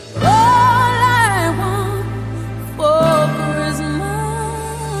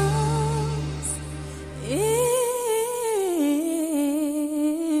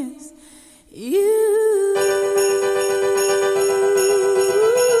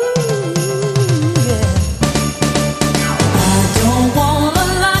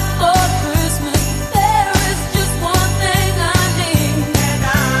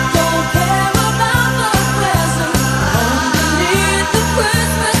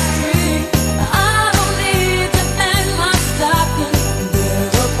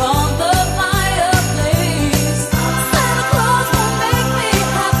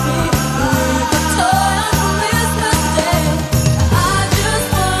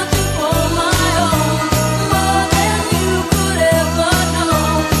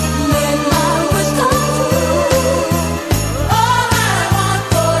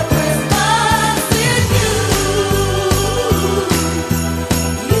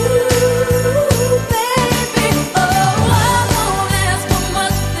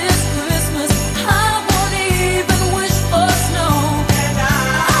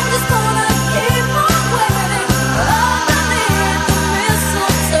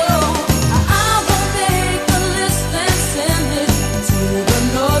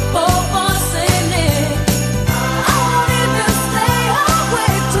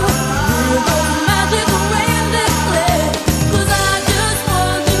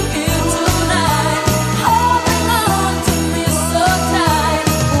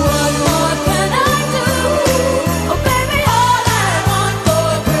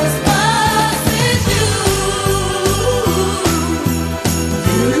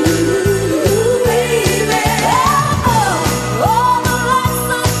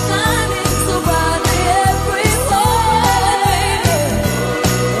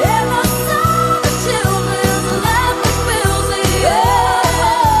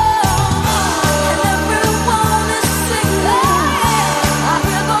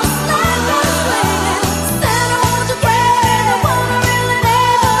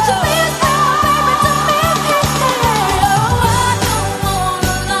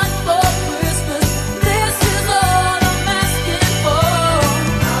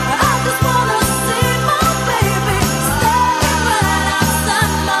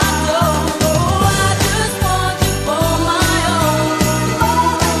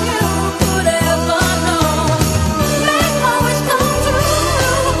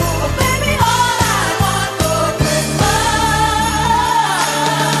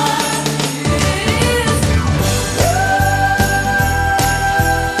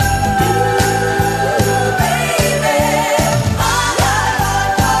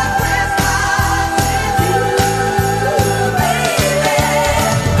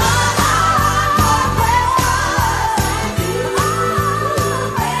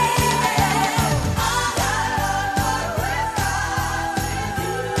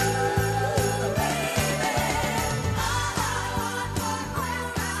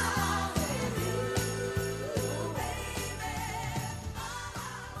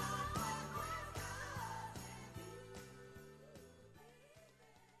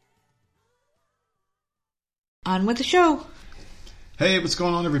On with the show. Hey, what's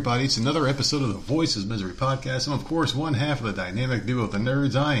going on, everybody? It's another episode of the Voices Misery podcast. I'm, of course, one half of the dynamic duo of the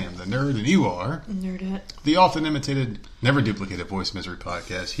nerds. I am the nerd, and you are... Nerdette. The often imitated, never duplicated Voice Misery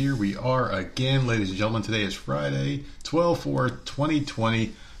podcast. Here we are again, ladies and gentlemen. Today is Friday,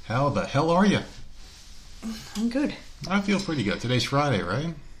 12/4/2020. How the hell are you? I'm good. I feel pretty good. Today's Friday,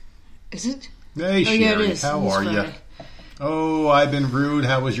 right? Is it? Hey, Sherry, yeah, it is. how are you? Oh, I've been rude.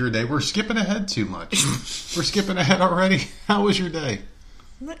 How was your day? We're skipping ahead too much. We're skipping ahead already. How was your day?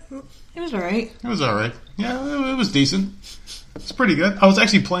 It was alright. It was alright. Yeah, it was decent. It's pretty good. I was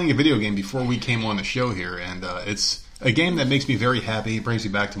actually playing a video game before we came on the show here, and it's a game that makes me very happy. It brings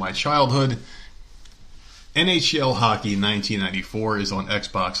me back to my childhood. NHL Hockey 1994 is on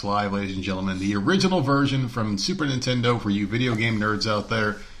Xbox Live, ladies and gentlemen. The original version from Super Nintendo for you video game nerds out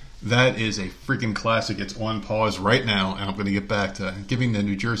there. That is a freaking classic. It's on pause right now, and I'm going to get back to giving the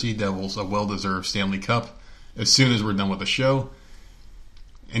New Jersey Devils a well-deserved Stanley Cup as soon as we're done with the show.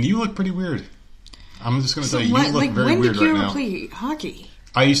 And you look pretty weird. I'm just going to tell you, you look very weird right now. When did you ever play hockey?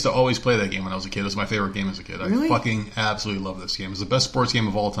 I used to always play that game when I was a kid. It was my favorite game as a kid. Really? I fucking absolutely love this game. It's the best sports game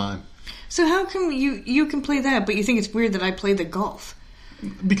of all time. So how come you can play that, but you think it's weird that I play the golf?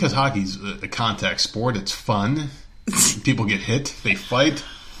 Because hockey's a contact sport. It's fun. People get hit. They fight.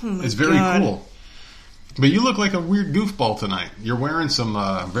 Oh it's very God. cool. But you look like a weird goofball tonight. You're wearing some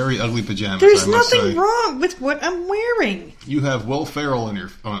very ugly pajamas. There's I must nothing say. wrong with what I'm wearing. You have Will Ferrell on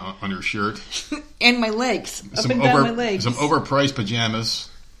your shirt. And my legs. Up and down my legs. Some overpriced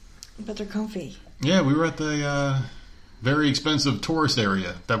pajamas. But they're comfy. Yeah, we were at the very expensive tourist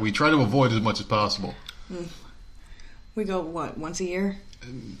area that we try to avoid as much as possible. We go, what, once a year?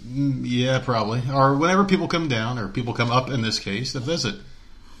 Yeah, probably. Or whenever people come down, or people come up in this case, to visit.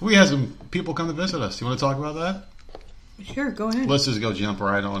 We had some people come to visit us. You want to talk about that? Sure, go ahead. Let's just go jump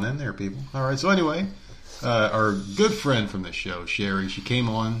right on in there, people. All right, so anyway, our good friend from the show, Sherry, she came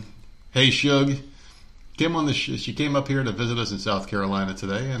on. Hey, Shug. She came up here to visit us in South Carolina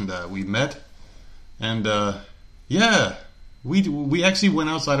today, and we met. And, yeah, we actually went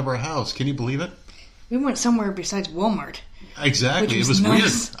outside of our house. Can you believe it? We went somewhere besides Walmart. Exactly. Which It was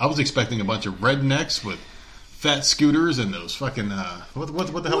nice. weird. I was expecting a bunch of rednecks with fat scooters and those fucking what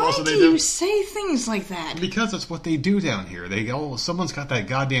the hell else do they do? Why do you say things like that? Because that's what they do down here. Someone's got that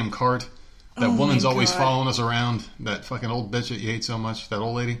goddamn cart. That Oh woman's my always God. following us around. That fucking old bitch that you hate so much. That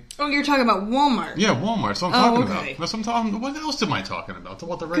old lady. Oh, you're talking about Walmart. Yeah, Walmart. That's what I'm talking okay. about. That's what I'm talking. What else am I talking about?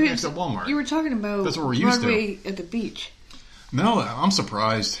 What the rednecks at Walmart? You were talking about That's what we're used to. Broadway at the beach. No, I'm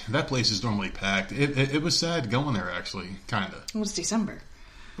surprised. That place is normally packed. It was sad going there, actually, kind of. It was December.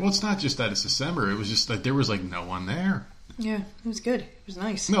 Well, it's not just that it's December. It was just that there was like no one there. Yeah, it was good. It was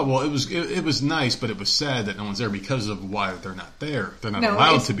nice. No, well, it was nice, but it was sad that no one's there because of why they're not there. They're not No,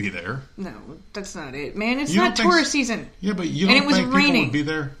 allowed to be there. No, that's not it, man. It's You don't not think tourist so? season. Yeah, but you And don't it was think people raining. would be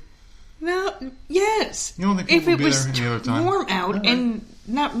there? No, yes. You don't think If people it would be was there any other time? warm out All right. and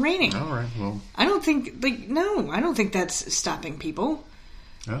not raining. All right, well. I don't think, I don't think that's stopping people.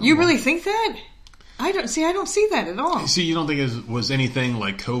 Oh, You well. really think that? I don't see that at all. See, you don't think it was anything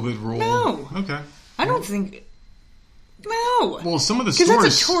like COVID rule? No. Okay. I don't think. No. Well, some of the Because stores...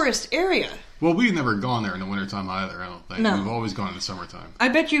 that's a tourist area. Well, we've never gone there in the wintertime either, I don't think. No. We've always gone in the summertime. I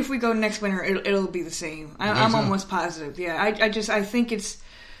bet you if we go next winter, it'll be the same. think I'm so? almost positive. Yeah, I think it's.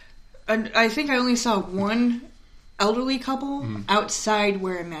 I think I only saw one elderly couple Mm-hmm. outside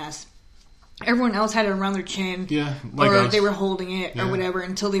wearing masks. Everyone else had it around their chin, Yeah, like or us. they were holding it, Yeah. or whatever,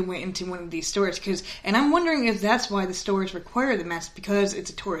 until they went into one of these stores. And I'm wondering if that's why the stores require the mask, because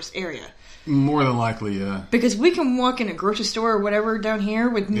it's a tourist area. More than likely, yeah. Because we can walk in a grocery store or whatever down here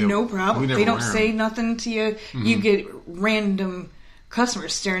with Yeah, no we problem. never They don't wear 'em. say nothing to you. Mm-hmm. You get random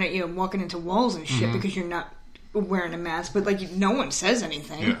customers staring at you and walking into walls and shit because you're not wearing a mask. But no one says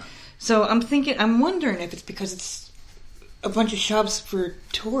anything. Yeah. So I'm wondering if it's because it's a bunch of shops for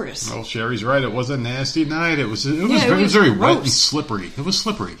tourists. Well, Sherry's right. It was a nasty night. It was it very, was very wet gross. and slippery. It was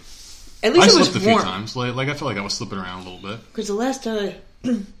slippery. At least I it was slipped a few warm. times. Like I felt like I was slipping around a little bit. Because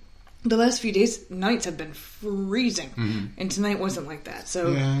the last few days, nights have been freezing, and tonight wasn't like that.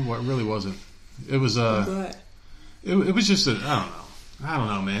 So Yeah, well, it really wasn't. It was I'm glad. it was just I don't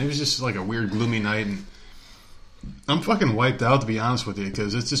know, man. It was just like a weird, gloomy night, and I'm fucking wiped out, to be honest with you,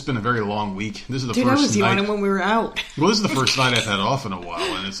 because it's just been a very long week. This is the Dude, I first was night. yawning when we were out. Well, this is the first night I've had off in a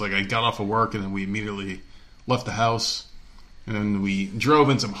while, and it's like I got off of work, and then we immediately left the house, and we drove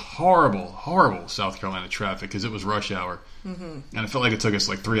in some horrible, horrible South Carolina traffic because it was rush hour, and it felt like it took us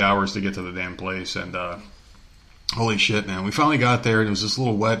like 3 hours to get to the damn place. And holy shit, man! We finally got there, and it was just a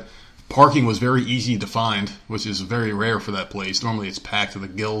little wet. Parking was very easy to find, which is very rare for that place. Normally, it's packed to the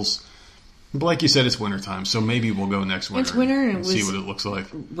gills. But like you said, it's wintertime, so maybe we'll go next winter. It's winter and see what it looks like.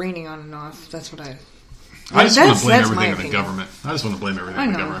 Raining on and off. That's what I just want to blame everything on the opinion. government. I just want to blame everything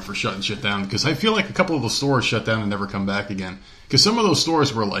on the government for shutting shit down, because I feel like a couple of the stores shut down and never come back again. Because some of those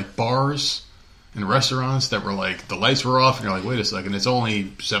stores were like bars and restaurants that were like, the lights were off, and you're like, wait a second, it's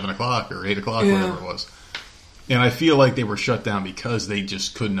only 7 o'clock or 8 o'clock, whatever it was. And I feel like they were shut down because they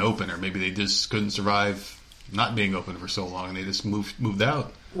just couldn't open, or maybe they just couldn't survive not being open for so long, and they just moved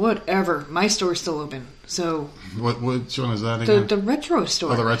out. Whatever. My store's still open. So which one is that again? The retro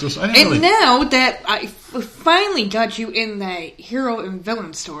store. Oh, the retro store. Now that I finally got you in the hero and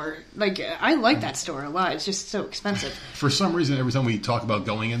villain store, like, I like that store a lot. It's just so expensive. For some reason, every time we talk about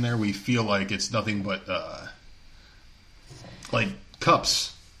going in there, we feel like it's nothing but like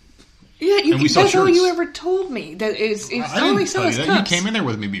cups. Yeah, that's all you ever told me. That it's all they sell is cups. You came in there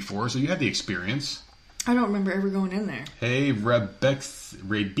with me before, so you had the experience. I don't remember ever going in there. Hey,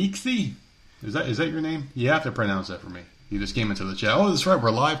 Rebexi? Is that your name? You have to pronounce that for me. You just came into the chat. Oh, that's right.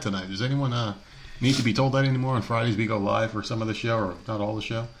 We're live tonight. Does anyone need to be told that anymore? On Fridays we go live for some of the show, or not all the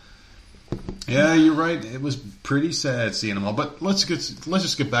show. Yeah, you're right. It was pretty sad seeing them all. But let's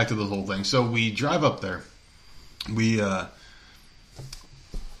just get back to the whole thing. So we drive up there. We have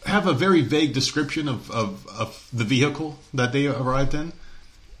a very vague description of the vehicle that they arrived in.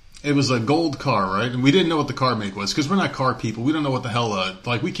 It was a gold car, right? And we didn't know what the car make was, because we're not car people. We don't know what the hell,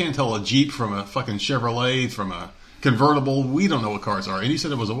 we can't tell a Jeep from a fucking Chevrolet, from a convertible. We don't know what cars are. And you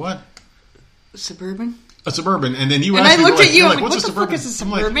said it was a what? Suburban? A Suburban. And then you asked me, I looked at you, I'm like, what's what the fuck is a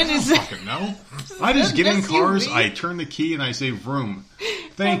Suburban? I don't fucking know. I just get in cars, I turn the key, and I say vroom.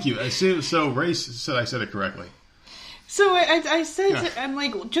 Thank you. So Ray said I said it correctly. So I said, I'm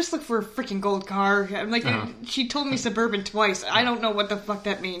like, just look for a freaking gold car. I'm like, she told me Suburban twice. I don't know what the fuck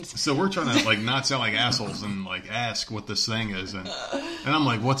that means. So we're trying to not sound like assholes and ask what this thing is, and I'm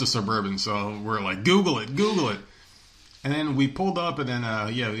like, what's a Suburban? So we're like, Google it, and then we pulled up, and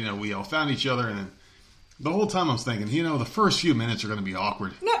then we all found each other, and then the whole time I was thinking, the first few minutes are going to be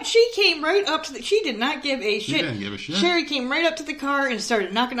awkward. No, she came right up to she did not give a shit. She didn't give a shit. Sherry came right up to the car and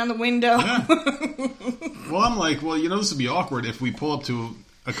started knocking on the window. Yeah. Well, I'm like, this would be awkward if we pull up to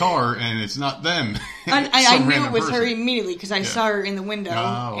a car and it's not them. I knew it was her immediately because I saw her in the window,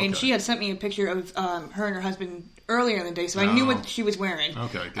 and she had sent me a picture of her and her husband earlier in the day, so I knew what she was wearing.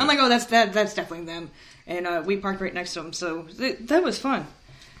 Okay, good. I'm like, oh, that's definitely them, and we parked right next to them, so that was fun.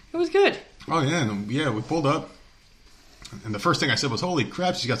 It was good. Oh yeah, we pulled up, and the first thing I said was, "Holy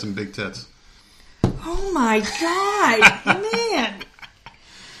crap, she's got some big tits." Oh my god, man!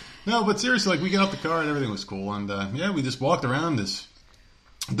 No, but seriously, we got out the car and everything was cool, and we just walked around this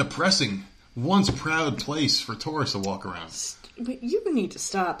depressing, once proud place for tourists to walk around. You need to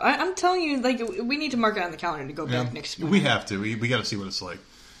stop. I'm telling you, we need to mark it on the calendar to go back next month. We have to. We got to see what it's like.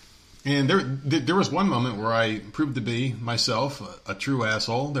 And there was one moment where I proved to be myself a true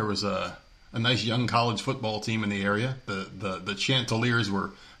asshole. There was a nice young college football team in the area. The Chanteliers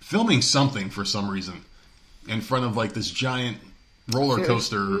were filming something for some reason in front of this giant roller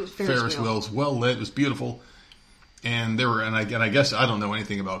coaster, Ferris wheels, well lit. It was beautiful. And they were, and I guess I don't know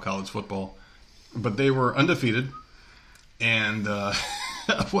anything about college football, but they were undefeated. And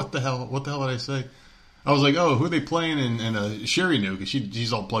what the hell did I say? I was like, oh, who are they playing? And Sherry knew because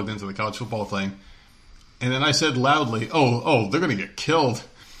she's all plugged into the college football thing. And then I said loudly, oh, they're going to get killed.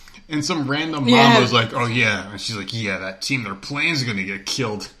 And some random mom was like, oh, yeah. And she's like, yeah, that team they're playing is going to get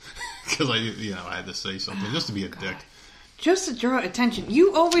killed. Because I had to say something just to be a dick. Just to draw attention.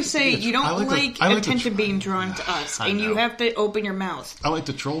 You always say you don't like attention being drawn to us. And you have to open your mouth. I like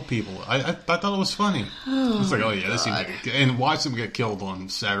to troll people. I thought it was funny. It's like, oh, yeah, this seems like and watch them get killed on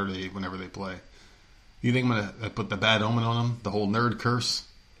Saturday whenever they play. You think I'm going to put the bad omen on them? The whole nerd curse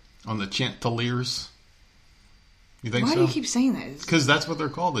on the Chanteliers? You think so? Why do you keep saying that? Because that's what they're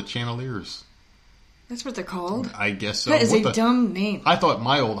called, the Chanteliers. That's what they're called? I guess so. That is a dumb name. I thought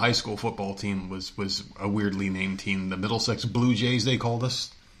my old high school football team was a weirdly named team. The Middlesex Blue Jays, they called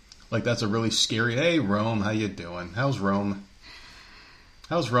us. That's a really scary... Hey, Rome, how you doing? How's Rome?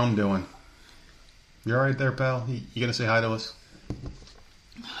 How's Rome doing? You all right there, pal? You going to say hi to us?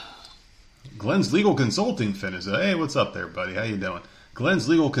 Glenn's Legal Consulting Finn is hey, what's up there, buddy? How you doing? Glenn's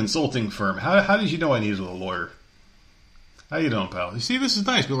Legal Consulting Firm. How did you know I needed a lawyer? How you doing, pal? You see, this is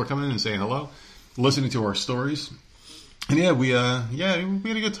nice. People are coming in and saying hello, listening to our stories. And we had a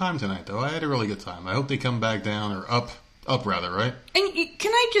good time tonight, though. I had a really good time. I hope they come back down, or up rather, right? And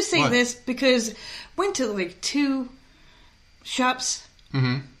can I just say this? Because went to 2 shops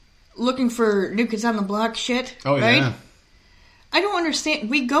looking for New Kids on the Block shit. Oh, right? Yeah. I don't understand.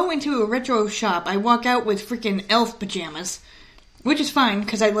 We go into a retro shop. I walk out with freaking elf pajamas. which is fine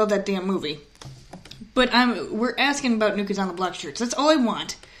because I love that damn movie. But we're asking about New Kids on the Block shirts. That's all I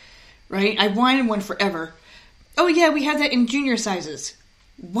want, right? I wanted one forever. Oh yeah, we have that in junior sizes.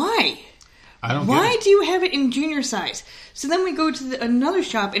 Why? I don't. Why do you have it in junior size? So then we go to another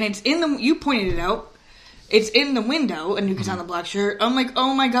shop and it's in the. You pointed it out. It's in the window, a New Kids on the Block shirt. I'm like,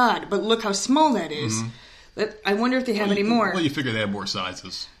 oh my god! But look how small that is. I wonder if they have any more. Well, you figure they have more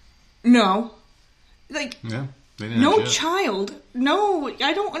sizes. No, like yeah, they didn't no have shit. child. No,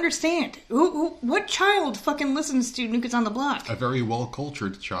 I don't understand. What child fucking listens to New Kids on the Block? A very well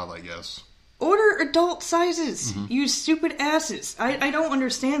cultured child, I guess. Order adult sizes. You stupid asses. I don't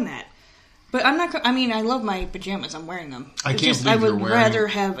understand that. But I'm not. I mean, I love my pajamas. I'm wearing them. I It's can't just, believe I you're would wearing. rather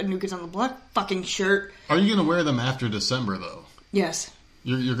have a New Kids on the Block fucking shirt. Are you going to wear them after December though? Yes.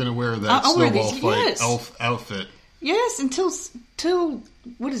 You're going to wear that I'll wear snowball these, fight yes. elf outfit. Yes, until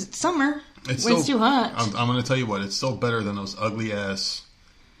what is it? Summer. It's when it's too hot. I'm going to tell you what. It's still better than those ugly ass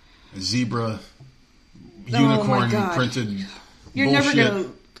zebra unicorn God. printed. You're bullshit.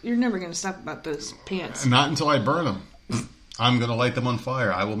 never gonna stop about those pants. Not until I burn them. I'm going to light them on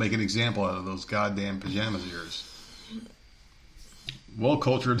fire. I will make an example out of those goddamn pajamas of yours. Well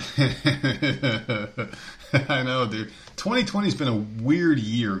cultured. I know, dude. 2020's been a weird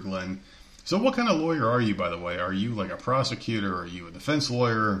year, Glenn. So what kind of lawyer are you, by the way? Are you like a prosecutor? Are you a defense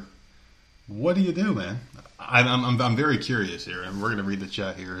lawyer? What do you do, man? I'm very curious here, and we're going to read the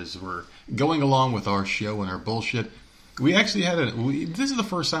chat here as we're going along with our show and our bullshit. We actually had this is the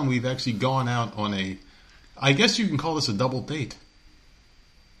first time we've actually gone out on a, I guess you can call this a double date.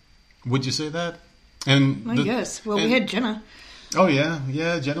 Would you say that? And I guess. Well, we had Jenna. Oh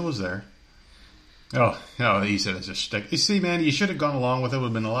yeah, Jenna was there. Oh, he said it's a shtick. You see, man, you should have gone along with it. It would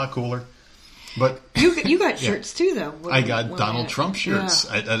have been a lot cooler. But You got shirts too, though. I got Donald Trump shirts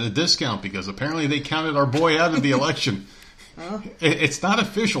at a discount because apparently they counted our boy out of the election. It's not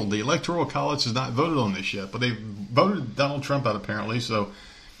official. The Electoral College has not voted on this yet, but they voted Donald Trump out apparently. So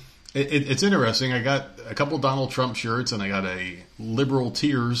it's interesting. I got a couple Donald Trump shirts and I got a Liberal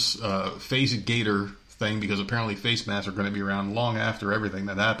Tears face gator thing because apparently face masks are going to be around long after everything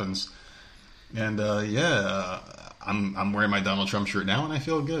that happens. And I'm wearing my Donald Trump shirt now, and I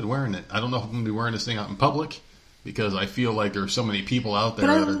feel good wearing it. I don't know if I'm going to be wearing this thing out in public because I feel like there's so many people out there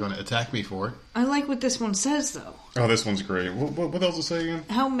that are going to attack me for it. I like what this one says, though. Oh, this one's great. What else does it say again?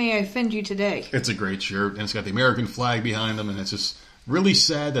 How may I offend you today? It's a great shirt, and it's got the American flag behind them, and it's just really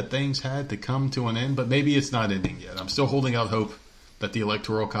sad that things had to come to an end, but maybe it's not ending yet. I'm still holding out hope that the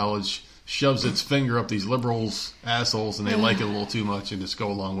Electoral College shoves its finger up these liberals' assholes, and they like it a little too much, and just go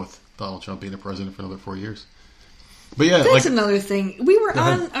along with Donald Trump being the president for another 4 years. But yeah, that's another thing. We were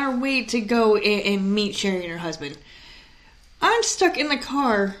on our way to go and meet Sherry and her husband. I'm stuck in the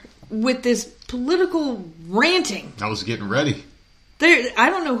car with this political ranting. I was getting ready. I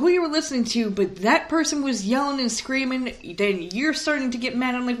don't know who you were listening to, but that person was yelling and screaming. Then you're starting to get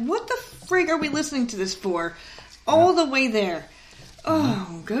mad. I'm like, what the frig are we listening to this for? All the way there.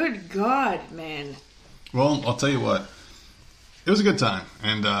 Oh, good God, man. Well, I'll tell you what. It was a good time.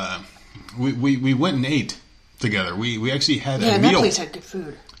 And we went and ate together. We actually had a meal. Yeah, that place had good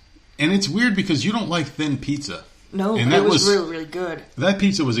food. And it's weird because you don't like thin pizza. No, and but it was really, really good. That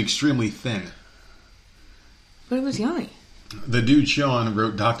pizza was extremely thin. But it was yummy. The dude Sean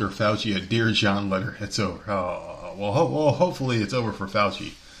wrote Dr. Fauci a Dear John letter. It's over. Well, hopefully it's over for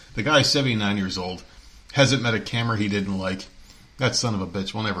Fauci. The guy's 79 years old. Hasn't met a camera he didn't like. That son of a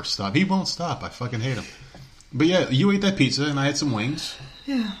bitch will never stop. He won't stop. I fucking hate him. But yeah, you ate that pizza and I had some wings.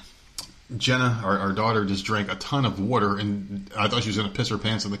 Yeah. Jenna, our daughter, just drank a ton of water, and I thought she was going to piss her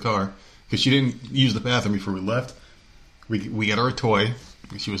pants in the car because she didn't use the bathroom before we left. We got her a toy.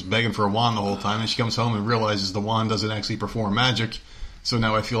 She was begging for a wand the whole time, and she comes home and realizes the wand doesn't actually perform magic. So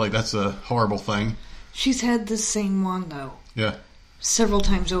now I feel like that's a horrible thing. She's had this same wand, though. Yeah. Several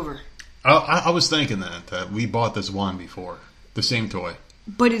times over. I was thinking that we bought this wand before. The same toy.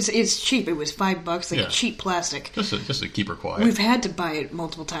 But it's cheap. It was $5, like cheap plastic. Just to keep her quiet. We've had to buy it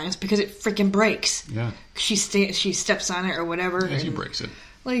multiple times because it freaking breaks. Yeah. She steps on it or whatever. Yeah, she breaks it.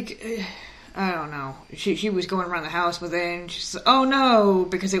 Like, I don't know. She was going around the house with it, and she's like, oh no,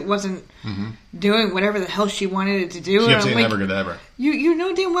 because it wasn't doing whatever the hell she wanted it to do. She kept saying like, abracadabra. You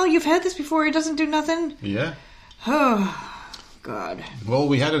know damn well you've had this before. It doesn't do nothing. Yeah. Oh, God. Well,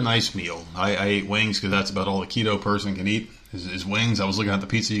 we had a nice meal. I ate wings because that's about all a keto person can eat is wings. I was looking at the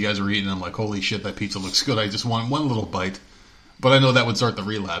pizza you guys were eating, and I'm like, holy shit, that pizza looks good. I just want one little bite. But I know that would start the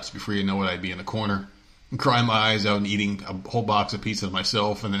relapse. Before you know it, I'd be in the corner, crying my eyes out and eating a whole box of pizza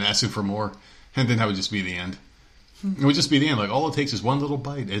myself and then asking for more. And then that would just be the end. It would just be the end. Like, all it takes is one little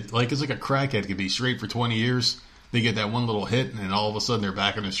bite. It's like a crackhead could be straight for 20 years. they get that one little hit, and then all of a sudden they're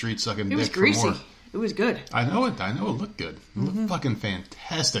back in the street sucking dick. It was greasy. For more. It was good. I know it. It looked good. It looked fucking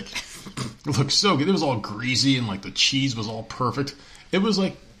fantastic. It looked so good. It was all greasy and like the cheese was all perfect. It was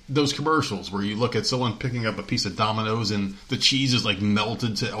like those commercials where you look at someone picking up a piece of Domino's and the cheese is like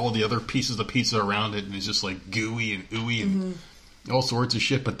melted to all the other pieces of pizza around it, and it's just like gooey and ooey and all sorts of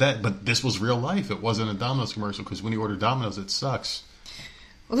shit. But this was real life. It wasn't a Domino's commercial, because when you order Domino's, it sucks.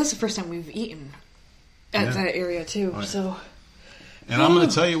 Well, that's the first time we've eaten at that area too. Right. So. And I'm going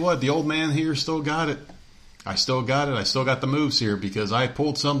to tell you what, the old man here still got it. I still got it. I still got the moves here, because I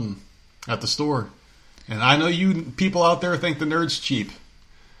pulled something at the store. And I know you people out there think the Nerd's cheap.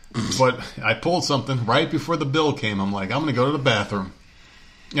 But I pulled something right before the bill came. I'm like, I'm going to go to the bathroom.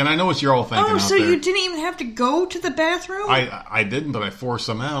 And I know what you're all thinking out there. Oh, so you didn't even have to go to the bathroom? I didn't, but I forced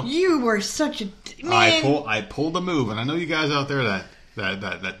some out. You were such a... Man. I pulled a move. And I know you guys out there that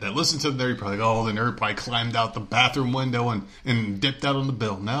listen to the Nerd, probably like, oh, the Nerd probably climbed out the bathroom window and dipped out on the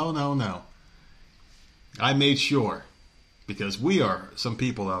bill. No. I made sure, because we are some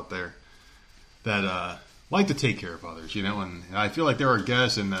people out there that like to take care of others, and I feel like they're our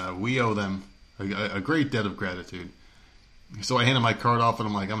guests, and we owe them a great debt of gratitude. So I handed my card off, and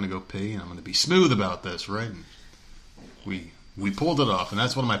I'm like, I'm going to go pee, and I'm going to be smooth about this, right? And we pulled it off, and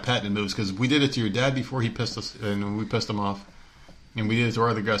that's one of my patented moves, because we did it to your dad before he pissed us, and we pissed him off. And we did it to our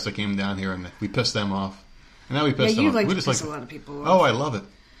other guests that came down here, and we pissed them off. And now we pissed them off. Yeah, you like to piss a lot of people off. Oh, I love it.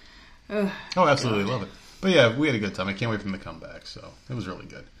 Oh, absolutely love it. But yeah, we had a good time. I can't wait for them to come back. So it was really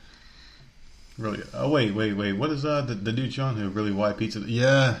good. Really good. Oh, wait. What is the dude Sean who really white pizza?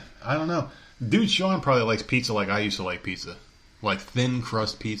 Yeah, I don't know. Dude Sean probably likes pizza like I used to like pizza. Like thin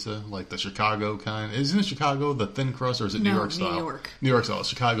crust pizza, like the Chicago kind. Isn't it Chicago the thin crust, or is it New York style? New York. New York style.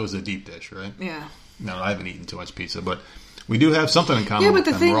 Chicago's the deep dish, right? Yeah. No, I haven't eaten too much pizza, but we do have something in common. Yeah, but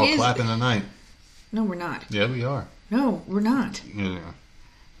the thing we're all is, clapping tonight. No, we're not. Yeah, we are. No, we're not. Yeah.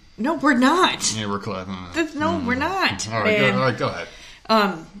 No, we're not. Yeah, we're clapping. We're not. All right, go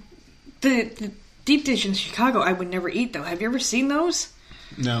ahead. The deep dish in Chicago, I would never eat, though. Have you ever seen those?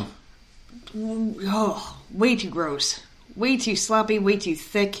 No. Oh, way too gross. Way too sloppy, way too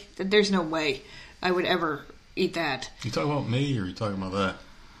thick. There's no way I would ever eat that. You talking about me, or you talking about that?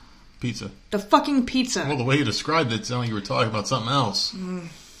 Pizza. The fucking pizza. Well, the way you described it, sounded like you were talking about something else.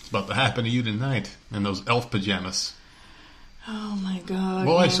 It's about to happen to you tonight in those elf pajamas. Oh, my God.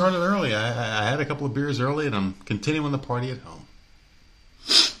 Well, I started early. I had a couple of beers early, and I'm continuing the party at home.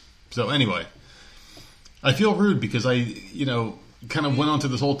 So, anyway, I feel rude because I kind of went on to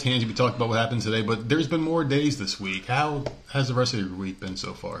this whole tangent. We talked about what happened today, but there's been more days this week. How has the rest of your week been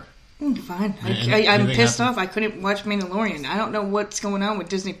so far? Fine. I'm pissed off. I couldn't watch Mandalorian. I don't know what's going on with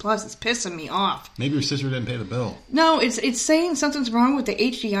Disney Plus. It's pissing me off. Maybe your sister didn't pay the bill. No, it's saying something's wrong with the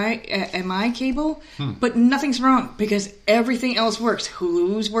HDMI cable, but nothing's wrong because everything else works.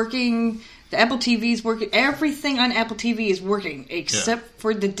 Hulu's working. The Apple TV's working. Everything on Apple TV is working except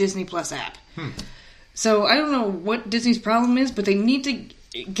for the Disney Plus app. So I don't know what Disney's problem is, but they need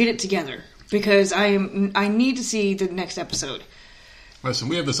to get it together because I need to see the next episode. Listen,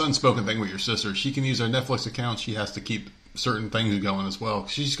 we have this unspoken thing with your sister. She can use our Netflix account. She has to keep certain things going as well.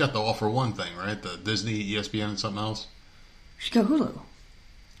 She's got the all-for-one thing, right? The Disney, ESPN, and something else. She got Hulu.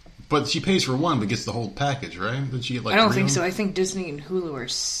 But she pays for one, but gets the whole package, right? Did she get I don't think so. I think Disney and Hulu are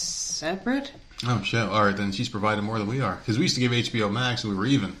separate. Oh, shit. All right, then she's providing more than we are. Because we used to give HBO Max, and we were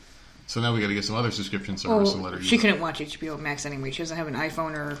even. So now we got to get some other subscription service to let her use. She couldn't watch HBO Max anyway. She doesn't have an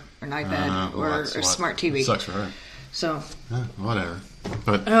iPhone or an iPad or a smart TV. Sucks for her. So whatever.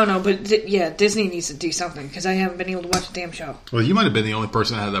 But I don't know, but Disney needs to do something because I haven't been able to watch the damn show. Well, you might have been the only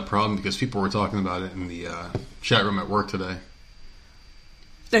person that had that problem because people were talking about it in the chat room at work today.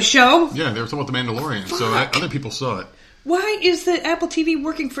 The show? Yeah, they were talking about The Mandalorian. Fuck. So other people saw it. Why is the Apple TV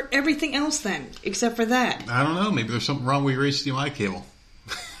working for everything else then, except for that? I don't know. Maybe there's something wrong with your HDMI cable.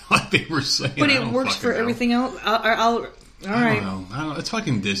 Like they were saying. But it works for everything else. All right. I don't know. It's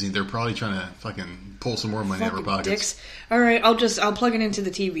fucking Disney. They're probably trying to fucking pull some more money out of our pockets. Dicks. All right, I'll plug it into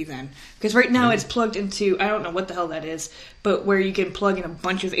the TV then. Because right now it's plugged into, I don't know what the hell that is, but where you can plug in a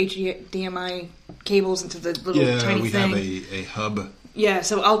bunch of HDMI cables into the little tiny thing. Yeah, we have a hub. Yeah,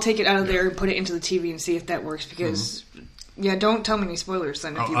 so I'll take it out of there and put it into the TV and see if that works. Because, don't tell me any spoilers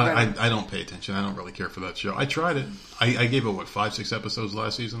then. I don't pay attention. I don't really care for that show. I tried it. I gave it, 5-6 episodes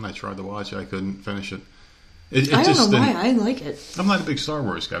last season. I tried to watch it. I couldn't finish it. I don't know why. I like it. I'm not a big Star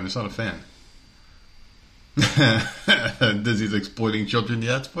Wars guy. I'm just not a fan. Disney's exploiting children.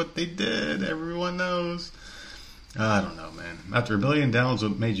 Yeah, that's what they did. Everyone knows. I don't know, man. After 1 billion downloads,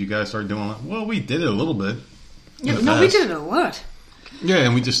 what made you guys start doing that? Well, we did it a little bit. Yeah, no, we did it a lot. Yeah,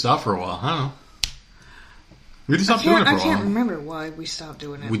 and we just stopped for a while. I don't know. We just stopped doing it for a I while. can't remember why we stopped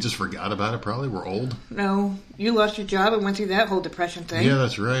doing it. We just forgot about it, probably. We're old. No, you lost your job and went through that whole depression thing. Yeah,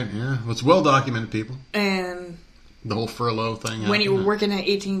 that's right. Yeah. Well, it's well documented, people. And the whole furlough thing. When you were working at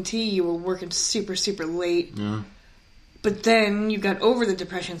AT&T, you were working super, super late. Yeah. But then you got over the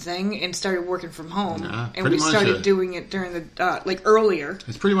depression thing and started working from home. Yeah, and we started doing it during the, earlier.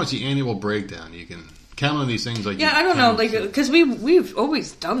 It's pretty much the annual breakdown. You can count on these things like... Yeah, I don't know, because we've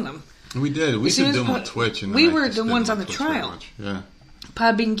always done them. We did. We used to do them on Twitch. And we were the ones on the trial. Yeah.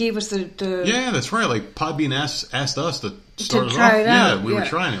 Podbean gave us the... Yeah, that's right. Like, Podbean asked us to start it try off. it out. Yeah, we were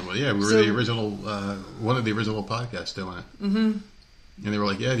trying it. Yeah, we were the original... one of the original podcasts doing it. Mm-hmm. And they were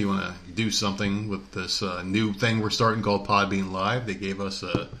like, yeah, do you want to do something with this new thing we're starting called Podbean Live? They gave us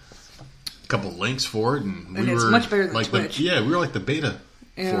a couple links for it. And we it's were much better than like Twitch. we were like the beta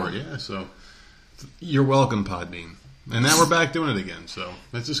for it. Yeah, so you're welcome, Podbean. And now we're back doing it again. So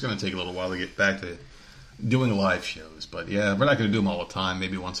it's just going to take a little while to get back to doing live shows. But yeah, we're not going to do them all the time.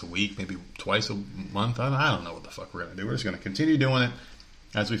 Maybe once a week, maybe twice a month. I don't know what the fuck we're going to do. We're just going to continue doing it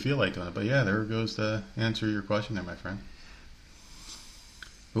as we feel like doing it. But yeah, there goes to answer your question there, my friend.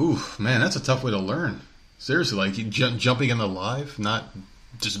 Ooh, man, that's a tough way to learn. Seriously, like jumping into live, not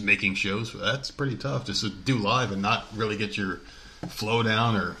just making shows. That's pretty tough. Just to do live and not really get your flow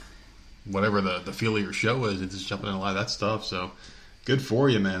down or whatever the feel of your show is. It's just jumping in live. That's tough. So good for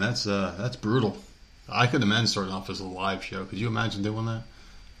you, man. That's brutal. I couldn't imagine starting off as a live show. Could you imagine doing that?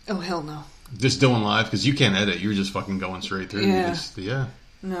 Oh, hell no. Just doing live because you can't edit. You're just fucking going straight through. Yeah.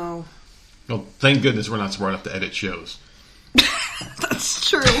 No. Well, thank goodness we're not smart enough to edit shows. That's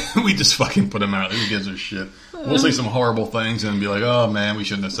true. We just fucking put them out. Who gives a shit? We'll say some horrible things and be like, "Oh man, we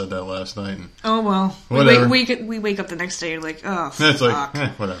shouldn't have said that last night." And oh well. Whatever. We wake up the next day and like, oh, it's fuck.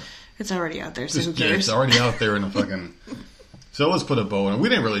 like, whatever. It's already out there, so Just, who cares? It's already out there in the fucking. So let's put a bow on it. We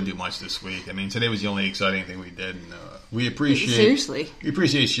didn't really do much this week. I mean, today was the only exciting thing we did. And, we appreciate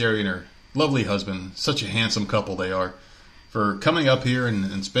Sherry and her lovely husband, such a handsome couple they are, for coming up here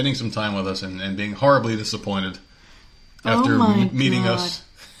and spending some time with us and being horribly disappointed after meeting us.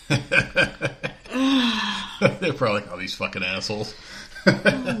 They're probably like, oh, these fucking assholes.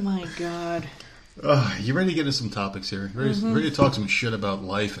 Oh my god. You ready to get into some topics here? Ready to talk some shit about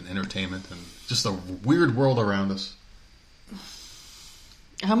life and entertainment and just the weird world around us?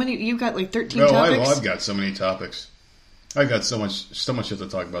 How many? You got like 13 topics? No, I've got so many topics. I've got so much shit to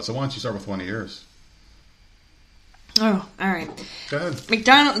talk about. So why don't you start with one of yours? Oh, all right. Go ahead.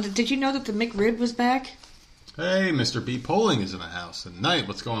 McDonald's. Did you know that the McRib was back? Hey, Mr. B. Poling is in the house tonight.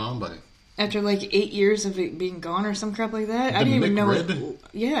 What's going on, buddy? After like 8 years of it being gone or some crap like that? I didn't even know it.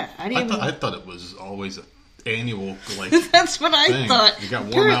 Yeah, I thought it was always an annual, like... That's what I thing. thought. You got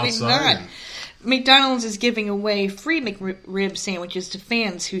one Apparently outside. not. McDonald's is giving away free McRib sandwiches to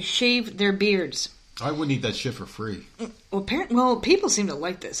fans who shave their beards. I wouldn't eat that shit for free. Well, people seem to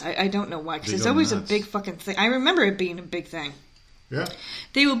like this. I don't know why, because it's always nuts. A big fucking thing. I remember it being a big thing. Yeah.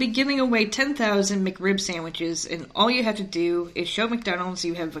 They will be giving away 10,000 McRib sandwiches, and all you have to do is show McDonald's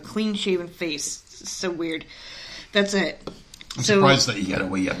you have a clean-shaven face. It's so weird. That's it. I'm surprised that you gotta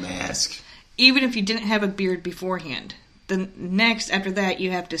wear your mask. Even if you didn't have a beard beforehand. Then next, after that,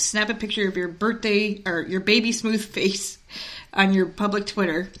 you have to snap a picture of your birthday, or your baby smooth face on your public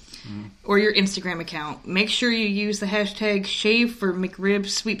Twitter or your Instagram account. Make sure you use the hashtag #ShaveForMcRib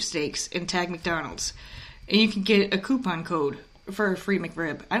sweepstakes and tag McDonald's. And you can get a coupon code for a free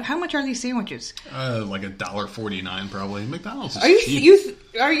McRib. How much are these sandwiches? Like $1.49 probably. McDonald's is cheap.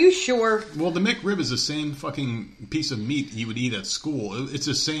 Are you sure? Well, the McRib is the same fucking piece of meat you would eat at school. It's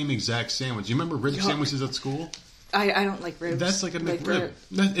the same exact sandwich. You remember rib sandwiches at school? I don't like ribs. That's like a McRib.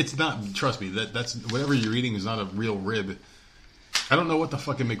 It's not. Trust me. That's whatever you're eating is not a real rib. I don't know what the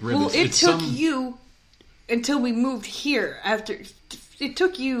fucking McRib is. It took you until we moved here. It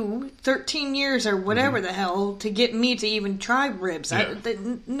took you 13 years or whatever the hell to get me to even try ribs. Yeah.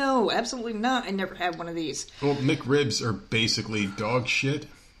 No, absolutely not. I never had one of these. Well, McRibs are basically dog shit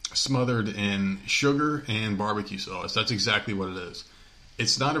smothered in sugar and barbecue sauce. That's exactly what it is.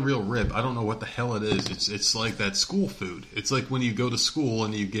 It's not a real rib. I don't know what the hell it is. It's like that school food. It's like when you go to school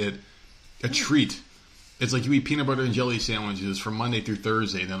and you get a treat. It's like you eat peanut butter and jelly sandwiches from Monday through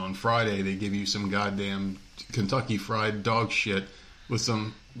Thursday. Then on Friday they give you some goddamn Kentucky fried dog shit with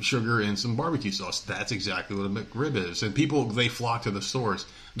some sugar and some barbecue sauce. That's exactly what a McRib is. And people, they flock to the stores.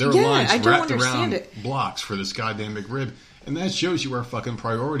 There are lines wrapped around blocks for this goddamn McRib. And that shows you where fucking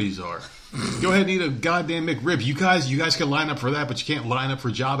priorities are. Go ahead and eat a goddamn McRib. You guys can line up for that, but you can't line up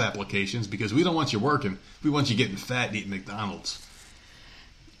for job applications because we don't want you working. We want you getting fat and eating McDonald's.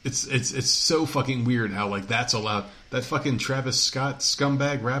 It's so fucking weird how like that's allowed. That fucking Travis Scott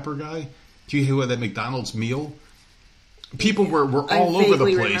scumbag rapper guy, Do you hear what that McDonald's meal? People were all over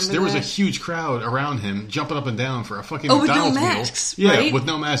the place. There was a huge crowd around him, jumping up and down for a fucking McDonald's with no masks, meal. right? Yeah, with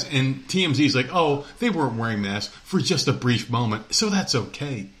no masks. And TMZ's like, oh, they weren't wearing masks for just a brief moment, so that's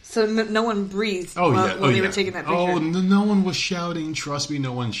okay. So no one breathed while they were taking that picture. Oh, no one was shouting. Trust me,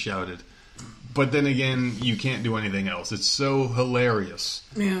 no one shouted. But then again, you can't do anything else. It's so hilarious.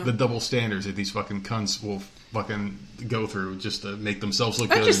 Yeah. The double standards that these fucking cunts will fucking go through just to make themselves look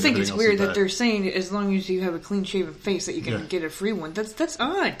good. I just think it's weird that they're saying as long as you have a clean-shaven face that you can get a free one. That's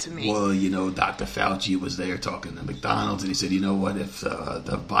odd to me. Well, Dr. Fauci was there talking to McDonald's, and he said, you know what, if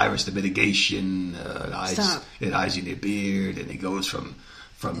the virus, the mitigation, it hides in your beard, and it goes from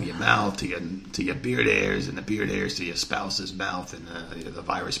your mouth to your beard hairs, and the beard hairs to your spouse's mouth, and the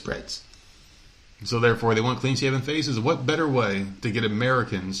virus spreads. So therefore, they want clean-shaven faces. What better way to get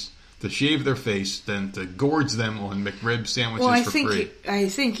Americans to shave their face than to gorge them on McRib sandwiches for free? I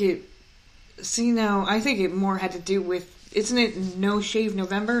think it more had to do with, isn't it No Shave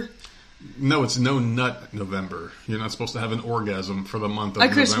November? No, it's No Nut November. You're not supposed to have an orgasm for the month of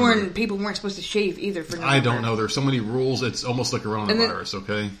November. I could have sworn people weren't supposed to shave either for November. I don't know. There's so many rules. It's almost like coronavirus,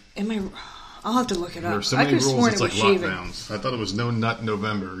 okay? I'll have to look it up. There's so many rules, it's like shaving. lockdowns. I thought it was No Nut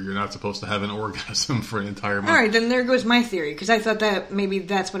November. You're not supposed to have an orgasm for an entire month. All right, then there goes my theory, because I thought that maybe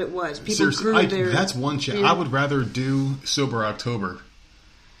that's what it was. People grew their... That's one challenge. I would rather do Sober October.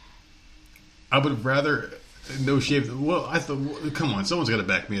 I would rather... No shave. Well, I thought. Come on, someone's got to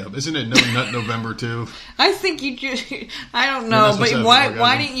back me up. Isn't it No Nut November too? I think you just. I don't know, but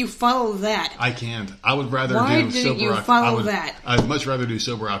why didn't you follow that? I can't. I would rather Why do didn't Sober you follow that? I'd much rather do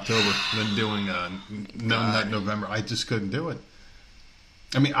Sober October than doing No Nut November. I just couldn't do it.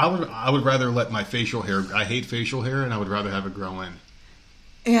 I mean, I would rather let my facial hair. I hate facial hair, and I would rather have it grow in.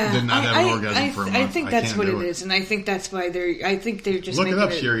 Yeah, than not have an orgasm for a month. I think that's what it is, and I think that's why they're. I think they're just look it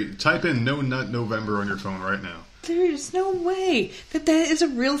up, Sherry. Type in No Nut November on your phone right now. There's no way that is a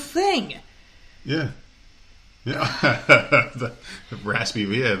real thing. Yeah. The raspy.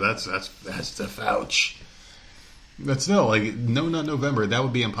 Yeah, that's the Fauci. But still, like No Nut November, that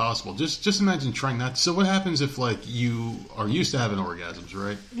would be impossible. Just imagine trying not. So what happens if like you are used to having orgasms,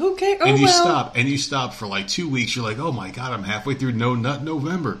 right? Okay. Oh, and you stop for like 2 weeks. You're like, oh my god, I'm halfway through No Nut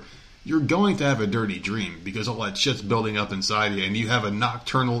November. You're going to have a dirty dream because all that shit's building up inside you, and you have a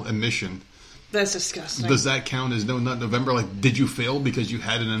nocturnal emission. That's disgusting. Does that count as No Nut November? Like, did you fail because you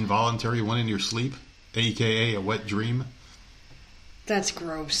had an involuntary one in your sleep, aka a wet dream? That's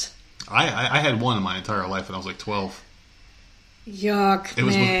gross. I had one in my entire life when I was like 12.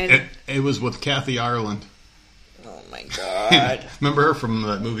 Yuck, it was with Kathy Ireland. Oh my god! Remember her from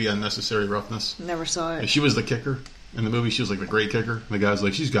the movie Unnecessary Roughness? Never saw it. She was the kicker in the movie. She was like the great kicker. And the guy's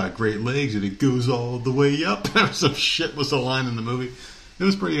like, she's got great legs and it goes all the way up. Some shit was the line in the movie. It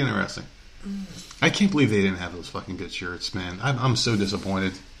was pretty interesting. I can't believe they didn't have those fucking good shirts, man. I'm so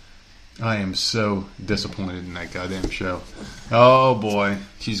disappointed. I am so disappointed in that goddamn show. Oh boy,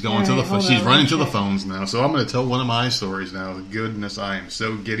 she's going to the she's running to the phones now. So I'm going to tell one of my stories now. Goodness, I am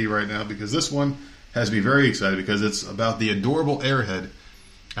so giddy right now because this one has me very excited because it's about the adorable airhead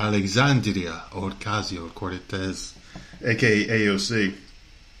Alexandria Ocasio-Cortez, aka AOC.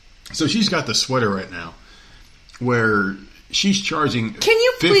 So she's got the sweater right now where she's charging. Can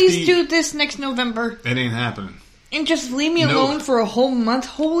you please do this next November? It ain't happening. And just leave me alone for a whole month?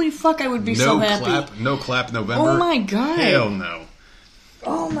 Holy fuck, I would be so happy. No clap November. Oh my god. Hell no.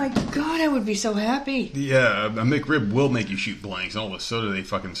 Oh my god, I would be so happy. Yeah, a McRib will make you shoot blanks, and all the soda they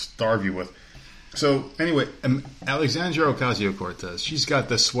fucking starve you with. So, anyway, Alexandria Ocasio-Cortez, she's got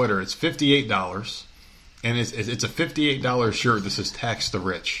this sweater. It's $58, and it's a $58 shirt that says tax the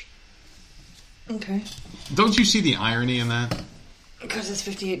rich. Okay. Don't you see the irony in that? Because it's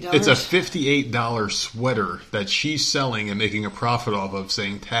 $58. It's a $58 sweater that she's selling and making a profit off of,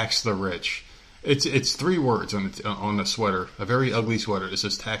 saying tax the rich. It's 3 words on the sweater. A very ugly sweater that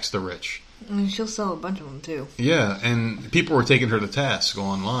says tax the rich. And she'll sell a bunch of them too. Yeah, and people were taking her to task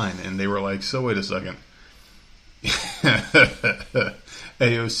online, and they were like, so wait a second.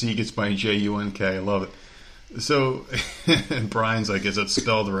 AOC gets by JUNK. I love it. So, and Brian's like, is it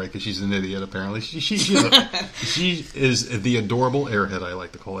spelled right? Because she's an idiot, apparently. She is the adorable airhead, I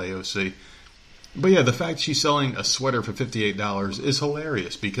like to call AOC. But yeah, the fact she's selling a sweater for $58 is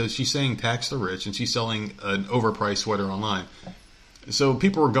hilarious because she's saying tax the rich and she's selling an overpriced sweater online. So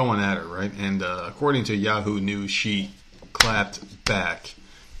people were going at her, right? And according to Yahoo News, she clapped back,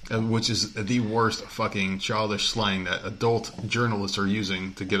 which is the worst fucking childish slang that adult journalists are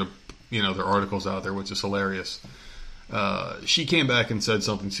using to get their articles out there, which is hilarious. She came back and said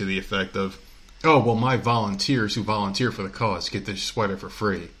something to the effect of, oh, well, my volunteers who volunteer for the cause get this sweater for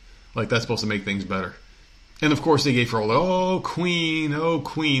free. Like, that's supposed to make things better. And, of course, they gave her all the, oh,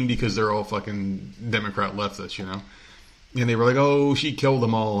 queen, because they're all fucking Democrat leftists, you know? And they were like, oh, she killed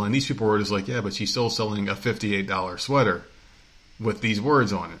them all. And these people were just like, yeah, but she's still selling a $58 sweater with these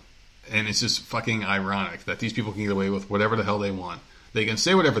words on it. And it's just fucking ironic that these people can get away with whatever the hell they want. They can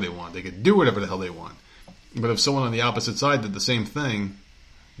say whatever they want. They can do whatever the hell they want. But if someone on the opposite side did the same thing,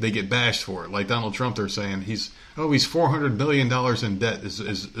 they get bashed for it. Like Donald Trump, they're saying he's $400 billion in debt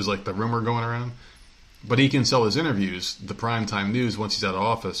is like the rumor going around. But he can sell his interviews, the primetime news, once he's out of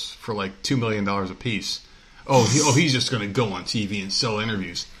office for like $2 million a piece. He's just going to go on TV and sell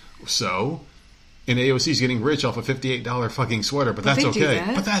interviews. So, and AOC's getting rich off a $58 fucking sweater, but that's okay.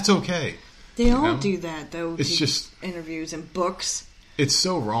 But that's okay. They all do that, though. It's just interviews and books. It's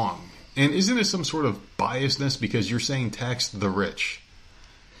so wrong. And isn't it some sort of biasness because you're saying tax the rich?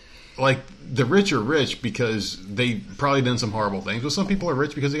 Like, the rich are rich because they probably done some horrible things. But some people are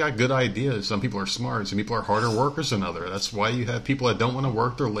rich because they got good ideas. Some people are smart. Some people are harder workers than others. That's why you have people that don't want to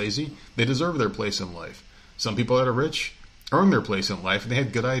work. They're lazy. They deserve their place in life. Some people that are rich earned their place in life, and they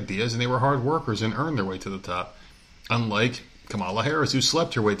had good ideas, and they were hard workers and earned their way to the top. Unlike Kamala Harris, who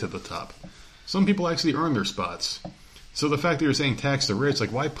slept her way to the top. Some people actually earn their spots. So the fact that you're saying tax the rich,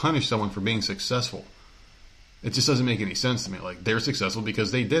 like, why punish someone for being successful? It just doesn't make any sense to me. Like, they're successful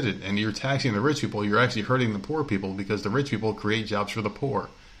because they did it, and you're taxing the rich people. You're actually hurting the poor people because the rich people create jobs for the poor.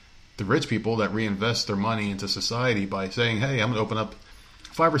 The rich people that reinvest their money into society by saying, hey, I'm going to open up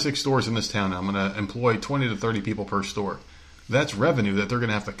 5 or 6 stores in this town. I'm going to employ 20 to 30 people per store. That's revenue that they're going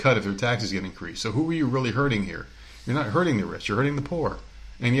to have to cut if their taxes get increased. So who are you really hurting here? You're not hurting the rich. You're hurting the poor.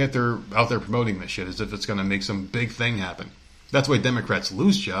 And yet they're out there promoting this shit as if it's going to make some big thing happen. That's why Democrats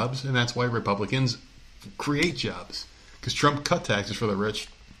lose jobs, and that's why Republicans create jobs. Because Trump cut taxes for the rich.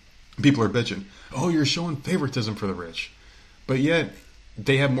 People are bitching. Oh, you're showing favoritism for the rich. But yet,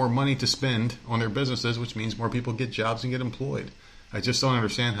 they have more money to spend on their businesses, which means more people get jobs and get employed. I just don't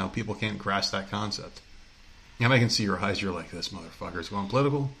understand how people can't grasp that concept. And I can see your eyes. You're like, this motherfucker's going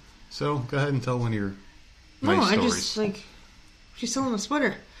political. So, go ahead and tell one of your nice stories. I just, like... She's selling a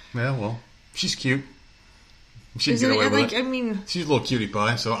sweater. Yeah, well, she's cute. She can get away with it. I mean, she's a little cutie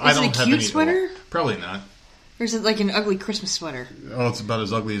pie, so I don't have any. Is it a cute sweater? Probably not. Or is it like an ugly Christmas sweater? Oh, it's about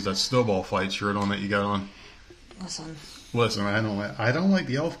as ugly as that snowball fight shirt on that you got on. Listen, I don't like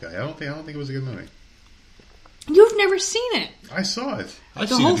the Elf guy. I don't think it was a good movie. You've never seen it. I saw it. I've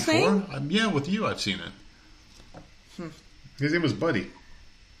seen it before. Thing? Yeah, with you, I've seen it. His name was Buddy.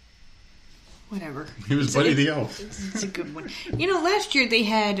 Whatever. He was Buddy the Elf. It's a good one. You know, last year they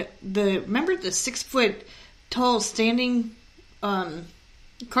had remember the 6-foot tall standing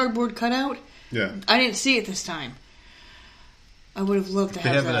cardboard cutout? Yeah. I didn't see it this time. I would have loved to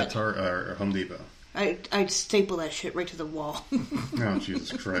have that. They have it at Home Depot. I'd staple that shit right to the wall. Oh,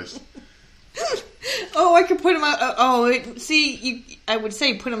 Jesus Christ. Oh, I could put them out. I would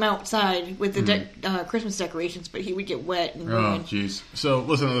say put them outside with the Christmas decorations, but he would get wet and ruined. Oh, jeez. So,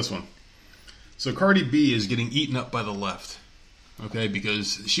 listen to this one. So Cardi B is getting eaten up by the left, okay,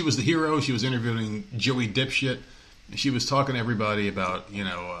 because she was the hero. She was interviewing Joey Dipshit. She was talking to everybody about,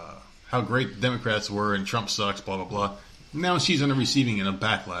 how great the Democrats were and Trump sucks, blah, blah, blah. Now she's on the receiving end of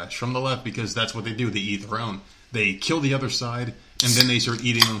backlash from the left because that's what they do. They eat their own. They kill the other side, and then they start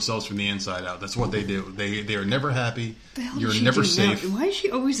eating themselves from the inside out. That's what they do. They are never happy. You're never safe. Why is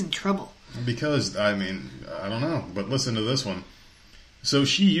she always in trouble? Because, I don't know. But listen to this one. So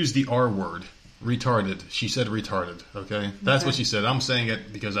she used the R word. Retarded. She said retarded, okay? That's what she said. I'm saying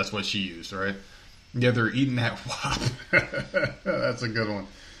it because that's what she used, all right? Yeah, they're eating that WAP. That's a good one.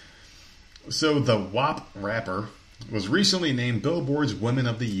 So the WAP rapper was recently named Billboard's Women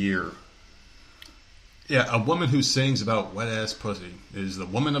of the Year. Yeah, a woman who sings about wet-ass pussy is the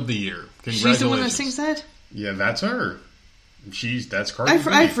Woman of the Year. Congratulations. She's the one that sings that? Yeah, that's her. That's Cardi B.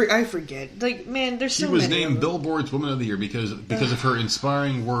 I forget. Like, man, there's so many. She was named Billboard's Woman of the Year because of her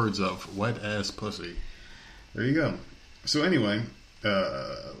inspiring words of wet ass pussy. There you go. So anyway,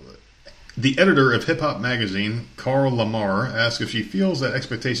 the editor of Hip Hop Magazine, Carl Lamar, asked if she feels that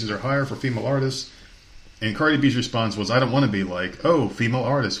expectations are higher for female artists, and Cardi B's response was, "I don't want to be like, oh, female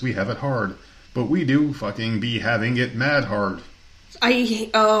artists, we have it hard, but we do fucking be having it mad hard."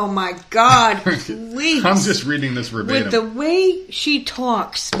 Oh my God, please. I'm just reading this verbatim. With the way she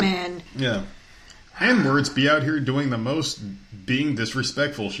talks, man. Yeah. N-words be out here doing the most, being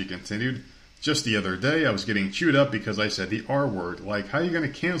disrespectful, she continued. Just the other day, I was getting chewed up because I said the R word. Like, how are you going to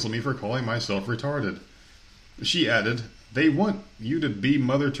cancel me for calling myself retarded? She added, they want you to be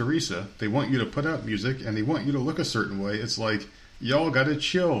Mother Teresa. They want you to put out music, and they want you to look a certain way. It's like, y'all gotta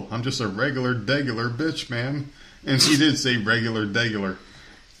chill. I'm just a regular, degular bitch, man. And she did say regular, degular.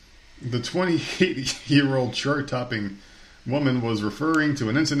 The 28-year-old chart-topping woman was referring to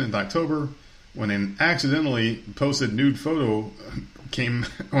an incident in October when an accidentally posted nude photo came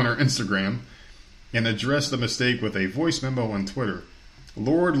on her Instagram and addressed the mistake with a voice memo on Twitter.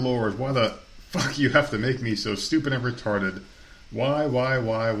 Lord, why the fuck you have to make me so stupid and retarded?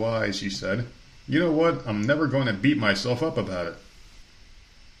 Why, she said. You know what? I'm never going to beat myself up about it.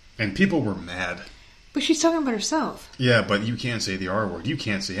 And people were mad. But she's talking about herself. Yeah, but you can't say the R word. You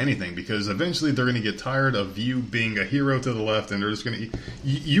can't say anything because eventually they're going to get tired of you being a hero to the left and they're just going to...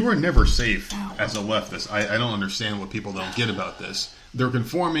 You are never safe as a leftist. I don't understand what people don't get about this. They're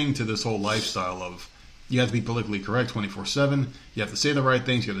conforming to this whole lifestyle of you have to be politically correct 24/7. You have to say the right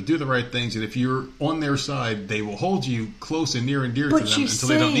things. You have to do the right things. And if you're on their side, they will hold you close and near and dear to them until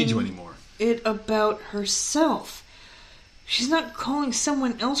they don't need you anymore. It about herself. She's not calling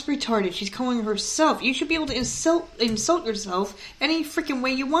someone else retarded. She's calling herself. You should be able to insult yourself any freaking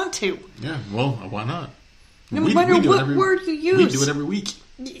way you want to. Yeah, well, why not? No matter what word you use. We do it every week.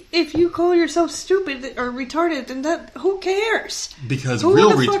 If you call yourself stupid or retarded, then who cares? Because who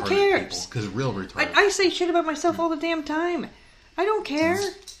real the fuck retarded cares? people. Because real retarded. I say shit about myself all the damn time. I don't care.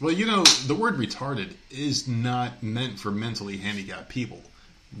 Well, you know, the word retarded is not meant for mentally handicapped people.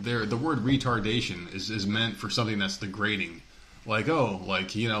 The word retardation is meant for something that's degrading. Like,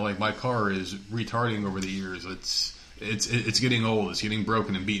 like my car is retarding over the years. It's getting old. It's getting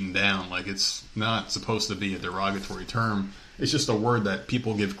broken and beaten down. Like, it's not supposed to be a derogatory term. It's just a word that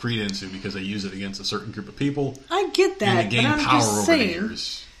people give credence to because they use it against a certain group of people. I get that, and they gain but I'm power just over saying, the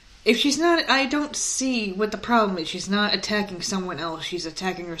years. If she's not, I don't see what the problem is. She's not attacking someone else. She's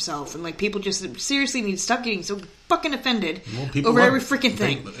attacking herself. And, people just seriously need to stop getting so fucking offended over every freaking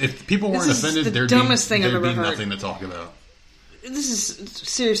thing. If people weren't offended, there'd be nothing to talk about. This is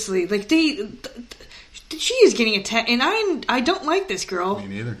seriously, she is getting attacked, and I don't like this girl. Me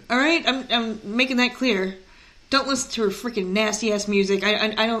neither. All right, I'm making that clear. Don't listen to her freaking nasty ass music.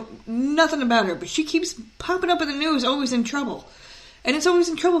 I don't nothing about her, but she keeps popping up in the news, always in trouble, and it's always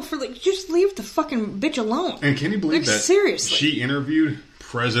in trouble for just leave the fucking bitch alone. And can you believe that? Seriously, she interviewed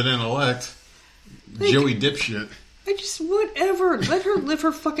President-elect Joey Dipshit. Whatever. Let her live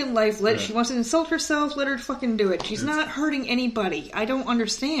her fucking life. She wants to insult herself, let her fucking do it. She's not hurting anybody. I don't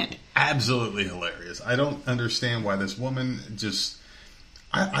understand. Absolutely hilarious. I don't understand why this woman just...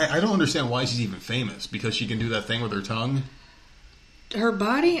 I don't understand why she's even famous. Because she can do that thing with her tongue? Her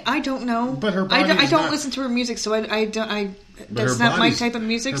body? I don't know. But her body I don't listen to her music, so I don't... that's not my type of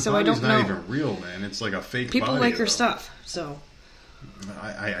music, so I don't know. It's not even real, man. It's like a fake People body, like her stuff, so...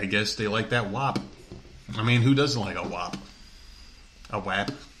 I guess they like that WAP. I mean, who doesn't like a WAP? A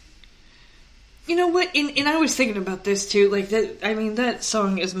WAP? You know what? And I was thinking about this too. That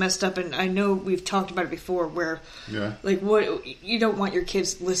song is messed up, and I know we've talked about it before. Where, what you don't want your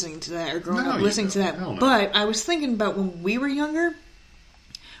kids listening to that or growing up listening to that. No. But I was thinking about when we were younger.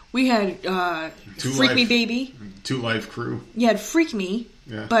 We had "Freak Me, Baby." 2 Live Crew. You had "Freak Me"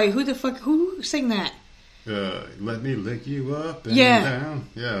 by who sang that? Let me lick you up and down.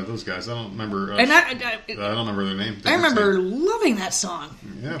 Yeah, those guys. I don't remember. And I don't remember their name. I remember loving that song.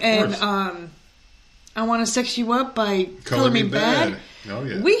 Yeah, of course. And I Want to Sex You Up by Color Me Bad. Oh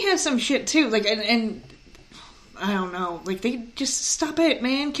yeah. We had some shit too. And I don't know. They just stop it,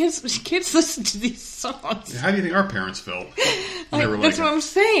 man. Kids listen to these songs. How do you think our parents felt? That's what I'm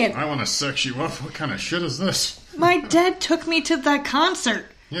saying. I want to sex you up. What kind of shit is this? My dad took me to that concert.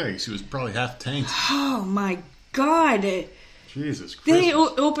 Yeah, she was probably half tanked. Oh, my God. Jesus Christ. They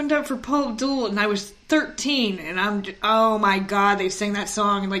opened up for Paul Abdul, and I was 13, and oh, my God, they sang that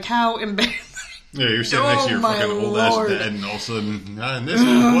song, and, how embarrassing. Yeah, you're sitting next to your fucking old-ass dad, and all of a sudden, and this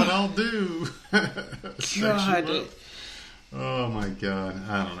is what I'll do. God. Oh, my God.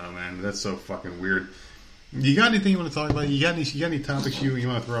 I don't know, man. That's so fucking weird. You got anything you want to talk about? You got any topics you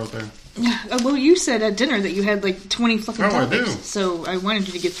want to throw out there? Well, you said at dinner that you had 20 fucking topics. I do. So I wanted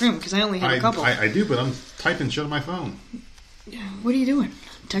you to get through them because I only had a couple. I do, but I'm typing shit on my phone. What are you doing?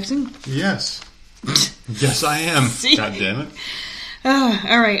 Texting? Yes. Yes, I am. See? God damn it.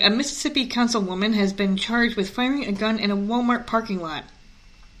 All right. A Mississippi councilwoman has been charged with firing a gun in a Walmart parking lot.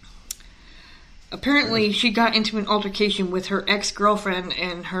 Apparently, she got into an altercation with her ex-girlfriend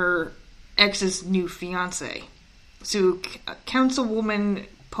and her ex's new fiance. So, Councilwoman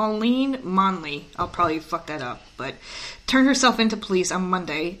Pauline Monley, I'll probably fuck that up, but turned herself into police on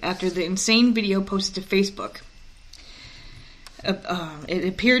Monday after the insane video posted to Facebook. It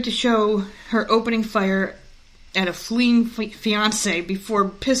appeared to show her opening fire at a fleeing fiance before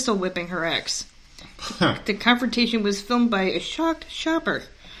pistol whipping her ex. The confrontation was filmed by a shocked shopper.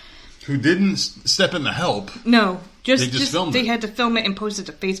 Who didn't step in to help. No. Just filmed they it. had to film it and post it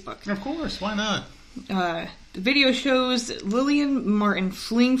to Facebook. Of course, why not? The video shows Lillian Martin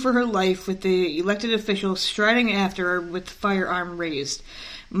fleeing for her life with the elected official striding after her with the firearm raised.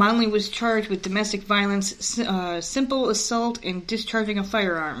 Monley was charged with domestic violence, simple assault, and discharging a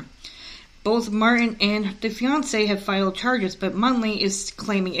firearm. Both Martin and the fiancé have filed charges, but Monley is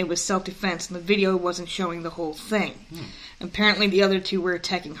claiming it was self-defense and the video wasn't showing the whole thing. Apparently the other two were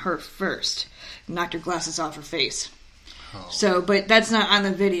attacking her first. Knocked her glasses off her face. But that's not on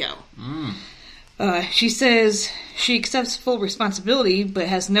the video. She says she accepts full responsibility, but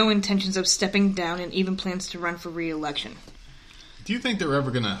has no intentions of stepping down and even plans to run for re-election. Do you think they're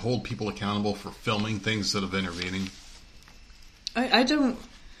ever going to hold people accountable for filming things instead of intervening? I don't...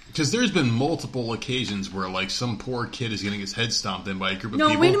 Because there's been multiple occasions where, like, some poor kid is getting his head stomped in by a group of No,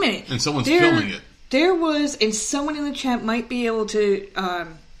 people. wait a minute. And someone's filming it. There was, and someone in the chat might be able to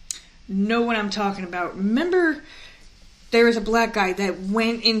know what I'm talking about. Remember, there was a black guy that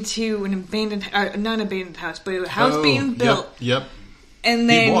went into an abandoned, not an abandoned house, but a house being built. Yep. And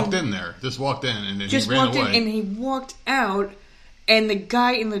then he walked in there. Just walked in, and then just he ran walked away. in, and he walked out. And the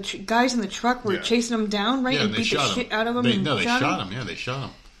guy in the guys in the truck were chasing him down, right? Yeah, and beat the shit out of him. They shot shot him. Yeah, they shot him.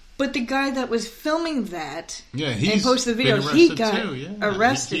 But the guy that was filming that and posted the video, he got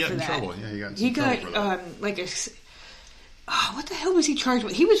arrested for that. Trouble. Yeah, he got like a. Oh, what the hell was he charged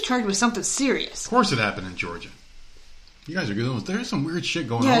with? He was charged with something serious. Of course, it happened in Georgia. You guys are good. There's some weird shit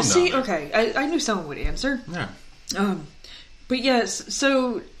going on. Yeah, down there. okay, I knew someone would answer. Yeah. But yes,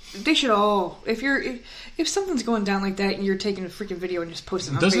 so they should all. If something's going down like that and you're taking a freaking video and just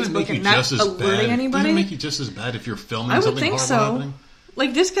posting it on Facebook and not alerting anybody, doesn't it make you just as bad if you're filming I would something think horrible so. happening?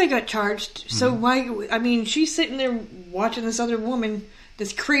 Like, this guy got charged, so why... I mean, she's sitting there watching this other woman,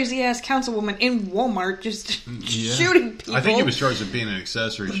 this crazy-ass councilwoman in Walmart, just shooting people. I think he was charged with being an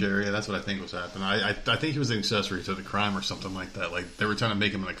accessory, Sherry. That's what I think was happening. I think he was an accessory to the crime or something like that. Like, they were trying to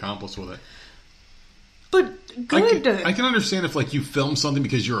make him an accomplice with it. But good. I can understand if, like, you film something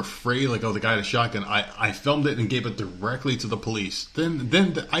because you're afraid, like, oh, the guy had a shotgun. I filmed it and gave it directly to the police.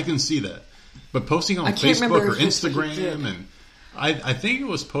 Then I can see that. But posting on Facebook or Instagram and... I think it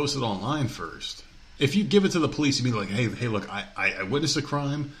was posted online first. If you give it to the police and be like, hey, look, I witnessed a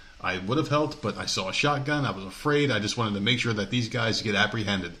crime. I would have helped, but I saw a shotgun. I was afraid. I just wanted to make sure that these guys get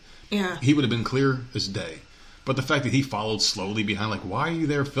apprehended. Yeah. He would have been clear as day. But the fact that he followed slowly behind, like, why are you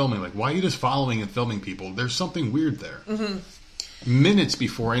there filming? Like, why are you just following and filming people? There's something weird there. Minutes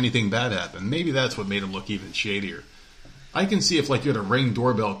before anything bad happened. Maybe that's what made him look even shadier. I can see if, like, you had a Ring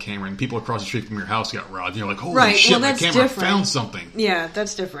doorbell camera and people across the street from your house got robbed. You're like, holy shit, my camera found something. Yeah,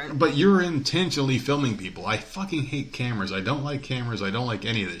 that's different. But you're intentionally filming people. I fucking hate cameras. I don't like cameras. I don't like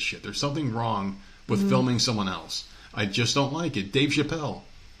any of this shit. There's something wrong with filming someone else. I just don't like it. Dave Chappelle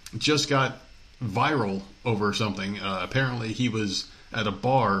just got viral over something. Apparently he was at a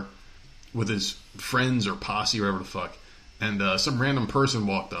bar with his friends or posse or whatever the fuck. And some random person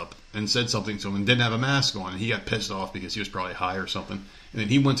walked up and said something to him and didn't have a mask on. And he got pissed off because he was probably high or something. And then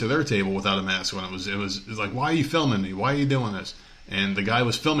he went to their table without a mask on. It was like, why are you filming me? Why are you doing this? And the guy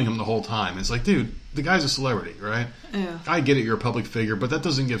was filming him the whole time. It's like, dude, the guy's a celebrity, right? Yeah. I get it, you're a public figure, but that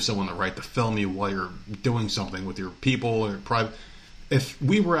doesn't give someone the right to film you while you're doing something with your people or private. If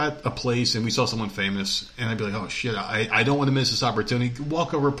we were at a place and we saw someone famous, and I'd be like, oh shit, I don't want to miss this opportunity.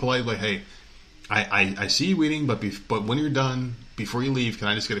 Walk over politely, hey, I see you eating, but when you're done, before you leave, can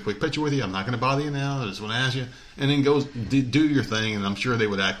I just get a quick picture with you? I'm not going to bother you now. I just want to ask you. And then go do your thing, and I'm sure they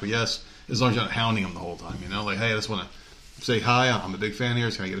would acquiesce as long as you're not hounding them the whole time. You know, like, hey, I just want to say hi. I'm a big fan of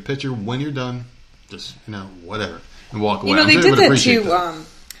yours. Can I get a picture? When you're done, just, whatever. And walk away. You know, they did that to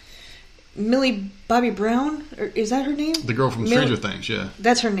Millie Bobby Brown. Or is that her name? The girl from Stranger Things, yeah.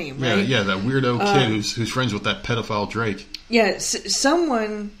 That's her name, right? Yeah, that weirdo kid who's friends with that pedophile Drake. Yeah,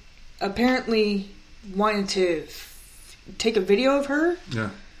 someone apparently wanted to take a video of her.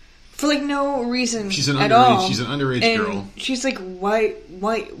 Yeah. For like no reason she's an at underage, all. She's an underage and girl. She's like,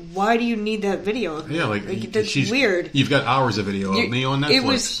 why do you need that video of me? Yeah, like that's weird. You've got hours of video of me on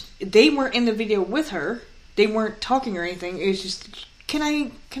Netflix. They weren't in the video with her. They weren't talking or anything. It was just, can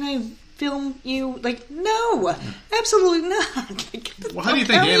I film you? Like, no, absolutely not. Like, well, how do you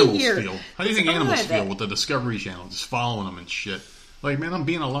think animals feel? How do you think animals feel with the Discovery Channel just following them and shit? Like, man, I'm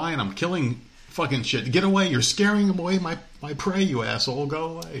being a lion. I'm killing fucking shit. Get away. You're scaring away my prey, you asshole.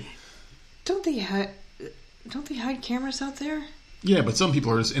 Go away. Don't they hide cameras out there? Yeah, but some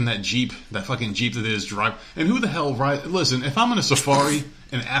people are just in that Jeep, that fucking Jeep that they just drive. And who the hell listen, if I'm on a safari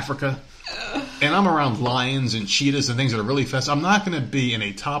in Africa and I'm around lions and cheetahs and things that are really fast, I'm not going to be in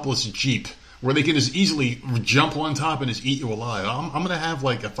a topless Jeep where they can just easily jump on top and just eat you alive. I'm going to have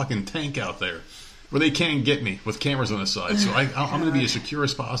like a fucking tank out there. where they can't get me with cameras on the side. So I'm going to be as secure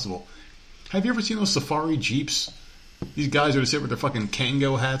as possible. Have you ever seen those safari jeeps? These guys are sit with their fucking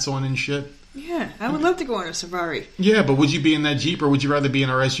Kango hats on and shit. Yeah, I would love to go on a safari. Yeah, but would you be in that jeep or would you rather be in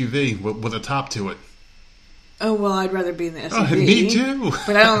our SUV with a top to it? Oh, well, I'd rather be in the SUV. Oh, me too.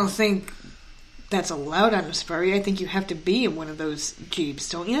 But I don't think that's allowed on a safari. I think you have to be in one of those jeeps,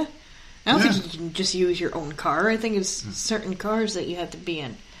 don't you? I don't think you can just use your own car. I think it's certain cars that you have to be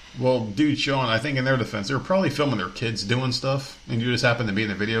in. Well, dude, Sean, I think in their defense, they were probably filming their kids doing stuff, and you just happened to be in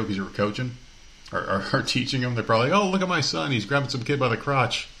the video because you were coaching or teaching them. They're probably like, oh, look at my son. He's grabbing some kid by the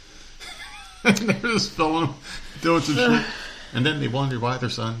crotch. And they're just filming him doing some shit. And then they wondered why their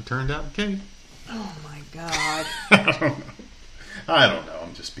son turned out gay. Oh, my God. I don't know.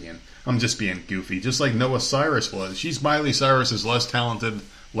 I'm just being goofy. Just like Noah Cyrus was. She's Miley Cyrus's less talented,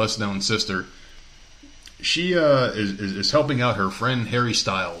 less known sister. She is helping out her friend Harry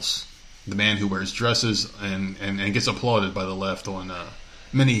Styles, the man who wears dresses and gets applauded by the left on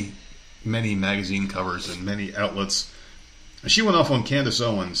many magazine covers and many outlets. She went off on Candace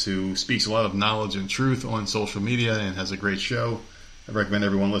Owens, who speaks a lot of knowledge and truth on social media and has a great show. I recommend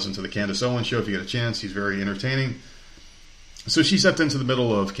everyone listen to the Candace Owens show if you get a chance. He's very entertaining. So she stepped into the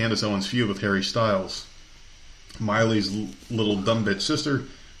middle of Candace Owens' feud with Harry Styles. Miley's little dumb bitch sister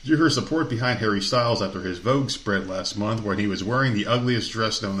drew her support behind Harry Styles after his Vogue spread last month, when he was wearing the ugliest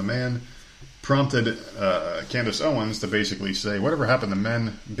dress known to man, prompted Candace Owens to basically say, whatever happened to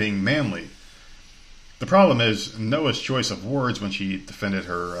men being manly? The problem is, Noah's choice of words when she defended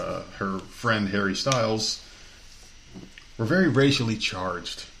her friend Harry Styles were very racially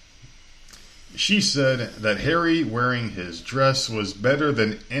charged. She said that Harry wearing his dress was better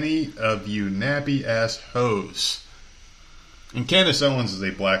than any of you nappy-ass hoes. And Candace Owens is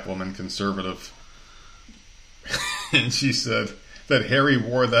a black woman, conservative. And she said that Harry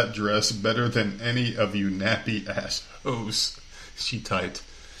wore that dress better than any of you nappy-ass hoes, she typed.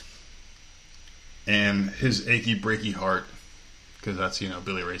 And his achy breaky heart, because that's,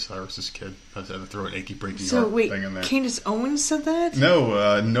 Billy Ray Cyrus's kid. I had to throw an achy breaky heart thing in there. Candace Owens said that?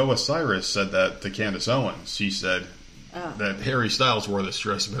 No, Noah Cyrus said that to Candace Owens. She said that Harry Styles wore this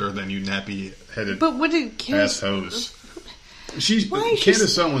dress better than you nappy-headed but what did Candace... ass hoes.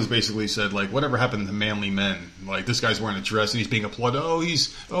 Candace Owens basically said, like, whatever happened to manly men? Like, this guy's wearing a dress and he's being applauded.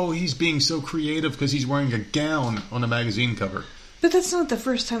 He's being so creative because he's wearing a gown on a magazine cover. But that's not the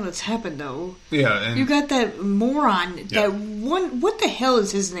first time that's happened, though. Yeah, and you got that moron, that one. What the hell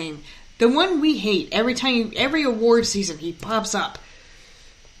is his name? The one we hate. Every award season, he pops up.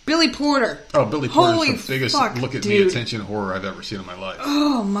 Billy Porter. Oh, Billy Porter's Holy the biggest look at me attention horror I've ever seen in my life.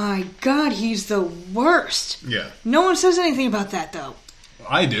 Oh my God, he's the worst. Yeah. No one says anything about that, though.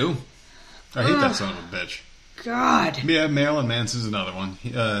 I do. I hate that son of a bitch. God. Yeah, Marilyn Manson's another one.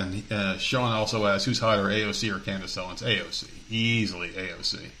 Sean also asked, who's hotter, AOC or Candace Owens? AOC. Easily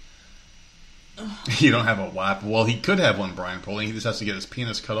AOC. You don't have a WAP. Well, he could have one, Brian Poling. He just has to get his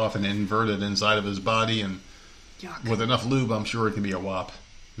penis cut off and inverted inside of his body, and Yuck. With enough lube, I'm sure it can be a WAP.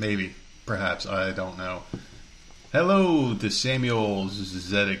 Maybe. Perhaps. I don't know. Hello to Samuel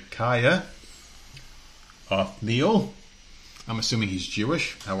Zedekiah. Neil. I'm assuming he's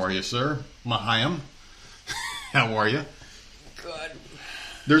Jewish. How are you, sir? Mahayim. How are you? Good.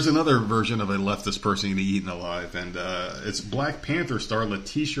 There's another version of a leftist person to be eaten alive, and it's Black Panther star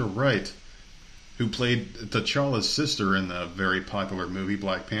Letitia Wright, who played T'Challa's sister in the very popular movie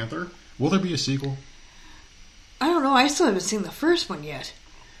Black Panther. Will there be a sequel? I don't know. I still haven't seen the first one yet.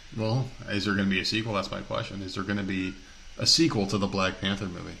 Well, is there going to be a sequel? That's my question. Is there going to be a sequel to the Black Panther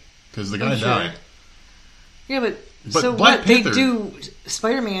movie? Because the guy died. Yeah, but so Black what? Panther, they do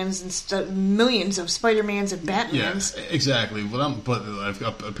Spider-Mans and millions of Spider-Mans and Batmans. Yeah, exactly. But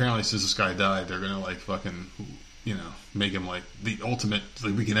apparently, since this guy died, they're going to like fucking, make him like the ultimate,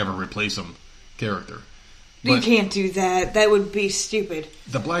 like we can never replace him character. You can't do that. That would be stupid.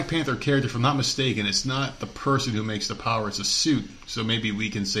 The Black Panther character, if I'm not mistaken, it's not the person who makes the power, it's a suit. So maybe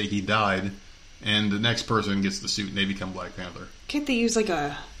we can say he died, and the next person gets the suit, and they become Black Panther. Can't they use like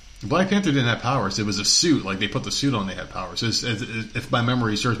a... Black Panther didn't have powers. It was a suit. Like, they put the suit on, they had powers. If my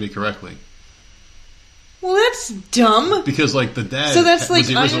memory serves me correctly. Well, that's dumb. Because, like, the dad was like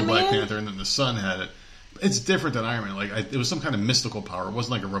the original Iron Black Man? Panther, and then the son had it. It's different than Iron Man. Like, it was some kind of mystical power. It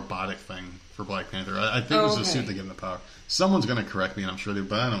wasn't like a robotic thing for Black Panther. I think it was a suit that gave him the power. Someone's going to correct me, and I'm sure they,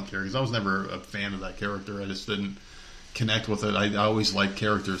 but I don't care, because I was never a fan of that character. I just didn't connect with it. I always liked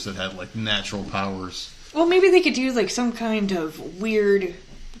characters that had, like, natural powers. Well, maybe they could do, like, some kind of weird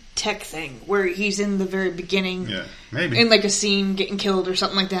tech thing where he's in the very beginning. Yeah, maybe. In like a scene getting killed or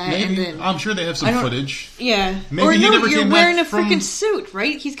something like that. Maybe. And then, I'm sure they have some footage. Yeah. Maybe or he no, never you're came wearing a back from- freaking suit,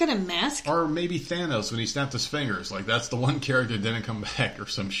 right? He's got a mask. Or maybe Thanos when he snapped his fingers. Like, that's the one character that didn't come back or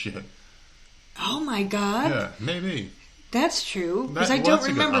some shit. Oh my god. Yeah, maybe. That's true. Because That- I well, don't that's a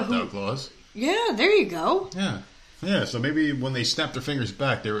good remember opt-out who. clause. Yeah, there you go. Yeah. Yeah, so maybe when they snapped their fingers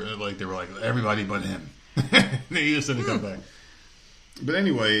back, they were like everybody but him. They just didn't come back. But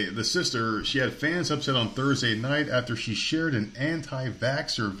anyway, the sister, she had fans upset on Thursday night after she shared an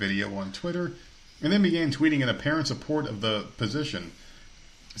anti-vaxxer video on Twitter and then began tweeting in apparent support of the position.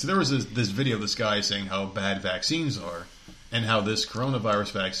 So there was this video of this guy saying how bad vaccines are and how this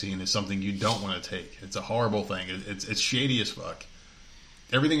coronavirus vaccine is something you don't want to take. It's a horrible thing. It's shady as fuck.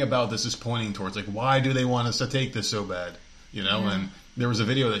 Everything about this is pointing towards, like, why do they want us to take this so bad? You know, and there was a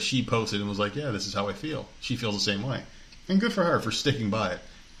video that she posted and was like, yeah, this is how I feel. She feels the same way. And good for her for sticking by it.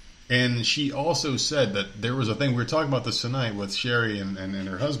 And she also said that there was a thing, we were talking about this tonight with Sherry and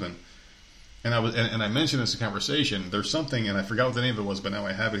her husband. And I mentioned this in conversation. There's something, and I forgot what the name of it was, but now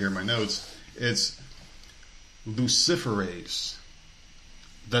I have it here in my notes. It's luciferase.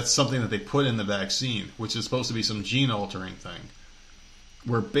 That's something that they put in the vaccine, which is supposed to be some gene-altering thing.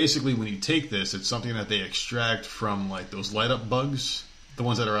 Where basically when you take this, it's something that they extract from like those light-up bugs, the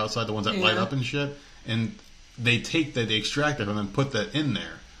ones that are outside, the ones that light up and shit. And they take that, they extract it, and then put that in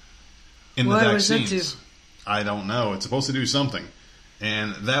there. In the vaccines. Was that do? I don't know. It's supposed to do something.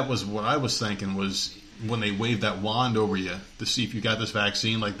 And that was what I was thinking was when they wave that wand over you to see if you got this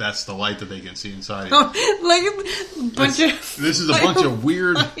vaccine, like that's the light that they can see inside of you. Like a bunch of... This is a bunch of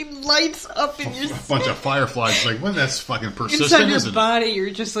weird... lights up in your... A bunch of fireflies. Like, when that's fucking persistent, inside isn't your it? body, you're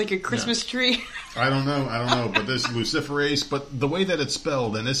just like a Christmas tree. I don't know. But this luciferase, but the way that it's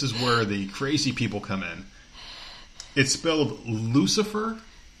spelled, and this is where the crazy people come in. It's spelled Lucifer,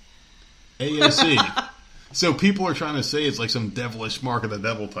 A-S-E. So people are trying to say it's like some devilish mark of the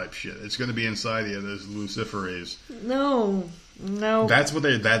devil type shit. It's going to be inside you, this luciferase. No. That's what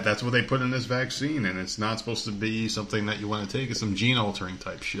they put in this vaccine, and it's not supposed to be something that you want to take. It's some gene altering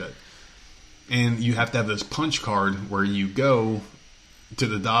type shit. And you have to have this punch card where you go to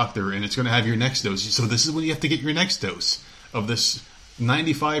the doctor, and it's going to have your next dose. So this is when you have to get your next dose of this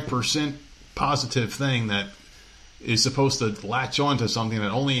 95% positive thing that is supposed to latch on to something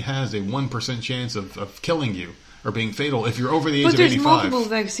that only has a 1% chance of killing you or being fatal if you're over the age But of there's 85. multiple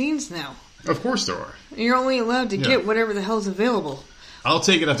vaccines now. Of course there are. You're only allowed to get whatever the hell's available. I'll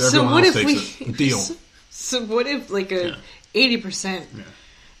take it after everyone else takes it. Deal. So what if like a 80%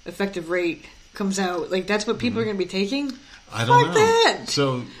 effective rate comes out? Like that's what people are going to be taking? I don't Fuck know. that.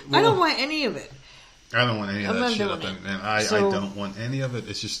 So I don't want any of it. I don't want any of I'm that not shit doing up it. and I So- don't want any of it.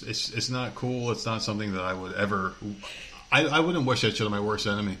 It's just it's not cool. It's not something that I would ever. I wouldn't wish that shit on my worst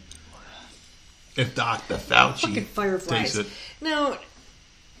enemy. If Dr. Fauci Fucking fireflies. takes it, No,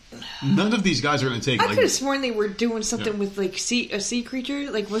 none of these guys are going to take I it. could Like, have sworn they were doing something with like a sea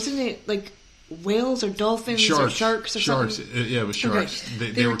creature. Like wasn't it like whales or dolphins or sharks or something? Yeah, it was sharks.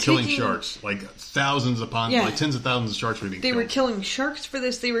 Okay. They were killing taking- sharks. Like thousands upon, Yeah. like tens of thousands of sharks were being They killed. were killing sharks for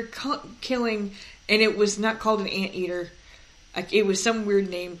this. They were killing, and it was not called an anteater. Like, it was some weird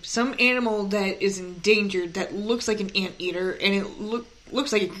name. Some animal that is endangered that looks like an anteater, and it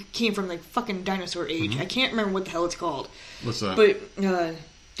looks like it came from like fucking dinosaur age. I can't remember what the hell it's called. What's that? But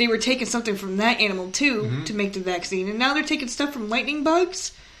they were taking something from that animal too to make the vaccine, and now they're taking stuff from lightning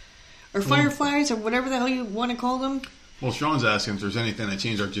bugs or fireflies or whatever the hell you want to call them. Well, Sean's asking if there's anything that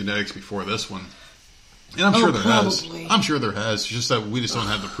changed our genetics before this one. And I'm sure there probably. has. I'm sure there has. It's just that we just don't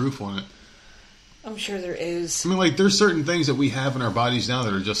have the proof on it. I'm sure there is. I mean, like, there's certain things that we have in our bodies now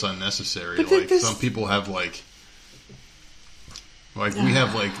that are just unnecessary. But Like, this- some people have, like we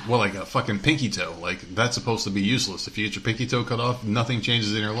have, like a fucking pinky toe. Like, that's supposed to be useless. If you get your pinky toe cut off, nothing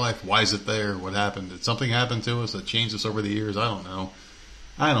changes in your life. Why is it there? What happened? Did something happen to us that changed us over the years? I don't know.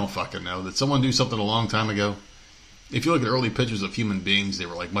 I don't fucking know. Did someone do something a long time ago? If you look at early pictures of human beings, they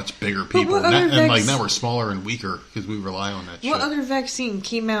were, like, much bigger people. what other And now we're smaller and weaker because we rely on that shit. What other vaccine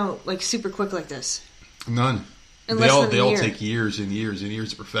came out like super quick like this? None. In They less all than a they all year. take years and years and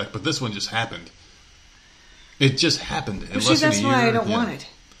years to perfect, but this one just happened. It just happened. In See, less than that's a why year, I don't yeah. want it.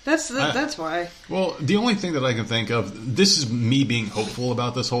 That's why. Well, the only thing that I can think of, this is me being hopeful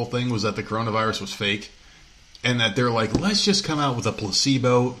about this whole thing, was that the coronavirus was fake. And that they're like, let's just come out with a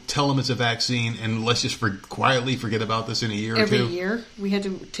placebo, tell them it's a vaccine, and let's just quietly forget about this in a year or Every two. year we had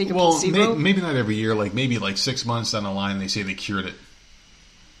to take a Well, placebo. maybe not every year. Like maybe like 6 months down the line, they say they cured it.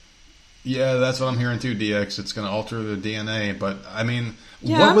 Yeah, that's what I'm hearing too, DX. It's going to alter the DNA. But, I mean,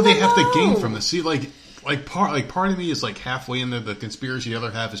 Yeah, what I would they don't have to gain know. from this? See, like, part of me is like halfway into the conspiracy. The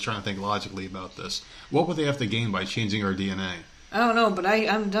other half is trying to think logically about this. What would they have to gain by changing our DNA? I don't know, but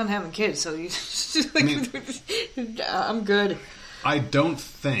I'm done having kids, so I'm good. I don't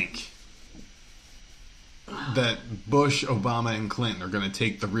think that Bush, Obama, and Clinton are going to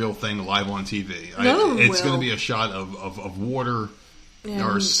take the real thing live on TV. It's going to be a shot of water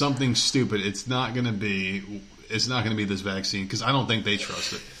or something stupid. It's not going to be this vaccine because I don't think they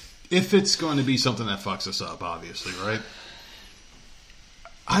trust it. If it's going to be something that fucks us up, obviously, right?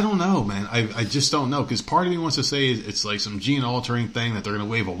 I don't know, man. I just don't know because part of me wants to say it's like some gene-altering thing that they're going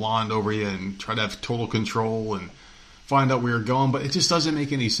to wave a wand over you and try to have total control and find out where you're going, but it just doesn't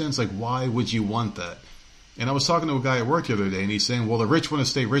make any sense. Like, why would you want that? And I was talking to a guy at work the other day, and he's saying, well, the rich want to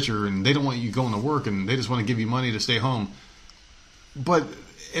stay richer, and they don't want you going to work, and they just want to give you money to stay home. But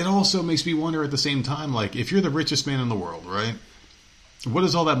it also makes me wonder at the same time, like, if you're the richest man in the world, right? What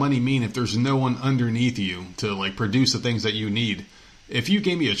does all that money mean if there's no one underneath you to, like, produce the things that you need? If you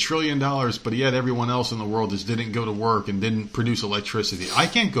gave me $1 trillion, but yet everyone else in the world just didn't go to work and didn't produce electricity, I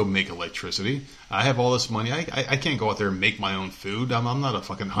can't go make electricity. I have all this money. I can't go out there and make my own food. I'm not a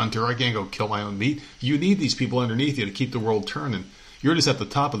fucking hunter. I can't go kill my own meat. You need these people underneath you to keep the world turning. You're just at the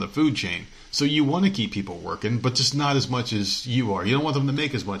top of the food chain. So you want to keep people working, but just not as much as you are. You don't want them to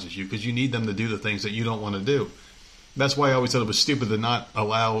make as much as you because you need them to do the things that you don't want to do. That's why I always thought it was stupid to not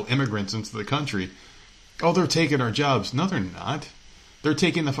allow immigrants into the country. Oh, they're taking our jobs. No, they're not. They're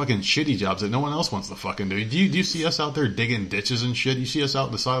taking the fucking shitty jobs that no one else wants to fucking do. Do you see us out there digging ditches and shit? You see us out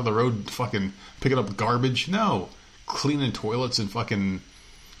on the side of the road fucking picking up garbage? No. Cleaning toilets and fucking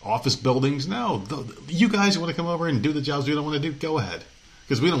office buildings? No. You guys want to come over and do the jobs we don't want to do? Go ahead.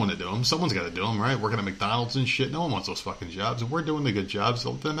 Because we don't want to do them. Someone's got to do them, right? Working at McDonald's and shit. No one wants those fucking jobs. We're doing the good jobs.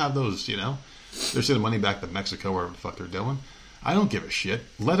 Let them have those, you know. They're sending money back to Mexico, wherever the fuck they're doing. I don't give a shit.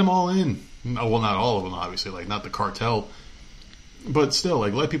 Let them all in. No, well, not all of them, obviously. Like, not the cartel. But still,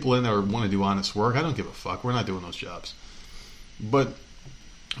 like, let people in there who want to do honest work. I don't give a fuck. We're not doing those jobs. But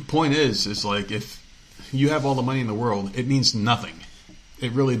point is like, if you have all the money in the world, it means nothing.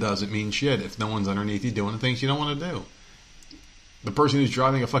 It really doesn't mean shit if no one's underneath you doing the things you don't want to do. The person who's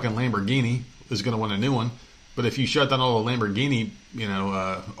driving a fucking Lamborghini is going to want a new one. But if you shut down all the Lamborghini,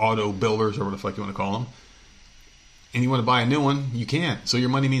 auto builders or what the fuck you want to call them, and you want to buy a new one, you can't. So your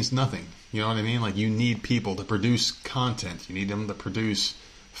money means nothing. You know what I mean? Like, you need people to produce content. You need them to produce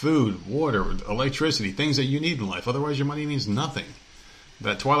food, water, electricity, things that you need in life. Otherwise, your money means nothing.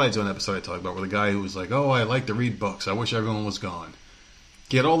 That Twilight Zone episode I talked about where the guy who was like, oh, I like to read books. I wish everyone was gone.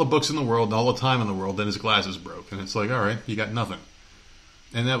 He had all the books in the world and all the time in the world, then his glasses broke. And it's like, all right, you got nothing.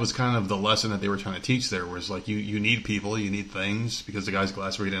 And that was kind of the lesson that they were trying to teach there, was like, you need people, you need things, because the guy's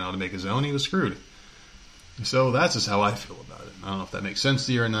glasses were getting out to make his own, he was screwed. So that's just how I feel about it. I don't know if that makes sense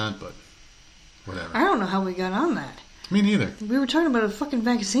to you or not, but whatever. I don't know how we got on that. Me neither. We were talking about a fucking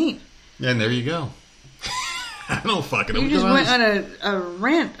vaccine. Yeah, and there you go. I don't fucking know. You just went on a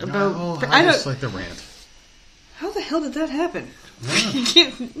rant about... Oh, I just like the rant. How the hell did that happen?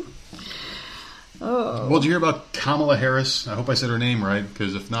 Yeah. Oh. Well, did you hear about Kamala Harris? I hope I said her name right,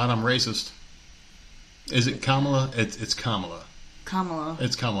 because if not, I'm racist. Is it Kamala? It's Kamala. Kamala.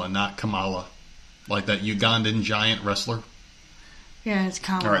 It's Kamala, not Kamala. Like that Ugandan giant wrestler. Yeah, it's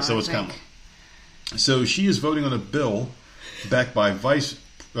Kamala. All right, so it's Kamala. So she is voting on a bill backed by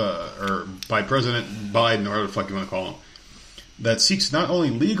by President Biden, or whatever the fuck you want to call him, that seeks not only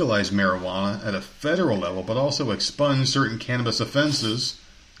legalize marijuana at a federal level, but also expunge certain cannabis offenses.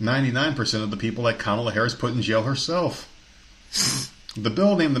 99% of the people that Kamala Harris put in jail herself. The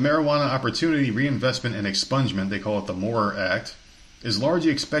bill, named the Marijuana Opportunity Reinvestment and Expungement, they call it the MORE Act, is largely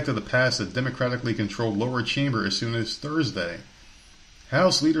expected to pass the democratically controlled lower chamber as soon as Thursday.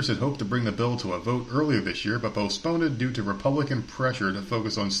 House leaders had hoped to bring the bill to a vote earlier this year, but postponed it due to Republican pressure to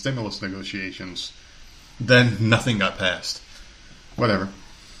focus on stimulus negotiations. Then nothing got passed. Whatever.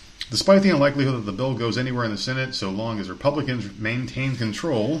 Despite the unlikelihood that the bill goes anywhere in the Senate so long as Republicans maintain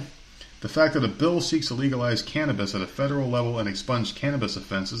control, the fact that a bill seeks to legalize cannabis at a federal level and expunge cannabis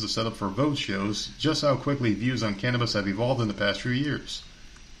offenses is set up for vote shows just how quickly views on cannabis have evolved in the past few years.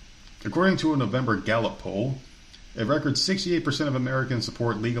 According to a November Gallup poll, a record 68% of Americans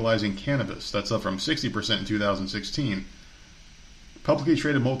support legalizing cannabis. That's up from 60% in 2016. Publicly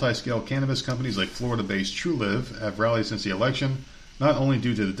traded multi-scale cannabis companies like Florida-based TruLiv have rallied since the election, not only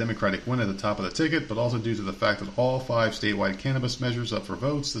due to the Democratic win at the top of the ticket, but also due to the fact that all 5 statewide cannabis measures up for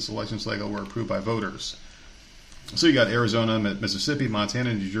votes this election cycle were approved by voters. So you got Arizona, Mississippi,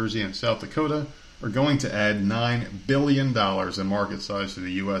 Montana, New Jersey, and South Dakota are going to add $9 billion in market size to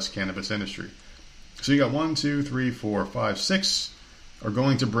the U.S. cannabis industry. So you got 6 are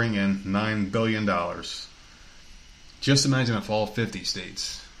going to bring in $9 billion. Just imagine if all 50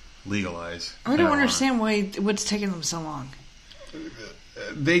 states legalize I don't marijuana. understand what's taking them so long.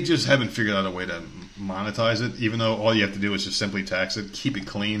 They just haven't figured out a way to monetize it, even though all you have to do is just simply tax it, keep it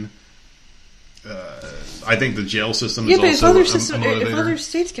clean. I think the jail system is also a motivator. If other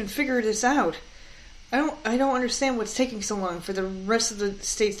states can figure this out, I don't understand what's taking so long for the rest of the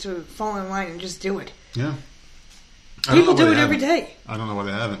states to fall in line and just do it. Yeah. People do it every day. I don't know why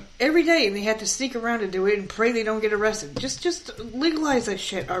they haven't. Every day, and they have to sneak around to do it and pray they don't get arrested. Just legalize that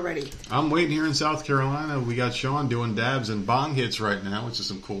shit already. I'm waiting here in South Carolina. We got Sean doing dabs and bong hits right now, which is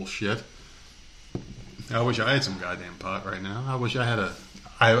some cool shit. I wish I had some goddamn pot right now. I wish I had a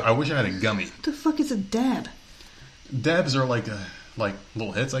gummy. What the fuck is a dab? Dabs are like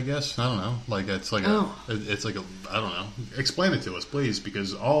little hits, I guess. I don't know. Like it's like I don't know. Explain it to us, please,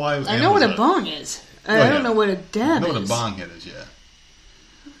 because all I know what a bong is. I don't know what a dab is. I know what a bong hit is, yeah.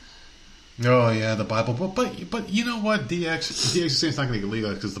 Oh yeah, the Bible Belt. But you know what? DX is saying it's not going to get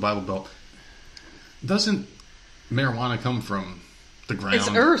legalized because the Bible Belt. Doesn't marijuana come from the ground? It's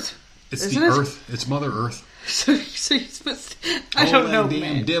earth. It's the earth. It's Mother Earth. So you're supposed to, I don't know, damn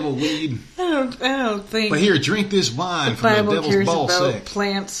man. devil weed. I don't think. But here, drink this wine from the Bible devil's cares ball about sack.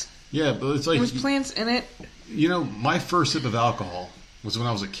 plants. Yeah, but it's like There's plants in it. You know, my first sip of alcohol was when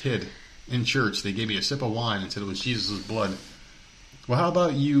I was a kid in church. They gave me a sip of wine and said it was Jesus' blood. Well, how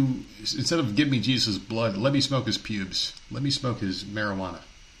about you, instead of give me Jesus' blood, let me smoke his pubes. Let me smoke his marijuana.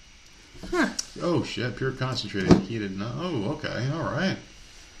 Huh. Oh, shit, pure concentrated heated. No, oh, okay, all right.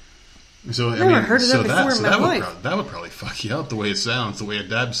 So, I've never heard of that before in my life. That would probably fuck you up the way it sounds, the way a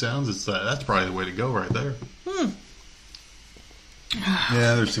dab sounds. That's probably the way to go right there.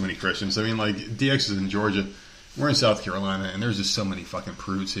 Yeah, there's too many Christians. I mean, like, DX is in Georgia. We're in South Carolina, and there's just so many fucking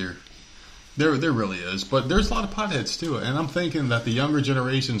prudes here. There really is. But there's a lot of potheads, too. And I'm thinking that the younger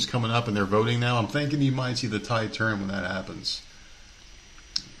generation's coming up and they're voting now. I'm thinking you might see the tide turn when that happens.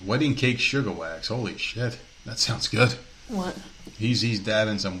 Wedding cake sugar wax. Holy shit. That sounds good. What? He's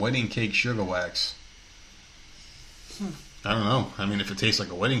dabbing some wedding cake sugar wax. I don't know. I mean, if it tastes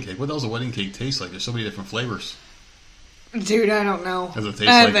like a wedding cake, what does a wedding cake taste like? There's so many different flavors. Dude, I don't know. Does it taste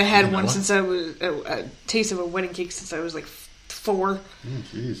I like haven't had one since I was a taste of a wedding cake since I was like 4. Oh,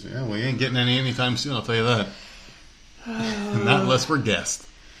 jeez. Yeah, we ain't getting any anytime soon, I'll tell you that. Not unless we're guests.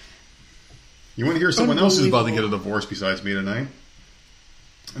 You want to hear someone else who's about to get a divorce besides me tonight?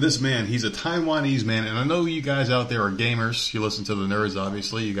 This man, he's a Taiwanese man, and I know you guys out there are gamers. You listen to the nerds,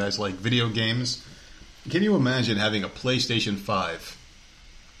 obviously. You guys like video games. Can you imagine having a PlayStation 5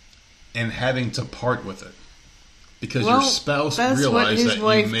 and having to part with it? Because your spouse realized that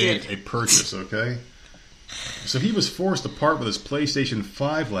you made a purchase, okay? So he was forced to part with his PlayStation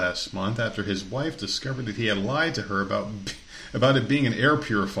 5 last month after his wife discovered that he had lied to her about it being an air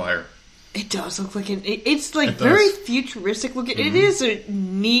purifier. It does look like it's like very futuristic looking. Mm-hmm. It is a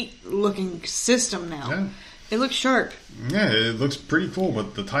neat looking system now. Yeah. It looks sharp. Yeah, it looks pretty cool.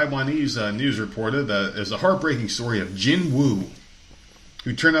 But the Taiwanese news reported that it's a heartbreaking story of Jin Wu,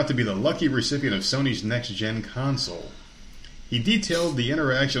 who turned out to be the lucky recipient of Sony's next-gen console. He detailed the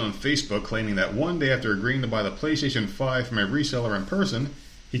interaction on Facebook, claiming that one day after agreeing to buy the PlayStation 5 from a reseller in person,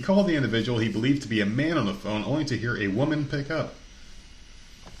 he called the individual he believed to be a man on the phone, only to hear a woman pick up.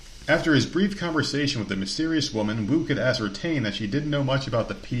 After his brief conversation with the mysterious woman, Wu could ascertain that she didn't know much about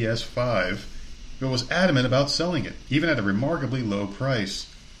the PS5, but was adamant about selling it, even at a remarkably low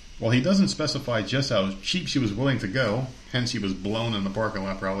price. While he doesn't specify just how cheap she was willing to go, hence he was blown in the parking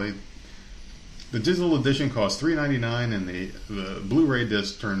lot probably, the digital edition costs $3.99 and the Blu-ray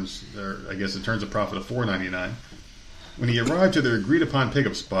disc turns a profit of $4.99. When he arrived to their agreed-upon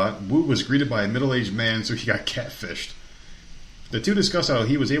pickup spot, Wu was greeted by a middle-aged man, so he got catfished. The two discussed how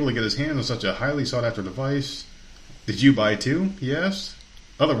he was able to get his hands on such a highly sought-after device. Did you buy too? He asked.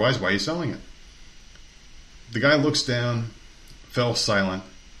 Otherwise, why are you selling it? The guy looks down, fell silent,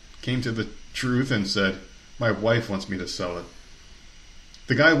 came to the truth and said, my wife wants me to sell it.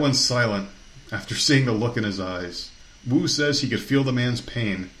 The guy went silent after seeing the look in his eyes. Wu says he could feel the man's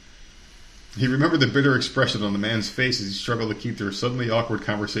pain. He remembered the bitter expression on the man's face as he struggled to keep their suddenly awkward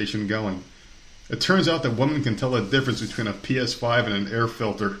conversation going. It turns out that women can tell the difference between a PS5 and an air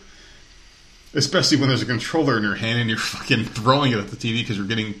filter. Especially when there's a controller in your hand and you're fucking throwing it at the TV because you're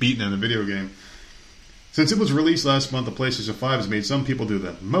getting beaten in a video game. Since it was released last month, the PlayStation 5 has made some people do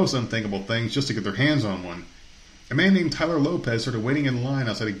the most unthinkable things just to get their hands on one. A man named Tyler Lopez started waiting in line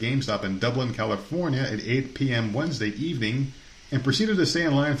outside a GameStop in Dublin, California at 8 p.m. Wednesday evening and proceeded to stay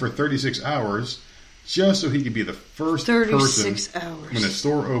in line for 36 hours just so he could be the first person when the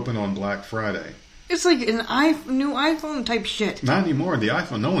store opened on Black Friday. It's like an new iPhone type shit. Not anymore. The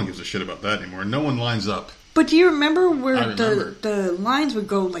iPhone, no one gives a shit about that anymore. No one lines up. But do you remember where the lines would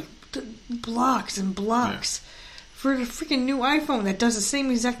go like blocks and blocks for the freaking new iPhone that does the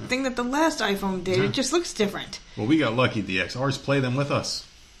same exact thing that the last iPhone did? It just looks different. Well, we got lucky, DX. Ours play them with us.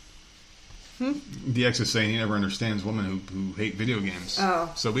 DX is saying he never understands women who hate video games.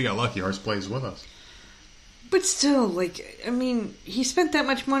 Oh. So we got lucky. Ours plays with us. But still, like, I mean, he spent that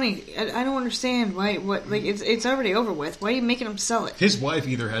much money. I don't understand why. It's already over with. Why are you making him sell it? His wife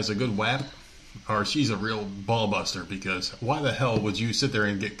either has a good whap, or she's a real ball buster. Because why the hell would you sit there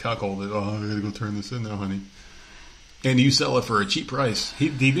and get cuckolded? Oh, I gotta go turn this in now, honey. And you sell it for a cheap price. He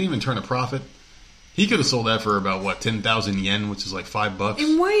didn't even turn a profit. He could have sold that for about, what, 10,000 yen, which is like $5.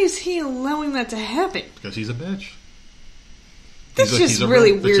 And why is he allowing that to happen? Because he's a bitch. That's just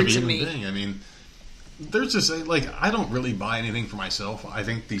really weird to me. Thing. I mean, there's just, like, I don't really buy anything for myself. I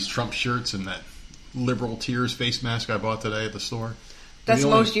think these Trump shirts and that liberal tears face mask I bought today at the store. That's the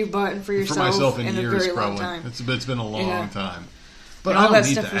most you've bought for yourself, for myself in a years, very long probably. time. It's been a long time. But and I all don't that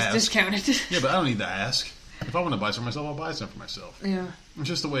need stuff to was ask. discounted. Yeah, but I don't need to ask. If I want to buy something for myself, I'll buy something for myself. Yeah. It's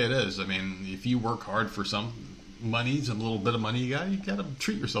just the way it is. I mean, if you work hard for some money, some little bit of money you got to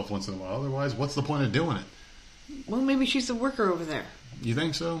treat yourself once in a while. Otherwise, what's the point of doing it? Well, maybe she's a worker over there. You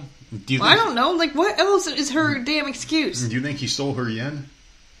think so? Do you I don't know. Like, what else is her damn excuse? Do you think he stole her yen?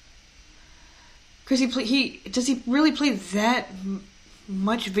 Because does he really play that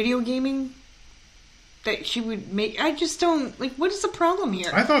much video gaming? That she would make. I just don't like. What is the problem here?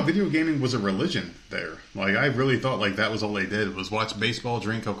 I thought video gaming was a religion there. Like, I really thought like that was all they did was watch baseball,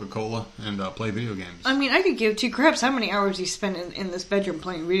 drink Coca-Cola, and play video games. I mean, I could give two craps how many hours he spent in this bedroom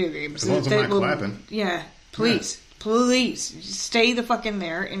playing video games. As long as I'm not clapping. Yeah, please, please stay the fuck in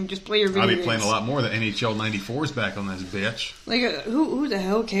there and just play your video games. I'll be playing a lot more than NHL 94's back on this bitch. Like, who the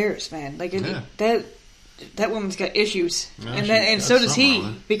hell cares, man? Like that woman's got issues, Yeah, and so does he,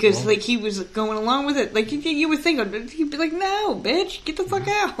 because like he was going along with it. Like you would think he'd be like, "No, bitch, get the fuck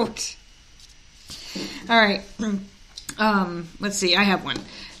out." All right, let's see. I have one.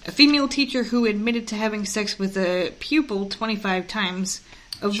 A female teacher who admitted to having sex with a pupil 25 times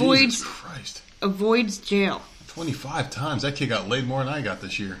avoids jail. 25 times. That kid got laid more than I got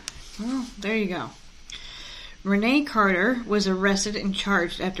this year. Well, there you go. Renee Carter was arrested and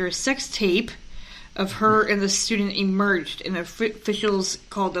charged after a sex tape of her and the student emerged, and officials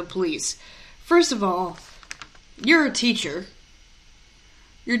called the police. First of all, you're a teacher.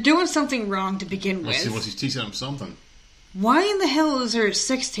 You're doing something wrong to begin with. Well, she's teaching him something. Why in the hell is there a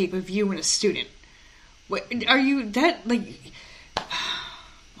sex tape of you and a student? What are you that like?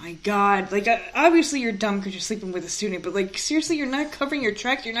 My God! Like, obviously you're dumb because you're sleeping with a student, but like, seriously, you're not covering your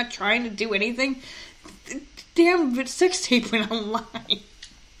tracks. You're not trying to do anything. Damn, sex tape went online.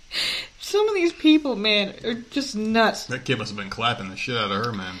 Some of these people, man, are just nuts. That kid must have been clapping the shit out of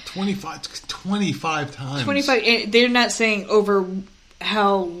her, man. 25 times. 25, and they're not saying over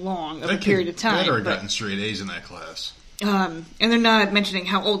how long of a period of time. That better have gotten straight A's in that class. And they're not mentioning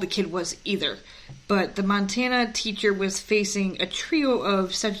how old the kid was either. But the Montana teacher was facing a trio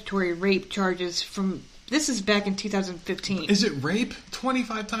of statutory rape charges from... This is back in 2015. Is it rape?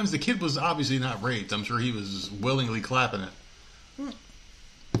 25 times? The kid was obviously not raped. I'm sure he was willingly clapping it.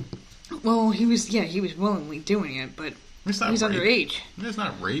 Well, he was willingly doing it, but he's underage. It's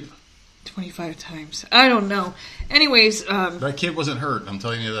not rape. 25 times. I don't know. Anyways, that kid wasn't hurt, I'm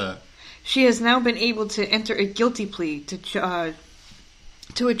telling you that. She has now been able to enter a guilty plea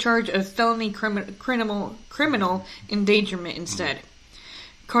to a charge of felony criminal endangerment instead.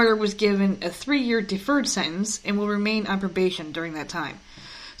 Carter was given a 3-year deferred sentence and will remain on probation during that time.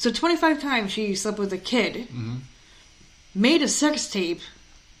 So 25 times she slept with a kid, made a sex tape.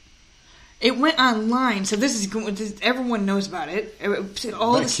 It went online, so everyone knows about it.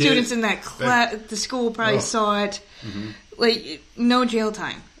 All the students in that class, the school probably saw it. Like, no jail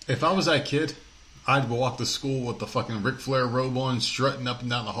time. If I was that kid, I'd walk to school with the fucking Ric Flair robe on, strutting up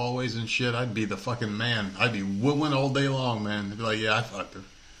and down the hallways and shit. I'd be the fucking man. I'd be wooing all day long, man. I'd be like, yeah, I fucked her.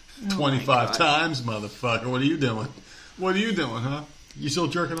 25 times, motherfucker. What are you doing? What are you doing, huh? You still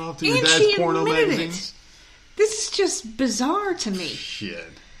jerking off to your dad's porno magazines? This is just bizarre to me.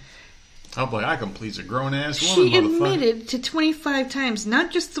 Shit. I'm like, I can please a grown-ass woman, She admitted to 25 times,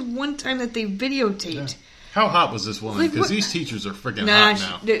 not just the one time that they videotaped. Yeah. How hot was this woman? Because these teachers are freaking hot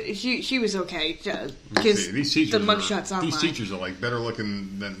now. She was okay. Because the mugshots online. These teachers are like better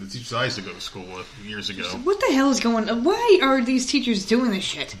looking than the teachers I used to go to school with years ago. What the hell is going on? Why are these teachers doing this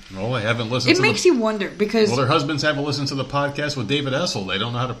shit? Well, they haven't listened It makes you wonder because... Well, their husbands haven't listened to the podcast with David Essel. They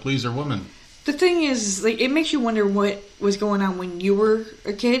don't know how to please their women. The thing is, like, it makes you wonder what was going on when you were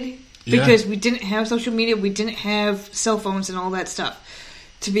a kid. Yeah. Because we didn't have social media, we didn't have cell phones and all that stuff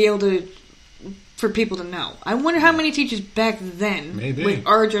to be able to, for people to know. I wonder how many teachers back then, Maybe. with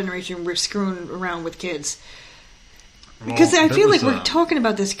our generation, were screwing around with kids. Because Well, I there feel was, like we're talking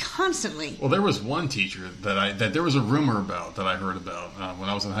about this constantly. Well, there was one teacher that there was a rumor about that I heard about when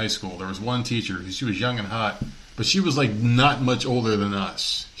I was in high school. There was one teacher. She was young and hot, but she was like not much older than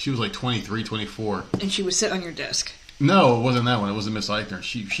us. She was like 23, 24. And she would sit on your desk. No, it wasn't that one. It wasn't Miss Eichner.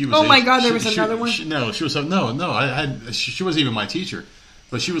 She was. Oh my God, there was another one? She was. No. She wasn't even my teacher,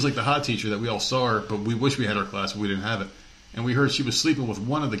 but she was like the hot teacher that we all saw her. But we wish we had her class, but we didn't have it. And we heard she was sleeping with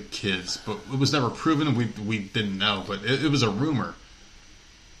one of the kids, but it was never proven, and we didn't know. But it was a rumor.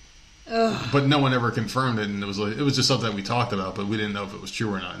 Ugh. But no one ever confirmed it, and it was just something that we talked about, but we didn't know if it was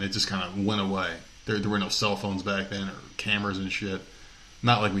true or not. And it just kind of went away. There were no cell phones back then or cameras and shit,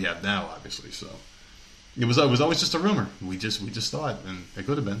 not like we have now, obviously. So it was always just a rumor. We just thought, and it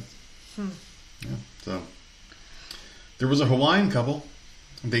could have been. Yeah. So there was a Hawaiian couple.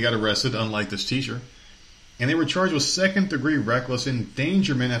 They got arrested, unlike this teacher. And they were charged with second-degree reckless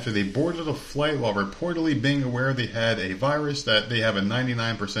endangerment after they boarded a flight while reportedly being aware they had a virus that they have a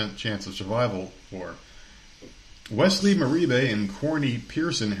 99% chance of survival for. Wesley Maribe and Corny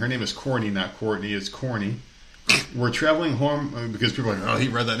Pearson, her name is Corny, not Courtney, it's Corny, were traveling home, because people are like, oh, he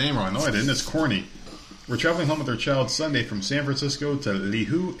read that name wrong. No, I didn't, it's Corny. Were traveling home with their child Sunday from San Francisco to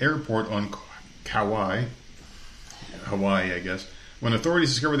Lihu Airport on Kauai, Hawaii, I guess, when authorities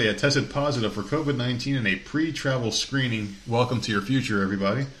discovered they had tested positive for COVID-19 in a pre-travel screening. Welcome to your future,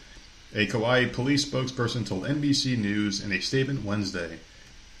 everybody. A Kauai police spokesperson told NBC News in a statement Wednesday.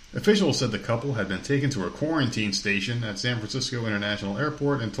 Officials said the couple had been taken to a quarantine station at San Francisco International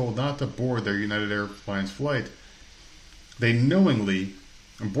Airport and told not to board their United Airlines flight. They knowingly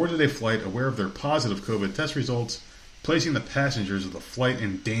boarded a flight aware of their positive COVID test results, placing the passengers of the flight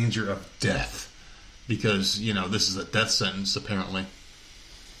in danger of death. Because, this is a death sentence, apparently.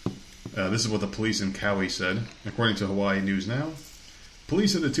 This is what the police in Kauai said, according to Hawaii News Now.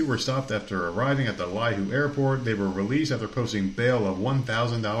 Police said the two were stopped after arriving at the Lihu airport. They were released after posting bail of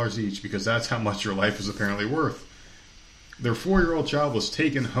 $1,000 each, because that's how much your life is apparently worth. Their 4-year-old child was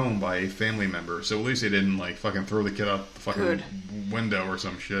taken home by a family member, so at least they didn't, fucking throw the kid out the fucking window or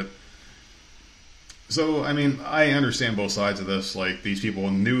some shit. So, I mean, I understand both sides of this. These people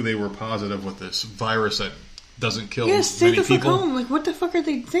knew they were positive with this virus that doesn't kill many people. Stay the fuck home. What the fuck are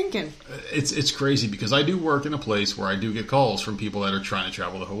they thinking? It's crazy, because I do work in a place where I do get calls from people that are trying to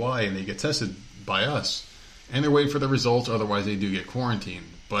travel to Hawaii, and they get tested by us. And they're waiting for the results, otherwise they do get quarantined.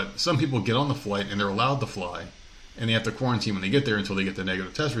 But some people get on the flight, and they're allowed to fly, and they have to quarantine when they get there until they get the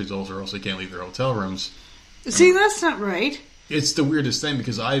negative test results, or else they can't leave their hotel rooms. See, that's not right. It's the weirdest thing,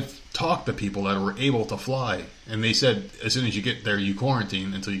 because I've talked to people that were able to fly, and they said as soon as you get there, you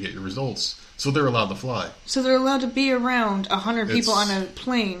quarantine until you get your results. So they're allowed to fly. So they're allowed to be around 100 people on a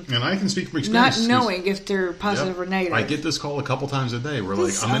plane. And I can speak from experience. Not knowing if they're positive or negative. I get this call a couple times a day where,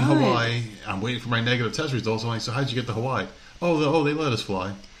 I'm in Hawaii, I'm waiting for my negative test results. I'm like, so how'd you get to Hawaii? Oh, they let us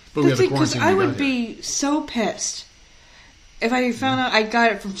fly. But we had to quarantine. Because I would be so pissed if I found out I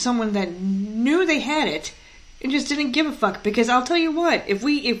got it from someone that knew they had it and just didn't give a fuck. Because I'll tell you what, if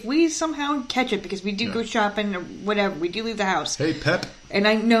we somehow catch it, because we do go shopping or whatever, we do leave the house. Hey, Pep. And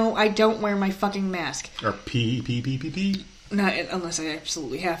I know I don't wear my fucking mask. Or P. Not unless I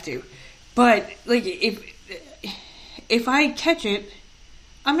absolutely have to. But, if I catch it,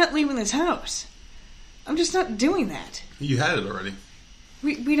 I'm not leaving this house. I'm just not doing that. You had it already.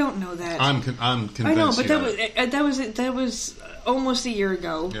 We don't know that. I'm convinced. I know, but that was almost a year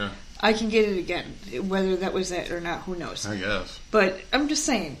ago. Yeah. I can get it again. Whether that was it or not, who knows? I guess. But I'm just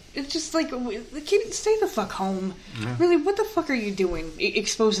saying, it's just the kid, stay the fuck home. Yeah. Really, what the fuck are you doing,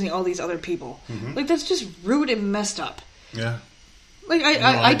 exposing all these other people? Mm-hmm. That's just rude and messed up. Yeah.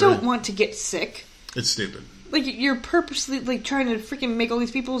 I don't want to get sick. It's stupid. You're purposely trying to freaking make all these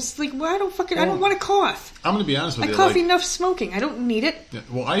people I don't want to cough. I'm going to be honest with you. I cough enough smoking. I don't need it. Yeah,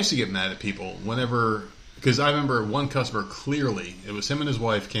 well, I used to get mad at people whenever, because I remember one customer clearly, it was him and his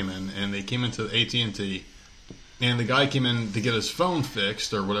wife came in, and they came into AT&T, and the guy came in to get his phone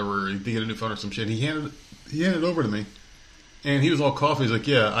fixed or whatever, to get a new phone or some shit. He handed it over to me, and he was all coughy. He's like,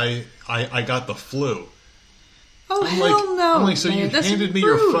 "Yeah, I got the flu." Oh, hell no. I'm like, so you That's handed me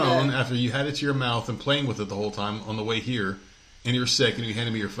rude. your phone after you had it to your mouth and playing with it the whole time on the way here, and you're sick, and you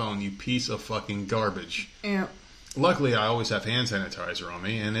handed me your phone, you piece of fucking garbage. Yeah. Luckily, I always have hand sanitizer on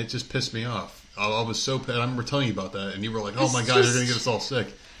me, and it just pissed me off. I was so pissed. I remember telling you about that, and you were like, oh my God, you're going to get us all sick.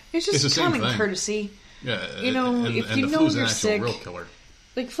 It's just the same common thing. courtesy. Yeah, You know, and if you the know flu's you're an actual sick, real killer.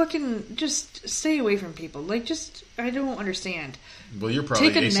 Like, fucking, just stay away from people. Like, just, I don't understand. Well, you're probably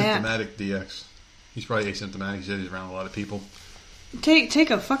Take a nap. asymptomatic, DX. He's probably asymptomatic. He said he's around a lot of people. Take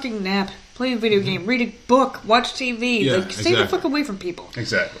a fucking nap. Play a video game. Read a book. Watch TV. Yeah, like, stay the fuck away from people.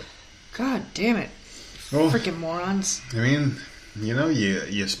 Exactly. God damn it. Well, freaking morons. I mean, you know,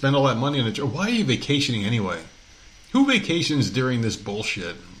 you spend all that money on a... Why are you vacationing anyway? Who vacations during this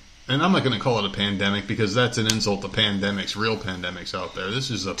bullshit? And I'm not going to call it a pandemic because that's an insult to pandemics, real pandemics out there. This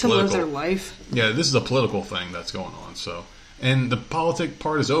is a to political... live their life. Yeah, this is a political thing that's going on. So, and the politic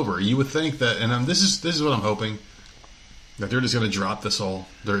part is over. You would think that, and this is what I'm hoping, that they're just going to drop this all.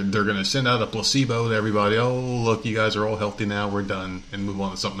 They're going to send out a placebo to everybody. Oh, look, you guys are all healthy now. We're done, and move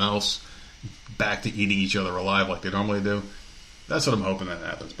on to something else. Back to eating each other alive like they normally do. That's what I'm hoping that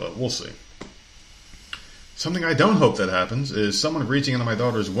happens, but we'll see. Something I don't hope that happens is someone reaching into my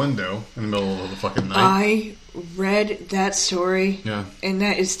daughter's window in the middle of the fucking night. I read that story, yeah, and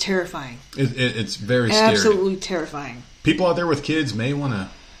that is terrifying. It's very scary. Absolutely terrifying. People out there with kids may want to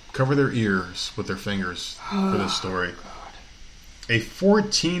cover their ears with their fingers for this story. A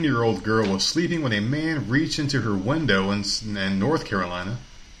 14-year-old girl was sleeping when a man reached into her window in North Carolina.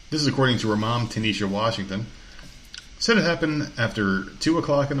 This is according to her mom, Tanisha Washington. Said it happened after 2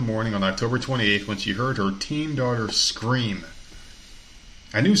 o'clock in the morning on October 28th when she heard her teen daughter scream.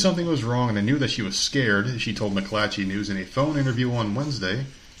 I knew something was wrong and I knew that she was scared, she told McClatchy News in a phone interview on Wednesday.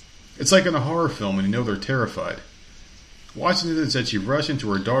 It's like in a horror film when you know they're terrified. Washington said she rushed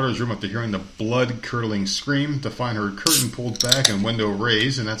into her daughter's room after hearing the blood-curdling scream to find her curtain pulled back and window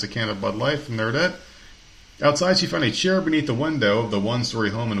raised, and that's a can of Bud Light from Nerdette. Outside, she found a chair beneath the window of the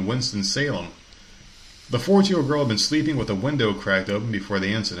one-story home in Winston-Salem. The 14-year-old girl had been sleeping with a window cracked open before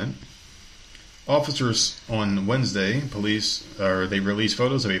the incident. Officers on Wednesday, they released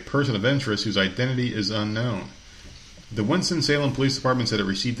photos of a person of interest whose identity is unknown. The Winston-Salem Police Department said it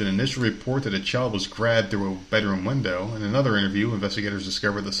received an initial report that a child was grabbed through a bedroom window. In another interview, investigators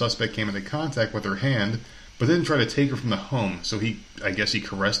discovered the suspect came into contact with her hand, but didn't try to take her from the home. So I guess he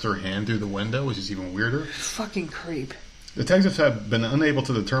caressed her hand through the window, which is even weirder. Fucking creep. Detectives have been unable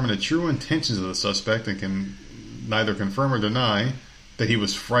to determine the true intentions of the suspect and can neither confirm or deny that he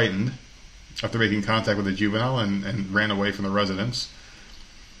was frightened after making contact with a juvenile and ran away from the residence,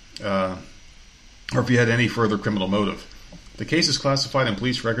 or if he had any further criminal motive. The case is classified in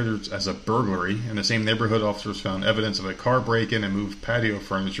police records as a burglary. In the same neighborhood, officers found evidence of a car break-in and moved patio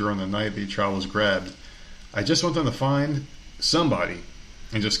furniture on the night the child was grabbed. I just want them to find somebody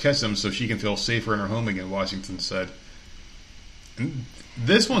and just catch them so she can feel safer in her home again, Washington said. And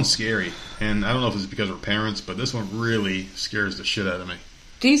this one's scary, and I don't know if it's because we're parents, but this one really scares the shit out of me.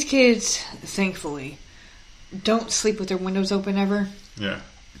 These kids, thankfully, don't sleep with their windows open ever. Yeah.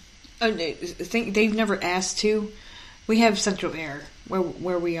 They've never asked to. We have central air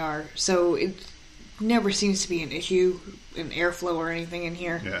where we are, so it never seems to be an issue, an airflow or anything in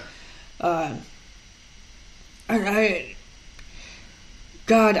here. Yeah.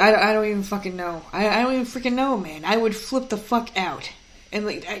 God, I don't even fucking know. I don't even freaking know, man. I would flip the fuck out. And,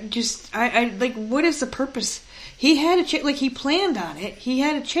 like, like, what is the purpose? He had a chair, like, he planned on it. He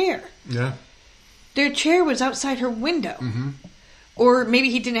had a chair. Yeah. Their chair was outside her window. Mm-hmm. Or maybe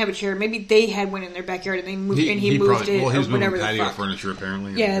he didn't have a chair. Maybe they had one in their backyard and they moved, he moved it, he was or whatever moving patio the fuck. furniture,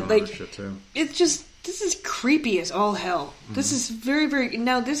 apparently. Yeah, like, shit too. It's just, this is creepy as all hell. Mm-hmm. This is very, very...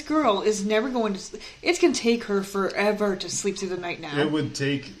 Now, this girl is never going to... It's going to take her forever to sleep through the night now. It would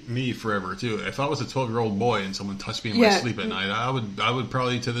take me forever, too. If I was a 12-year-old boy and someone touched me in my sleep at night, I would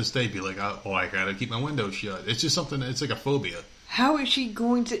probably, to this day, be like, oh, I gotta keep my window shut. It's just something... It's like a phobia. How is she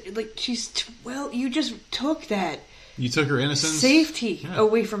going to... Like, she's... You just took that... You took her innocence, safety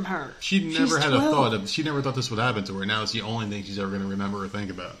away from her. She never had 12. A thought of. She never thought this would happen to her. Now it's the only thing she's ever going to remember or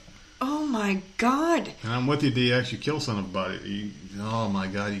think about. Oh my God! And I'm with you, DX. You kill son of a body. Oh my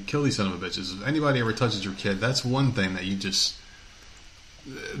God! You kill these son of a bitches. If anybody ever touches your kid, that's one thing that you just.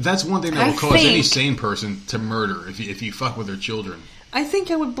 That's one thing that will cause any sane person to murder if you fuck with their children. I think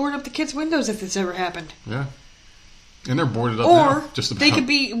I would board up the kids' windows if this ever happened. Yeah. And they're boarded up or now. Just about. They could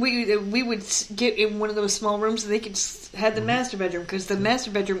be. We would get in one of those small rooms. And they could have the master bedroom because the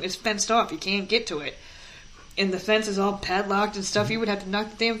master bedroom is fenced off. You can't get to it, and the fence is all padlocked and stuff. You would have to knock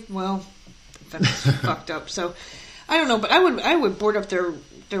the damn. Well, the fence is fucked up. So I don't know, but I would board up their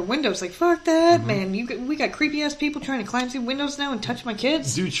windows. Like fuck that, man. We got creepy ass people trying to climb through windows now and touch my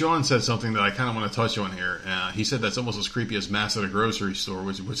kids. Dude, Sean said something that I kind of want to touch on here. He said that's almost as creepy as mass at a grocery store,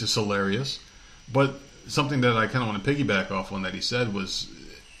 which is hilarious, but. Something that I kind of want to piggyback off on that he said was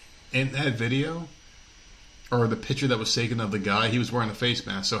in that video or the picture that was taken of the guy, he was wearing a face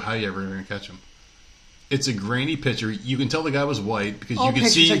mask, so how are you ever going to catch him? It's a grainy picture. You can tell the guy was white because All you can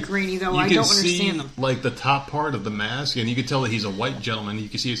pictures see. are grainy, though. You I can don't see, understand them. like the top part of the mask, and you can tell that he's a white gentleman. You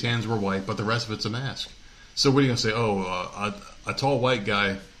can see his hands were white, but the rest of it's a mask. So what are you gonna say? Oh, a tall white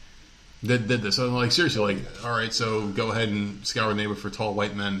guy did this. So I'm like, seriously, like, all right, so go ahead and scour the neighborhood for tall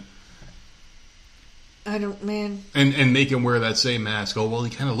white men. I don't, man. And make him wear that same mask. Oh, well, he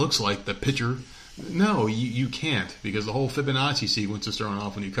kind of looks like the picture. No, you can't, because the whole Fibonacci sequence is thrown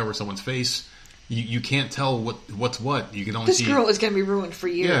off when you cover someone's face. You can't tell what's what. You can only see. This girl is going to be ruined for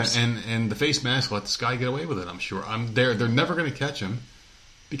years. Yeah, and the face mask let this guy get away with it, I'm sure. They're never going to catch him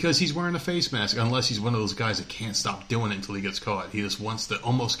because he's wearing a face mask, unless he's one of those guys that can't stop doing it until he gets caught. He just wants to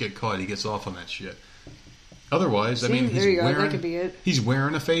almost get caught. He gets off on that shit. Otherwise, See, I mean, there you go. That could be it. He's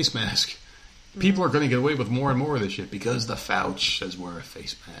wearing a face mask. People are going to get away with more and more of this shit because the Fauci says wear a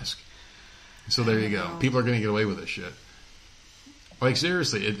face mask. So there you go. People are going to get away with this shit. Like,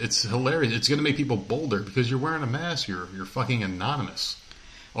 seriously, it's hilarious. It's going to make people bolder because you're wearing a mask. You're fucking anonymous.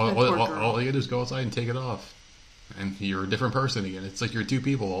 All you got to do is go outside and take it off. And you're a different person again. It's like you're two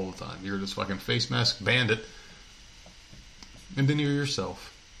people all the time. You're this fucking face mask bandit. And then you're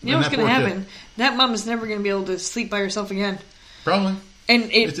yourself. You know what's going to happen? That mom is never going to be able to sleep by herself again. Probably. And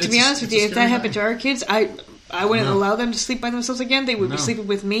to be honest with you, if that happened to our kids, I wouldn't allow them to sleep by themselves again. They would be sleeping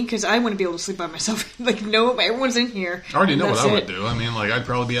with me because I wouldn't be able to sleep by myself. Like, no, everyone's in here. I already know what I would do. I mean, like, I'd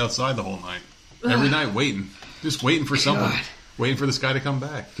probably be outside the whole night. Every night waiting. Just waiting for someone. Waiting for this guy to come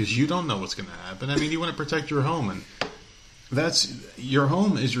back. Because you don't know what's going to happen. I mean, you want to protect your home. And your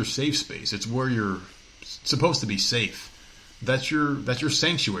home is your safe space. It's where you're supposed to be safe. That's your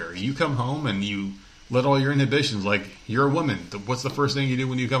sanctuary. You come home and you let all your inhibitions, like, you're a woman. What's the first thing you do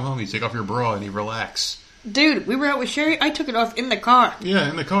when you come home? You take off your bra and you relax. Dude, we were out with Sherry. I took it off in the car. Yeah,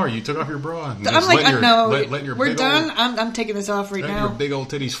 in the car. You took off your bra. And I'm like, no, we're done. I'm taking this off right now. Your big old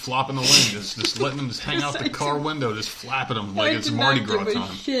titties flopping the wind, just letting them just hang out the car window, just flapping them like it's Mardi Gras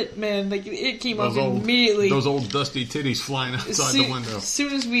time. Shit, man, like it came off immediately. Those old dusty titties flying outside the window. As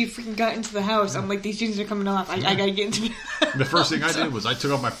soon as we freaking got into the house, I'm like, these jeans are coming off. I gotta get into the first thing I did was I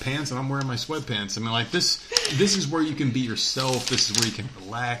took off my pants and I'm wearing my sweatpants. I mean, like this is where you can be yourself. This is where you can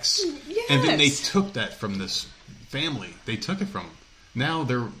relax. Yes. And then they took that from this family. They took it from them. Now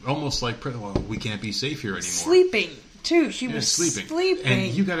they're almost like, well, we can't be safe here anymore. Sleeping, too. She was sleeping.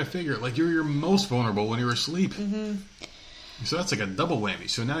 And you got to figure, like, you're your most vulnerable when you're asleep. Mm-hmm. So that's like a double whammy.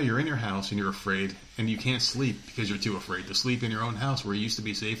 So now you're in your house and you're afraid, and you can't sleep because you're too afraid to sleep in your own house where you used to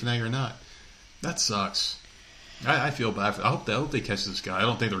be safe, and now you're not. That sucks. I feel bad. I hope they catch this guy. I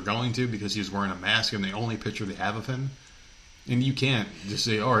don't think they're going to because he's wearing a mask, and the only picture they have of him. And you can't just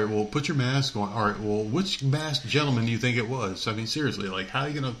say, all right, well, put your mask on. All right, well, which masked gentleman do you think it was? I mean, seriously, like, how are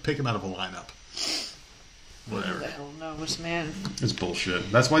you going to pick him out of a lineup? Whatever. Who the hell knows, man? It's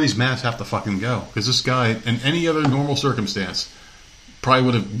bullshit. That's why these masks have to fucking go. Because this guy, in any other normal circumstance, probably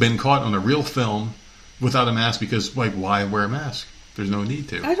would have been caught on a real film without a mask because, like, why wear a mask? There's no need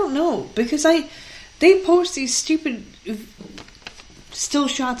to. I don't know. Because they post these stupid still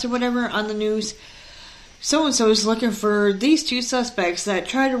shots or whatever on the news. So-and-so is looking for these two suspects that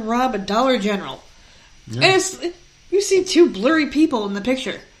tried to rob a Dollar General. Yeah. And you see two blurry people in the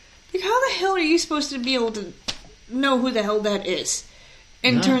picture. Like, how the hell are you supposed to be able to know who the hell that is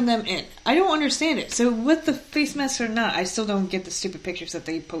and turn them in? I don't understand it. So with the face masks or not, I still don't get the stupid pictures that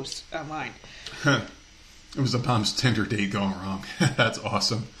they post online. It was the mom's Tinder date going wrong. That's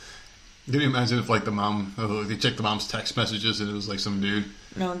awesome. Can you imagine if, like, they checked the mom's text messages and it was, like, some dude?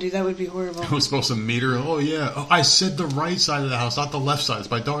 No, dude, that would be horrible. I was supposed to meet her. Oh, yeah. Oh, I said the right side of the house, not the left side.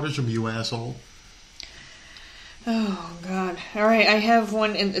 It's my daughter's from you, asshole. Oh, God. All right, I have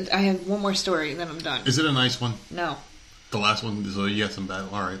one more story, and then I'm done. Is it a nice one? No. The last one, so you got some bad.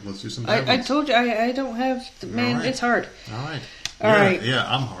 All right, let's do some bad ones. I told you, I don't have... Man, right. It's hard. All right. All right. Yeah,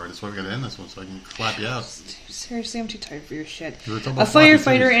 I'm hard. That's why we got to end this one, so I can clap you out. Seriously, I'm too tired for your shit. A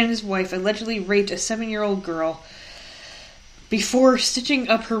firefighter and his wife allegedly raped a 7-year-old girl before stitching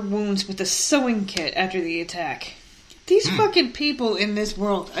up her wounds with a sewing kit after the attack. These fucking people in this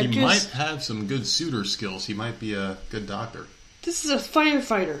world. He might have some good suitor skills. He might be a good doctor. This is a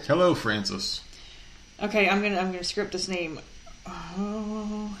firefighter. Hello, Francis. Okay, I'm gonna script this name.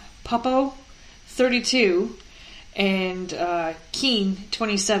 Puppo, 32. And Keen,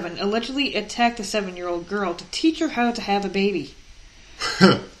 27, allegedly attacked the 7-year-old girl to teach her how to have a baby.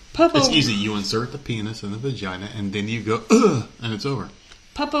 Puppo, it's easy. You insert the penis in the vagina, and then you go, ugh, and it's over.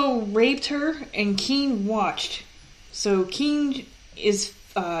 Puppo raped her, and Keen watched. So Keen is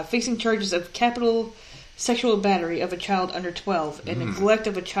facing charges of capital sexual battery of a child under 12 and neglect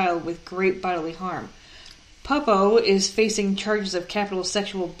of a child with great bodily harm. Popo is facing charges of capital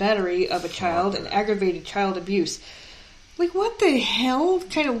sexual battery of a child and aggravated child abuse. Like, what the hell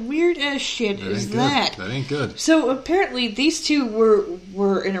kind of weird-ass shit is that? That ain't good. So, apparently, these two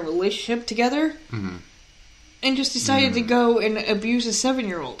were in a relationship together and just decided to go and abuse a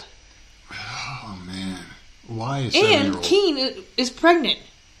 7-year-old. Oh, man. Why is 7-year-old? And Keen is pregnant.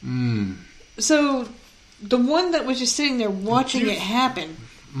 Mm. So, the one that was just sitting there watching it happen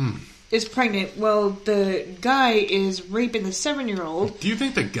is pregnant. Well, the guy is raping the 7-year-old. Do you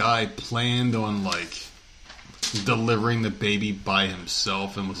think the guy planned on, like, delivering the baby by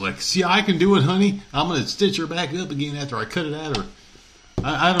himself and was like, see, I can do it, honey. I'm going to stitch her back up again after I cut it at her.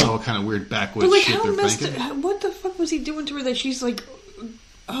 I don't know what kind of weird backwoods shit they're thinking. What the fuck was he doing to her that she's like,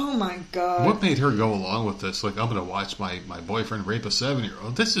 oh my god. What made her go along with this? Like, I'm going to watch my boyfriend rape a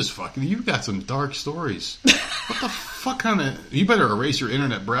 7-year-old. This is fucking, you've got some dark stories. What the fuck kind of, you better erase your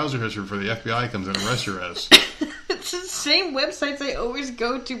internet browser history before the FBI comes and arrests your ass. It's the same websites I always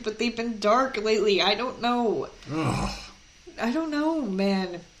go to, but they've been dark lately. I don't know. Ugh. I don't know,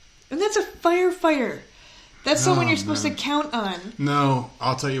 man. And that's a firefighter. That's someone you're supposed to count on. No,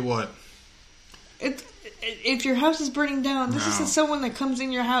 I'll tell you what. If your house is burning down, this isn't someone that comes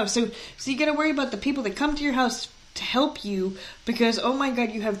in your house. So you got to worry about the people that come to your house to help you because, oh my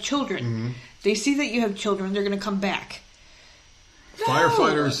god, you have children. Mm-hmm. They see that you have children, they're going to come back.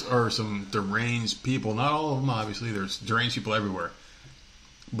 Firefighters are some deranged people. Not all of them, obviously. There's deranged people everywhere.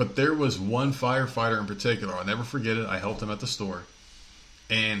 But there was one firefighter in particular. I'll never forget it. I helped him at the store.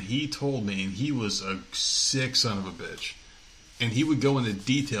 And he told me, and he was a sick son of a bitch. And he would go into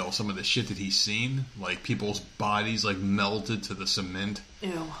detail some of the shit that he's seen. Like people's bodies like melted to the cement.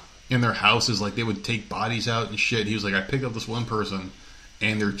 Ew. In their houses. Like they would take bodies out and shit. He was like, I picked up this one person.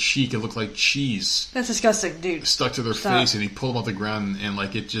 And their cheek, it looked like cheese. That's disgusting, dude. Stuck to their face, and he pulled them off the ground, and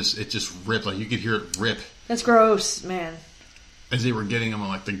like it just ripped. Like you could hear it rip. That's gross, man. As they were getting them on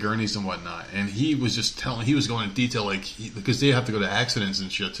like the gurneys and whatnot, and he was just telling, he was going into detail, like because they have to go to accidents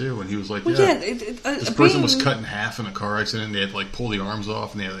and shit too. And he was like, well, this person was cut in half in a car accident. They had to like pull the arms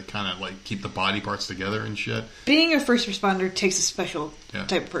off, and they had to kind of like keep the body parts together and shit. Being a first responder takes a special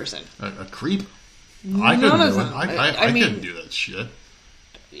type of person. A creep. I couldn't do it. I couldn't do that shit.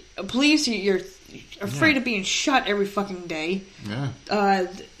 Police, you're afraid of being shot every fucking day. Yeah.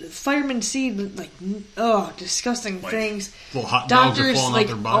 Firemen see disgusting things. Little hot dogs doctors, are falling like out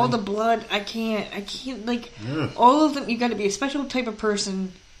their body. all the blood. I can't all of them. You got to be a special type of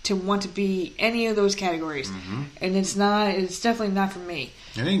person to want to be any of those categories, and it's definitely not for me.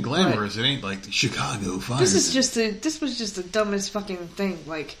 It ain't glamorous. It ain't like the Chicago Fire. This was just the dumbest fucking thing.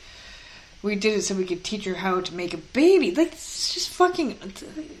 Like. We did it so we could teach her how to make a baby. Like, it's just fucking...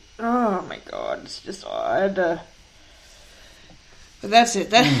 Oh, my God. It's just odd. But that's it.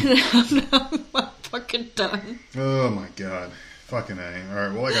 I'm fucking done. Oh, my God. Fucking A. All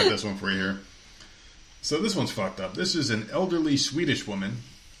right, well, I got this one for you here. So this one's fucked up. This is an elderly Swedish woman.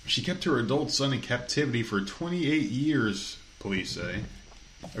 She kept her adult son in captivity for 28 years, police say.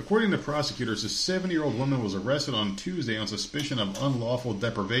 According to prosecutors, a 70-year-old woman was arrested on Tuesday on suspicion of unlawful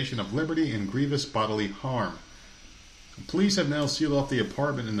deprivation of liberty and grievous bodily harm. Police have now sealed off the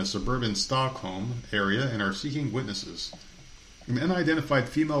apartment in the suburban Stockholm area and are seeking witnesses. An unidentified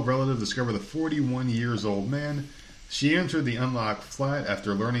female relative discovered the 41-years-old man. She entered the unlocked flat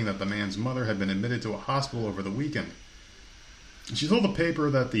after learning that the man's mother had been admitted to a hospital over the weekend. She told the paper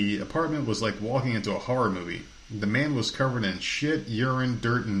that the apartment was like walking into a horror movie. The man was covered in shit, urine,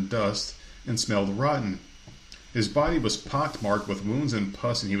 dirt, and dust, and smelled rotten. His body was pockmarked with wounds and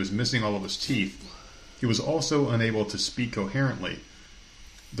pus, and he was missing all of his teeth. He was also unable to speak coherently.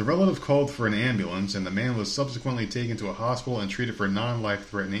 The relative called for an ambulance, and the man was subsequently taken to a hospital and treated for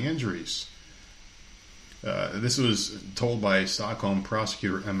non-life-threatening injuries. This was told by Stockholm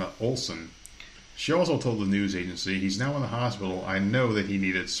prosecutor Emma Olsen. She also told the news agency, "He's now in the hospital. I know that he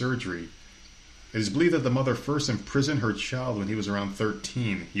needed surgery." It is believed that the mother first imprisoned her child when he was around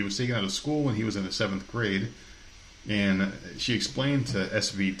 13. He was taken out of school when he was in the 7th grade. And she explained to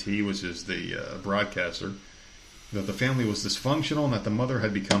SVT, which is the broadcaster, that the family was dysfunctional and that the mother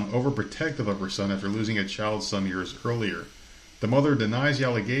had become overprotective of her son after losing a child some years earlier. The mother denies the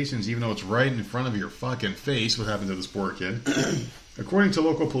allegations even though it's right in front of your fucking face what happened to this poor kid. According to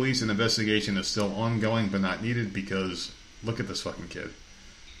local police, an investigation is still ongoing but not needed because look at this fucking kid.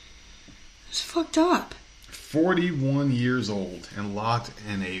 It's fucked up. 41 years old and locked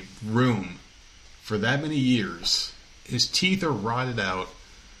in a room for that many years. His teeth are rotted out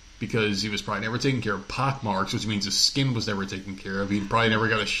because he was probably never taking care of pockmarks, which means his skin was never taken care of. He probably never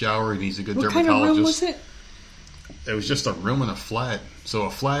got a shower, and he's a good dermatologist. What kind of room was it? It was just a room in a flat. So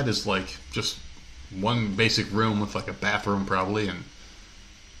a flat is like just one basic room with like a bathroom probably, and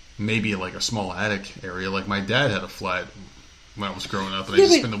maybe like a small attic area. Like my dad had a flat when I was growing up, and I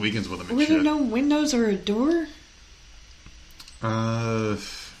used to spend the weekends with him and were shit. there no windows or a door?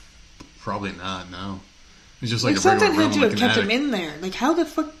 Probably not, no. It's just like a something regular room, had to like have an kept attic. him in there. Like, how the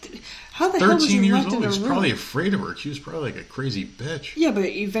hell was 13 he years left old, in he a was room? probably afraid of her. She was probably like a crazy bitch. Yeah, but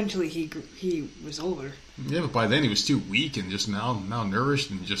eventually he was older. Yeah, but by then he was too weak and just malnourished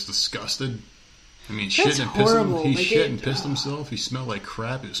and just disgusted. I mean, That's shit and pissed him. horrible. He Like, shit and pissed himself. He smelled like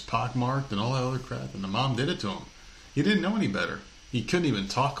crap. He was pockmarked and all that other crap. And the mom did it to him. He didn't know any better. He couldn't even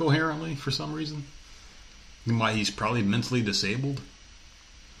talk coherently for some reason. Why, he's probably mentally disabled.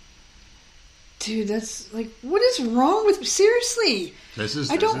 Dude, that's like, what is wrong with? Seriously,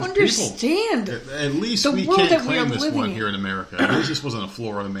 I don't understand. At least the we world can't that we claim are this living one in. here in America. At least this wasn't a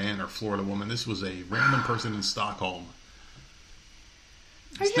Florida man or Florida woman. This was a random person in Stockholm.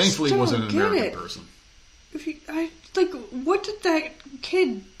 I just Thankfully, it don't wasn't an get American it. person. What did that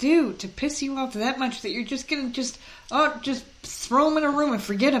kid do to piss you off that much that you're just gonna just throw him in a room and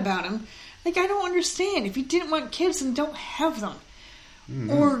forget about him? Like, I don't understand. If you didn't want kids, then don't have them.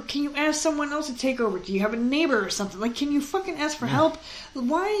 Mm-hmm. Or can you ask someone else to take over? Do you have a neighbor or something? Like, can you fucking ask for help?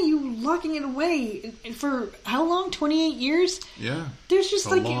 Why are you locking it away for how long? 28 years? Yeah. There's just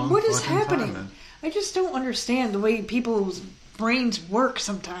like, what is happening? Time, I just don't understand the way people's brains work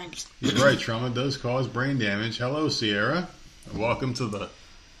sometimes. You're right. Trauma does cause brain damage. Hello, Sierra. Welcome to the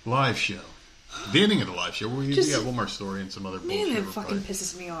live show. The ending of the live show. We got one more story and some other bullshit. Man, it fucking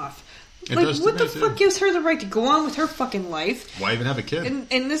pisses me off. It like, does what the too. fuck gives her the right to go on with her fucking life? Why even have a kid?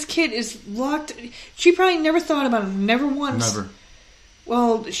 And this kid is locked. She probably never thought about him. Never once. Never.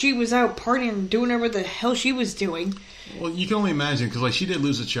 Well, she was out partying, doing whatever the hell she was doing. Well, you can only imagine, because like she did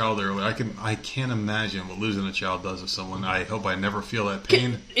lose a child earlier. I can't imagine what losing a child does to someone. I hope I never feel that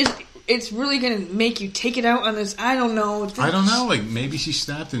pain. It's really going to make you take it out on this. I don't know. I don't know. Like, maybe she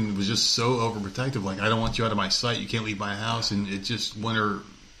snapped and was just so overprotective. Like, I don't want you out of my sight. You can't leave my house. And it just went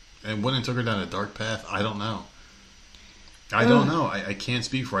and took her down a dark path. I don't know. I don't know. I can't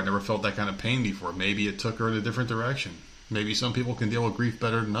speak for her. I never felt that kind of pain before. Maybe it took her in a different direction. Maybe some people can deal with grief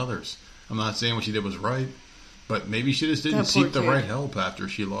better than others. I'm not saying what she did was right, but maybe she just didn't seek the right help after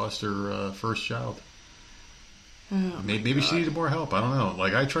she lost her first child. Oh, maybe she needed more help. I don't know.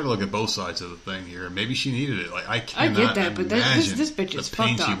 Like, I try to look at both sides of the thing here. Maybe she needed it. Like, I cannot get that, but imagine this bitch is the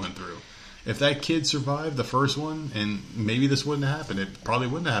pain fucked she up. went through. If that kid survived the first one, and maybe this wouldn't have happened. It probably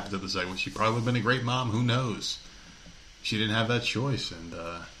wouldn't have happened to the second one. She probably would have been a great mom. Who knows? She didn't have that choice, and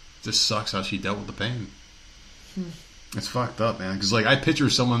it just sucks how she dealt with the pain. It's fucked up, man. Because like I picture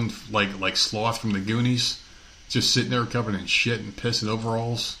someone like Sloth from the Goonies, just sitting there covered in shit and piss and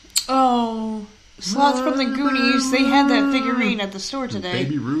overalls. Oh, Sloth from the Goonies. They had that figurine at the store today.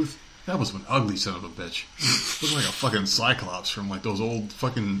 Baby Ruth. That was an ugly son of a bitch. Looked like a fucking Cyclops from like those old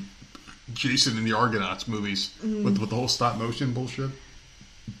fucking Jason and the Argonauts movies with the whole stop motion bullshit.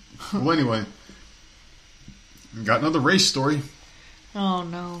 Well, anyway, got another race story. Oh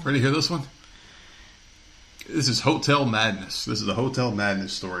no! Ready to hear this one? This is Hotel Madness. This is a Hotel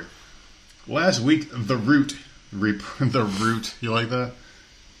Madness story. Last week, The Root, you like that?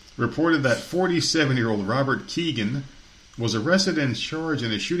 Reported that 47-year-old Robert Keegan was arrested and charged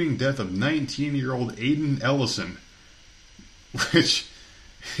in a shooting death of 19-year-old Aiden Ellison, which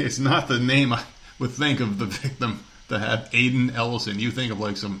is not the name I would think of the victim to have. Aiden Ellison. You think of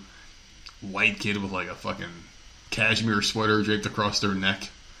like some white kid with like a fucking cashmere sweater draped across their neck,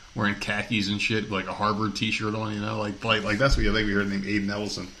 wearing khakis and shit, with like a Harvard t-shirt on, you know, like that's what you think we heard the name Aiden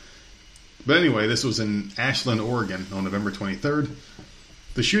Ellison. But anyway, this was in Ashland, Oregon on November 23rd.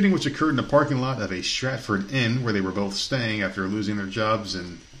 The shooting, which occurred in the parking lot of a Stratford Inn where they were both staying after losing their jobs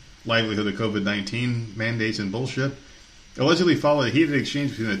and livelihood of COVID-19 mandates and bullshit, allegedly followed a heated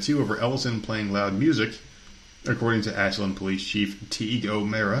exchange between the two over Ellison playing loud music, according to Ashland Police Chief Teague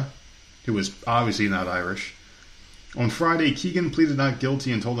O'Mara, who was obviously not Irish. On Friday, Keegan pleaded not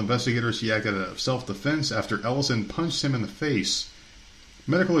guilty and told investigators he acted out of self-defense after Ellison punched him in the face.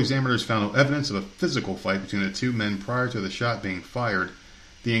 Medical examiners found no evidence of a physical fight between the two men prior to the shot being fired.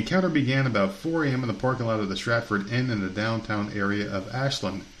 The encounter began about 4 a.m. in the parking lot of the Stratford Inn in the downtown area of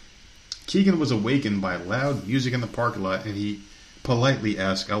Ashland. Keegan was awakened by loud music in the parking lot, and he politely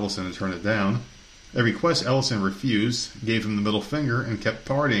asked Ellison to turn it down. A request Ellison refused, gave him the middle finger, and kept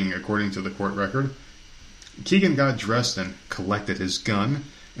partying, according to the court record. Keegan got dressed and collected his gun,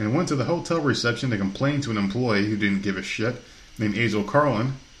 and went to the hotel reception to complain to an employee who didn't give a shit, named Azel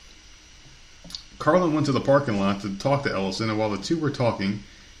Carlin. Carlin went to the parking lot to talk to Ellison, and while the two were talking,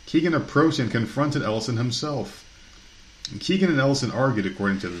 Keegan approached and confronted Ellison himself. Keegan and Ellison argued,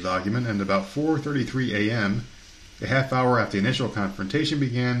 according to the document, and about 4:33 a.m., a half hour after the initial confrontation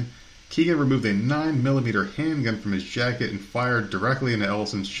began, Keegan removed a 9mm handgun from his jacket and fired directly into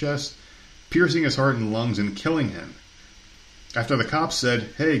Ellison's chest, piercing his heart and lungs and killing him. After the cops said,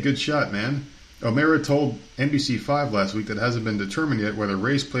 "Hey, good shot, man," O'Mara told NBC5 last week that it hasn't been determined yet whether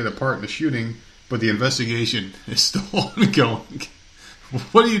race played a part in the shooting, but the investigation is still ongoing.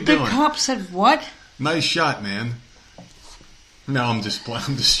 What are you doing? The cop said what? Nice shot, man. No, I'm just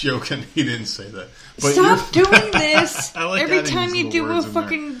joking. He didn't say that. But Stop doing this like every adding time these you little do a words in there.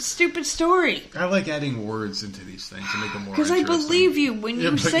 fucking stupid story. I like adding words into these things to make them more Because I interesting. believe you when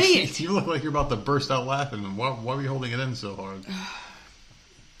you but say it. You look like you're about to burst out laughing. Why are you holding it in so hard?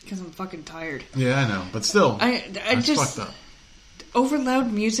 Because I'm fucking tired. Yeah, I know. But still, I that's just... fucked up. Over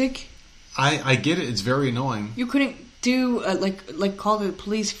loud music. I get it. It's very annoying. You couldn't do, like call the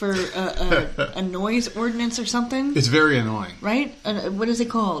police for a noise ordinance or something? It's very annoying. Right? What is it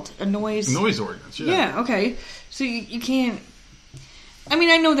called? A noise... Noise ordinance, yeah. Yeah, okay. So you can't... I mean,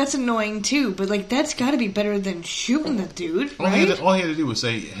 I know that's annoying too, but like that's got to be better than shooting the dude, right? All he had to do was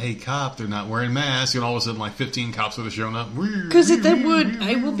say, "Hey, cop, they're not wearing masks," and all of a sudden, like 15 cops would have shown up. Because that would,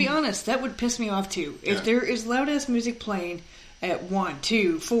 I will be honest, that would piss me off too. If Yeah. there is loud ass music playing at 1,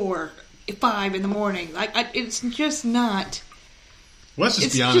 2, 4, 5 in the morning, it's just not. Let's just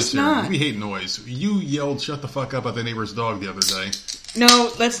It's be honest just here. not. We hate noise. You yelled "shut the fuck up" at the neighbor's dog the other day.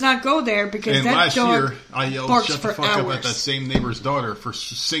 No, let's not go there because And that last dog year, I yelled barks "shut the for fuck hours. up" at that same neighbor's daughter for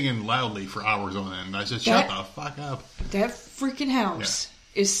singing loudly for hours on end. I said, "Shut the fuck up." That freaking house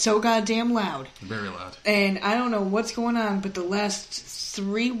is so goddamn loud. Very loud. And I don't know what's going on, but the last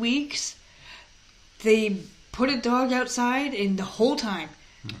 3 weeks, they put a dog outside, and the whole time,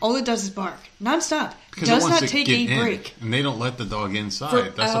 all it does is bark. Nonstop. Because Does it wants not to take get a in, break. and they don't let the dog inside. For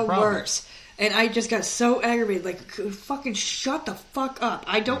That's the problem. hours. And I just got so aggravated. Like, fucking shut the fuck up.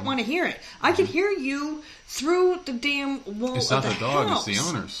 I don't want to hear it. I can hear you through the damn wall It's of not the dog; house. it's the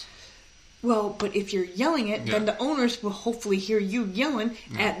owners. Well, but if you're yelling it, then the owners will hopefully hear you yelling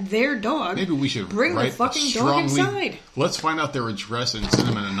at their dog. Maybe we should bring write the fucking a dog strongly. inside. Let's find out their address and send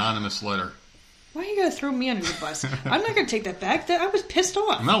them an anonymous letter. Why you gotta throw me under the bus? I'm not gonna take that back. I was pissed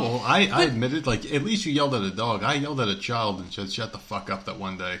off. No, well, I admitted, like, at least you yelled at a dog. I yelled at a child and said, "Shut the fuck up," that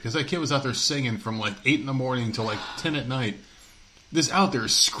one day. Because that kid was out there singing from, like, 8 in the morning until, like, 10 at night. This out there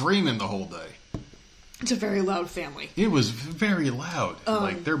screaming the whole day. It's a very loud family. It was very loud.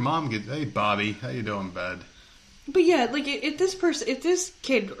 Like, their mom gets, "Hey, Bobby, how you doing, bud?" But yeah, like, if this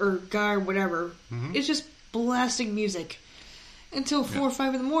kid or guy or whatever is just blasting music until 4 or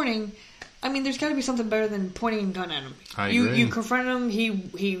 5 in the morning, I mean, there's got to be something better than pointing a gun at him. I agree. You confronted him,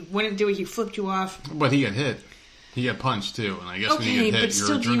 he wouldn't do it, he flipped you off. But he got hit. He got punched, too. And I guess when you Okay, get hit, but your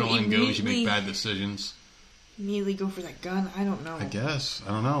still, do you adrenaline goes, you make immediately- bad decisions. Immediately go for that gun? I don't know. I guess.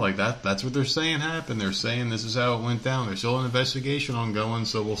 I don't know. Like, that's what they're saying happened. They're saying this is how it went down. There's still an investigation ongoing,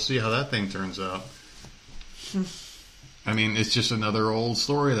 so we'll see how that thing turns out. I mean, it's just another old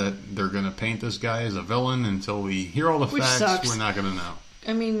story that they're going to paint this guy as a villain until we hear all the Which facts. sucks. We're not going to know.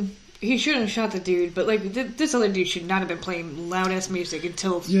 I mean, he shouldn't have shot the dude, but like this other dude should not have been playing loud ass music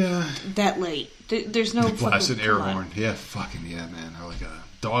until that late. There's no Blasted fucking air come on. horn. Yeah, fucking yeah, man. Or like a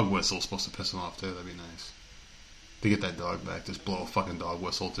dog whistle supposed to piss him off too. That'd be nice. To get that dog back, just blow a fucking dog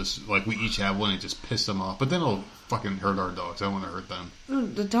whistle. Just like we each have one, and just piss them off. But then it'll fucking hurt our dogs. I don't want to hurt them.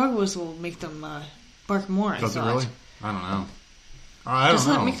 The dog whistle will make them bark more. Does it thought. really? I don't know. I don't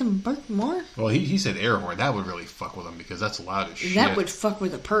Doesn't know. that make them bark more? Well, he said air horn. That would really fuck with them because that's loud as shit. That would fuck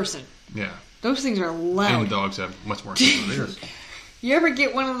with a person. Yeah. Those things are loud. And dogs have much more sensitive ears. You ever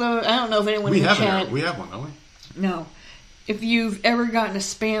get one of those? I don't know if anyone We in the have chat. we have one, don't we? No. If you've ever gotten a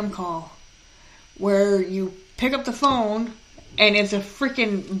spam call where you pick up the phone and it's a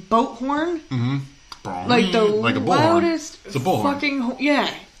freaking boat horn, like the like a bullhorn. loudest It's a bullhorn. fucking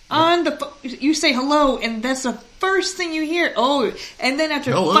on the you say hello and that's the first thing you hear. Oh, and then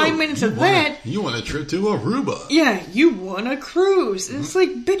after Hello, 5 minutes of that, you want a trip to Aruba? yeah, you want a cruise. It's like,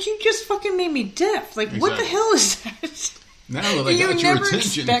 bitch, you just fucking made me deaf. Like, what the Exactly. hell is that? Now that I You got your never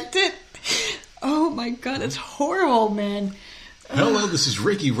attention. expect it. Oh my god, it's horrible, man. Hello, this is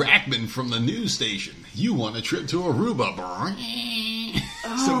Ricky Rackman from the news station. You want a trip to Aruba?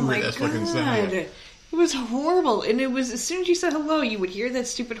 Oh Some my weird ass god. fucking sound. It was horrible. And it was, as soon as you said hello, you would hear that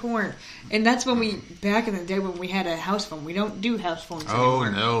stupid horn. And that's when back in the day when we had a house phone. We don't do house phones Oh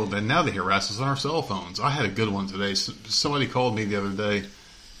anymore. no! Then now they harass us on our cell phones. I had a good one today. Somebody called me the other day.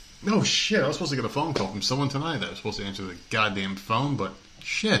 Oh shit! I was supposed to get a phone call from someone tonight. That was supposed to answer the goddamn phone, but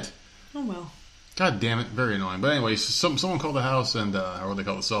shit. Oh well. God damn it! Very annoying. But anyway, someone called the house and or what they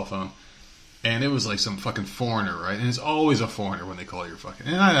call the cell phone, And it was like some fucking foreigner, right? And it's always a foreigner when they call you fucking.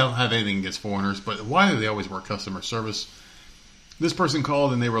 And I don't have anything against foreigners, but why do they always work customer service? This person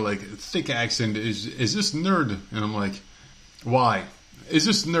called and they were like, thick accent, is this nerd? And I'm like, why? Is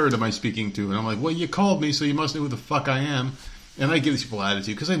this nerd am I speaking to? And I'm like, well, you called me, so you must know who the fuck I am. And I give these people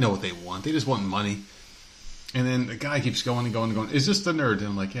attitude because I know what they want. They just want money. And then the guy keeps going and going and going. Is this the nerd? And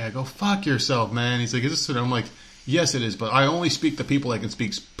I'm like, yeah, go fuck yourself, man. He's like, is this the nerd? I'm like, yes, it is, but I only speak to people that can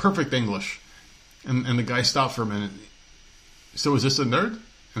speak perfect English. And the guy stopped for a minute. So is this a nerd?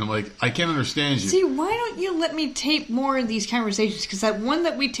 And I'm like, I can't understand you. See, why don't you let me tape more of these conversations? Because that one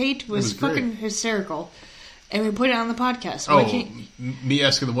that we taped was fucking hysterical. And we put it on the podcast. Why can't... me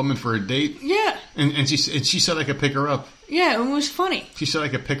asking the woman for a date? Yeah. And she said I could pick her up. Yeah, it was funny. She said I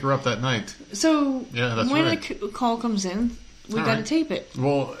could pick her up that night. So yeah, that's when right. the call comes in, we got to tape it.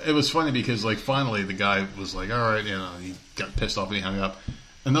 Well, it was funny because like finally the guy was like, all right, he got pissed off and he hung up.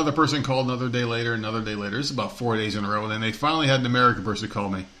 Another person called another day later. This is about 4 days in a row. And then they finally had an American person call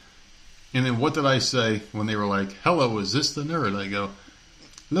me. And then what did I say when they were like, hello, is this the nerd? I go,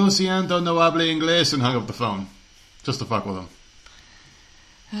 lo siento, no hablo inglés, and hung up the phone. Just to fuck with them.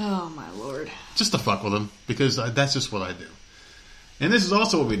 Oh, my Lord. Just to fuck with them, because that's just what I do. And this is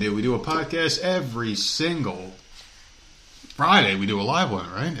also what we do. We do a podcast every single Friday. We do a live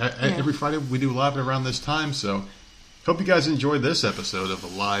one, right? Yeah. Every Friday we do a live one around this time, so... Hope you guys enjoyed this episode of the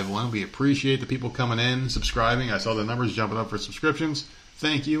live one. We appreciate the people coming in, subscribing. I saw the numbers jumping up for subscriptions.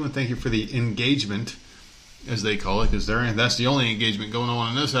 Thank you, and thank you for the engagement, as they call it, because that's the only engagement going on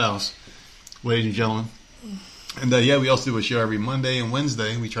in this house, ladies and gentlemen. And we also do a show every Monday and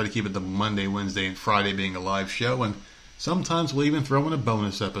Wednesday. We try to keep it the Monday, Wednesday, and Friday being a live show, and sometimes we'll even throw in a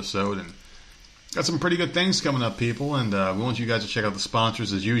bonus episode. And got some pretty good things coming up, people, and we want you guys to check out the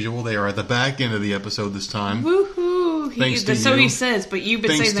sponsors as usual. They are at the back end of the episode this time. Woohoo! So he says, but you've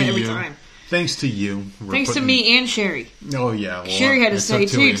been saying that every time. Thanks to you. Thanks to me and Sherry. Oh, yeah. Well, Sherry had to say,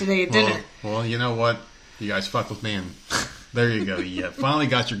 too, today at dinner. Well, you know what? You guys fucked with me, and there you go. Yeah, finally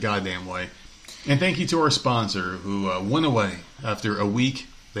got your goddamn way. And thank you to our sponsor, who went away after a week.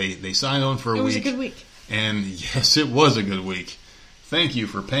 They signed on for a week. It was a good week. And, yes, it was a good week. Thank you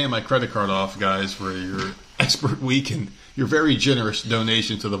for paying my credit card off, guys, for your expert week and your very generous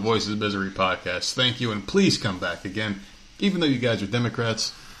donation to the Voices of Misery podcast. Thank you, and please come back again. Even though you guys are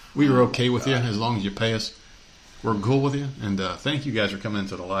Democrats, we are okay with you as long as you pay us. We're cool with you, and thank you guys for coming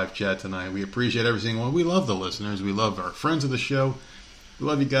into the live chat tonight. We appreciate every single one. We love the listeners. We love our friends of the show. We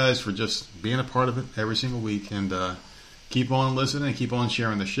love you guys for just being a part of it every single week, and keep on listening and keep on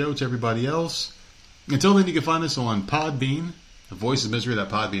sharing the show to everybody else. Until then, you can find us on Podbean,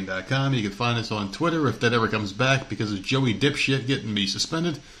 voicesmisery.podbean.com. You can find us on Twitter if that ever comes back because of Joey Dipshit getting me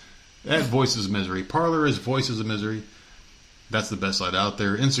suspended. At Voices of Misery. Parler is Voices of Misery. That's the best site out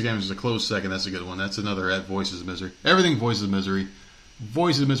there. Instagram is a close second. That's a good one. That's another at Voices of Misery. Everything Voices of Misery.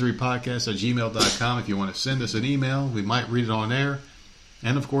 Voices of Misery Podcast at gmail.com. If you want to send us an email, we might read it on air.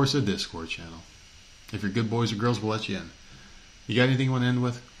 And, of course, a Discord channel. If you're good boys or girls, we'll let you in. You got anything you want to end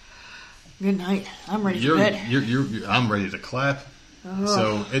with? Good night. I'm ready for bed. I'm ready to clap. Oh.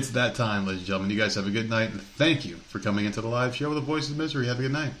 So it's that time, ladies and gentlemen. You guys have a good night. And thank you for coming into the live show with the Voices of Misery. Have a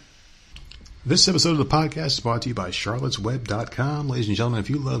good night. This episode of the podcast is brought to you by charlottesweb.com. Ladies and gentlemen, if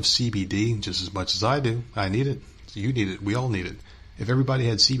you love CBD just as much as I do, I need it. You need it. We all need it. If everybody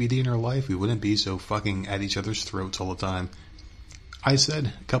had CBD in our life, we wouldn't be so fucking at each other's throats all the time. I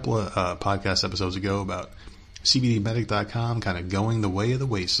said a couple of podcast episodes ago about CBDmedic.com kind of going the way of the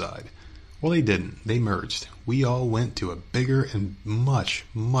wayside. Well, they didn't. They merged. We all went to a bigger and much,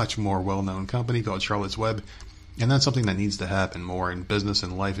 much more well-known company called Charlotte's Web. And that's something that needs to happen more in business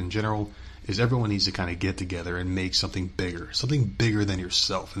and life in general, is everyone needs to kind of get together and make something bigger than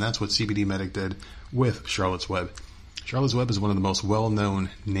yourself. And that's what CBD Medic did with Charlotte's Web. Charlotte's Web is one of the most well-known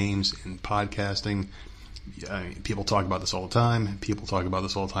names in podcasting. People talk about this all the time. People talk about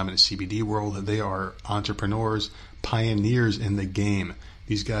this all the time in the CBD world. They are entrepreneurs, pioneers in the game.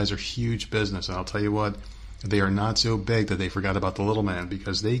 These guys are huge business. And I'll tell you what, they are not so big that they forgot about the little man,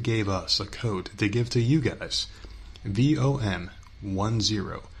 because they gave us a code to give to you guys. VOM10.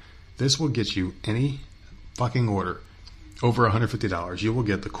 This will get you any fucking order over $150. You will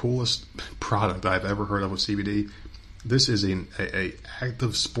get the coolest product I've ever heard of with CBD. This is an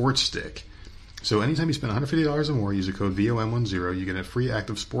active sports stick. So anytime you spend $150 or more, use the code VOM10, you get a free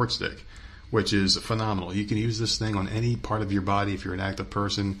active sports stick, which is phenomenal. You can use this thing on any part of your body. If you're an active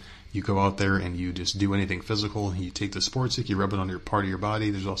person, you go out there and you just do anything physical. You take the sports stick, you rub it on your part of your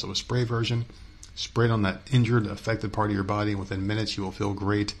body. There's also a spray version. Spray it on that injured, affected part of your body, and within minutes you will feel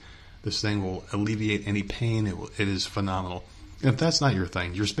great. This thing will alleviate any pain. It is phenomenal. If that's not your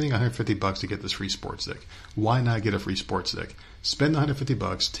thing, you're spending $150 to get this free sports stick. Why not get a free sports stick? Spend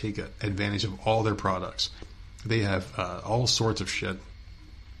 $150, take advantage of all their products. They have all sorts of shit.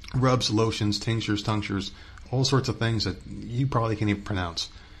 Rubs, lotions, tinctures, tinctures, all sorts of things that you probably can't even pronounce.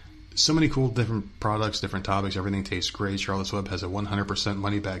 So many cool different products, different topics. Everything tastes great. Charlotte's Web has a 100%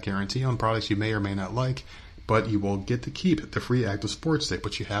 money-back guarantee on products you may or may not like, but you will get to keep the free active sports stick.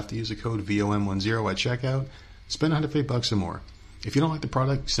 But you have to use the code VOM10 at checkout. Spend $150 or more. If you don't like the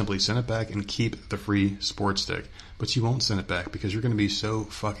product, simply send it back and keep the free sports stick. But you won't send it back because you're going to be so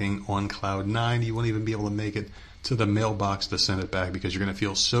fucking on cloud nine, you won't even be able to make it to the mailbox to send it back because you're going to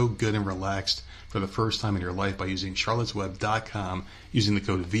feel so good and relaxed for the first time in your life by using charlottesweb.com using the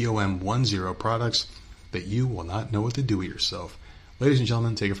code VOM10 products that you will not know what to do with yourself. Ladies and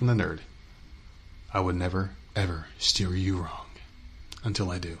gentlemen, take it from the nerd. I would never, ever steer you wrong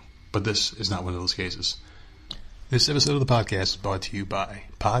until I do. But this is not one of those cases. This episode of the podcast is brought to you by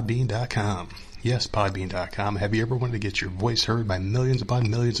Podbean.com. Yes, Podbean.com. Have you ever wanted to get your voice heard by millions upon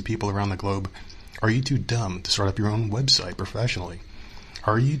millions of people around the globe? Are you too dumb to start up your own website professionally?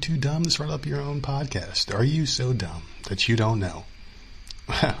 Are you too dumb to start up your own podcast? Are you so dumb that you don't know?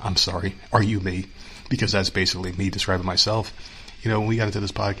 I'm sorry. Are you me? Because that's basically me describing myself. You know, when we got into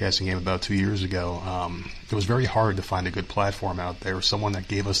this podcasting game about 2 years ago, it was very hard to find a good platform out there, someone that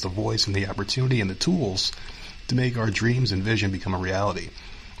gave us the voice and the opportunity and the tools to make our dreams and vision become a reality.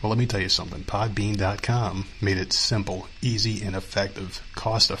 Well, let me tell you something. Podbean.com made it simple, easy, and effective,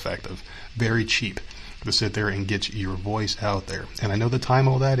 cost-effective, very cheap to sit there and get your voice out there. And I know the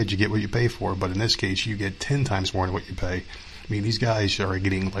time-old adage, you get what you pay for, but in this case, you get 10 times more than what you pay. I mean, these guys are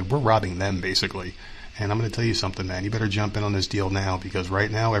getting, like, we're robbing them, basically. And I'm going to tell you something, man. You better jump in on this deal now because right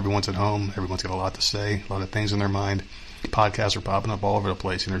now, everyone's at home. Everyone's got a lot to say, a lot of things in their mind. Podcasts are popping up all over the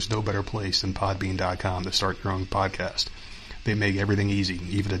place, and there's no better place than Podbean.com to start your own podcast. They make everything easy.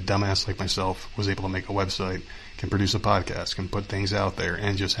 Even a dumbass like myself was able to make a website, can produce a podcast, can put things out there,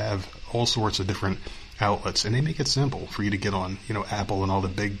 and just have all sorts of different outlets. And they make it simple for you to get on, you know, Apple and all the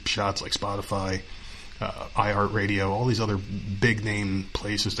big shots like Spotify, iHeartRadio, all these other big name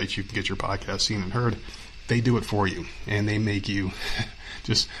places that you can get your podcast seen and heard. They do it for you, and they make you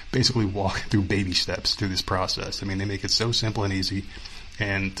just basically walk through baby steps through this process. I mean, they make it so simple and easy.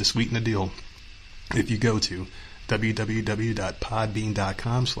 And to sweeten the deal, if you go to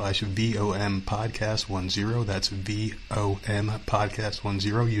www.podbean.com/VOMpodcast10, that's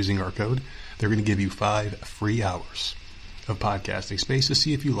VOMpodcast10 using our code, they're going to give you 5 free hours of podcasting space to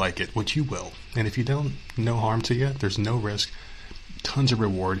see if you like it, which you will. And if you don't, no harm to you. There's no risk. Tons of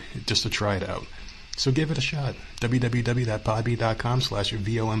reward just to try it out. So give it a shot.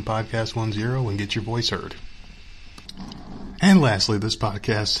 www.podbean.com/VOMpodcast10 and get your voice heard. And lastly, this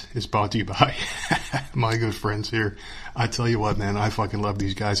podcast is brought to you by my good friends here. I tell you what, man, I fucking love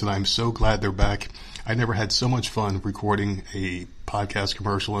these guys, and I'm so glad they're back. I never had so much fun recording a podcast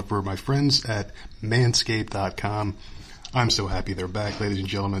commercial. And for my friends at Manscaped.com, I'm so happy they're back, ladies and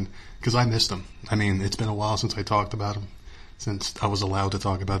gentlemen, because I missed them. I mean, it's been a while since I talked about them, since I was allowed to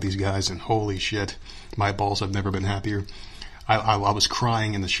talk about these guys, and holy shit, my balls have never been happier. I was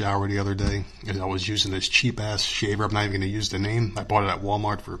crying in the shower the other day as I was using this cheap-ass shaver. I'm not even going to use the name. I bought it at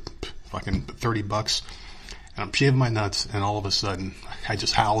Walmart for fucking $30. And I'm shaving my nuts, and all of a sudden, I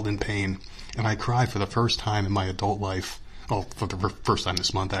just howled in pain. And I cried for the first time in my adult life. Well, for the first time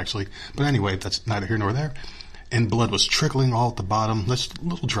this month, actually. But anyway, that's neither here nor there. And blood was trickling all at the bottom, just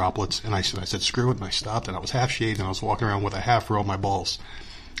little droplets. And I said, screw it, and I stopped, and I was half-shaved, and I was walking around with a half row of my balls.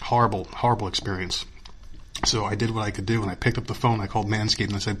 Horrible, horrible experience. So I did what I could do, and I picked up the phone, I called Manscaped,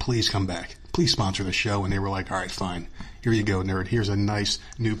 and I said, please come back. Please sponsor the show. And they were like, all right, fine. Here you go, nerd. Here's a nice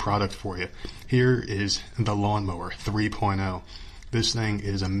new product for you. Here is the Lawnmower 3.0. This thing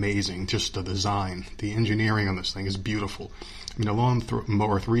is amazing. Just the design, the engineering on this thing is beautiful. I mean, the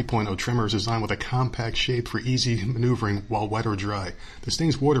Lawnmower 3.0 trimmer is designed with a compact shape for easy maneuvering while wet or dry. This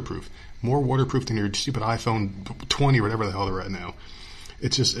thing's waterproof. More waterproof than your stupid iPhone 20 or whatever the hell they're at now.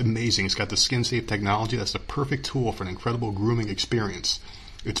 It's just amazing. It's got the skin-safe technology. That's the perfect tool for an incredible grooming experience.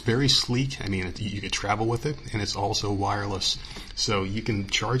 It's very sleek. I mean, you can travel with it, and it's also wireless. So you can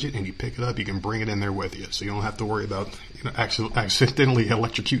charge it, and you pick it up. You can bring it in there with you. So you don't have to worry about accidentally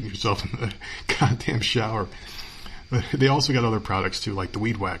electrocuting yourself in the goddamn shower. They also got other products, too, like the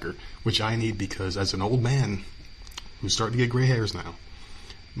Weed Whacker, which I need because as an old man who's starting to get gray hairs now,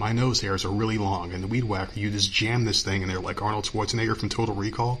 my nose hairs are really long, and the Weed Whacker, you just jam this thing in there like Arnold Schwarzenegger from Total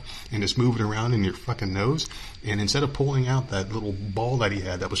Recall, and just move it around in your fucking nose, and instead of pulling out that little ball that he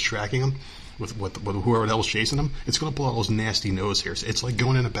had that was tracking him, with whoever the hell's chasing them, it's going to pull out those nasty nose hairs. It's like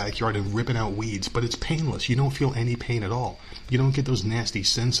going in a backyard and ripping out weeds, but it's painless. You don't feel any pain at all. You don't get those nasty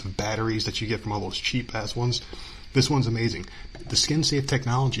scents of batteries that you get from all those cheap-ass ones. This one's amazing. The skin-safe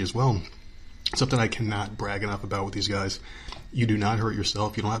technology as well, something I cannot brag enough about with these guys. You do not hurt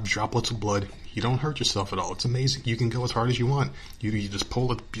yourself. You don't have droplets of blood. You don't hurt yourself at all. It's amazing. You can go as hard as you want. You just pull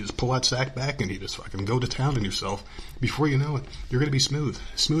that sack back and you just fucking go to town on yourself. Before you know it, you're going to be smooth.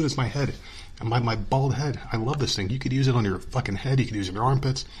 Smooth as my head. My bald head. I love this thing. You could use it on your fucking head. You could use it on your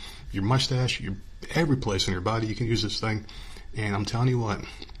armpits, your mustache, every place on your body. You can use this thing. And I'm telling you what,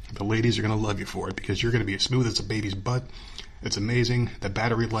 the ladies are going to love you for it because you're going to be as smooth as a baby's butt. It's amazing. The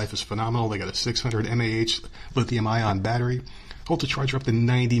battery life is phenomenal. They got a 600 mAh lithium-ion battery. Hold the charge for up to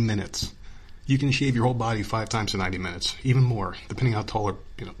 90 minutes. You can shave your whole body 5 times in 90 minutes, even more, depending how tall or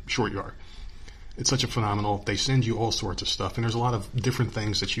short you are. It's such a phenomenal. They send you all sorts of stuff, and there's a lot of different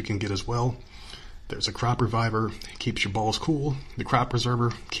things that you can get as well. There's a crop reviver, it keeps your balls cool. The crop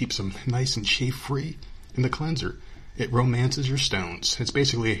preserver keeps them nice and shave-free. And the cleanser, it romances your stones. It's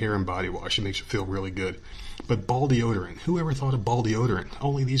basically a hair and body wash. It makes you feel really good. But ball deodorant, who ever thought of ball deodorant?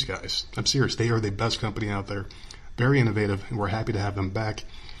 Only these guys. I'm serious. They are the best company out there. Very innovative, and we're happy to have them back.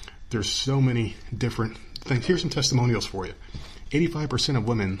 There's so many different things. Here's some testimonials for you. 85% of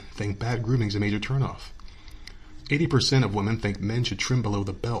women think bad grooming is a major turnoff. 80% of women think men should trim below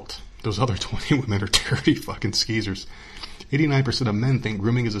the belt. Those other 20 women are dirty fucking skeezers. 89% of men think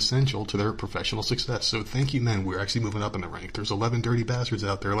grooming is essential to their professional success. So thank you, men. We're actually moving up in the rank. There's 11 dirty bastards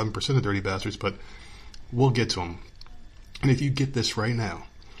out there, 11% of dirty bastards, but we'll get to them. And if you get this right now,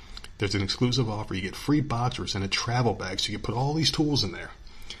 there's an exclusive offer. You get free boxers and a travel bag, so you can put all these tools in there.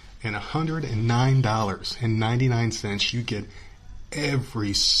 And $109.99, you get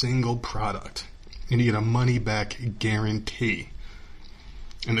every single product. And you get a money-back guarantee.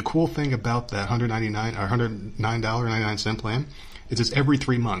 And the cool thing about that $109.99 plan is it's every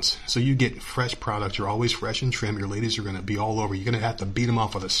 3 months. So you get fresh products. You're always fresh and trim. Your ladies are going to be all over. You're going to have to beat them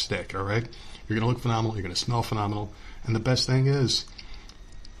off with a stick, all right? You're going to look phenomenal. You're going to smell phenomenal. And the best thing is,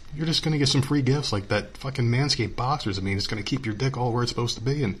 you're just going to get some free gifts like that fucking Manscaped boxers. I mean, it's going to keep your dick all where it's supposed to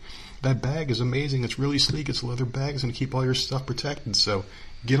be. And that bag is amazing. It's really sleek. It's a leather bag. It's going to keep all your stuff protected. So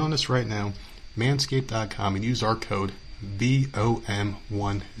get on this right now, manscaped.com, and use our code VOM10.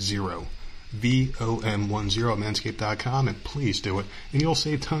 VOM10 at manscaped.com, and please do it. And you'll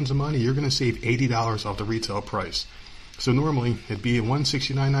save tons of money. You're going to save $80 off the retail price. So normally it'd be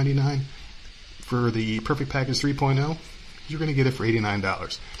 $169.99 for the Perfect Package 3.0. You're going to get it for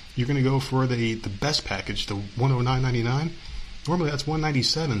 $89. You're going to go for the best package, the $109.99. Normally that's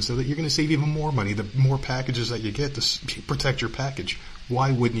 $197, so that you're going to save even more money the more packages that you get to protect your package.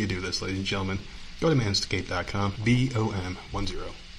 Why wouldn't you do this, ladies and gentlemen? Go to manscaped.com, VOM10.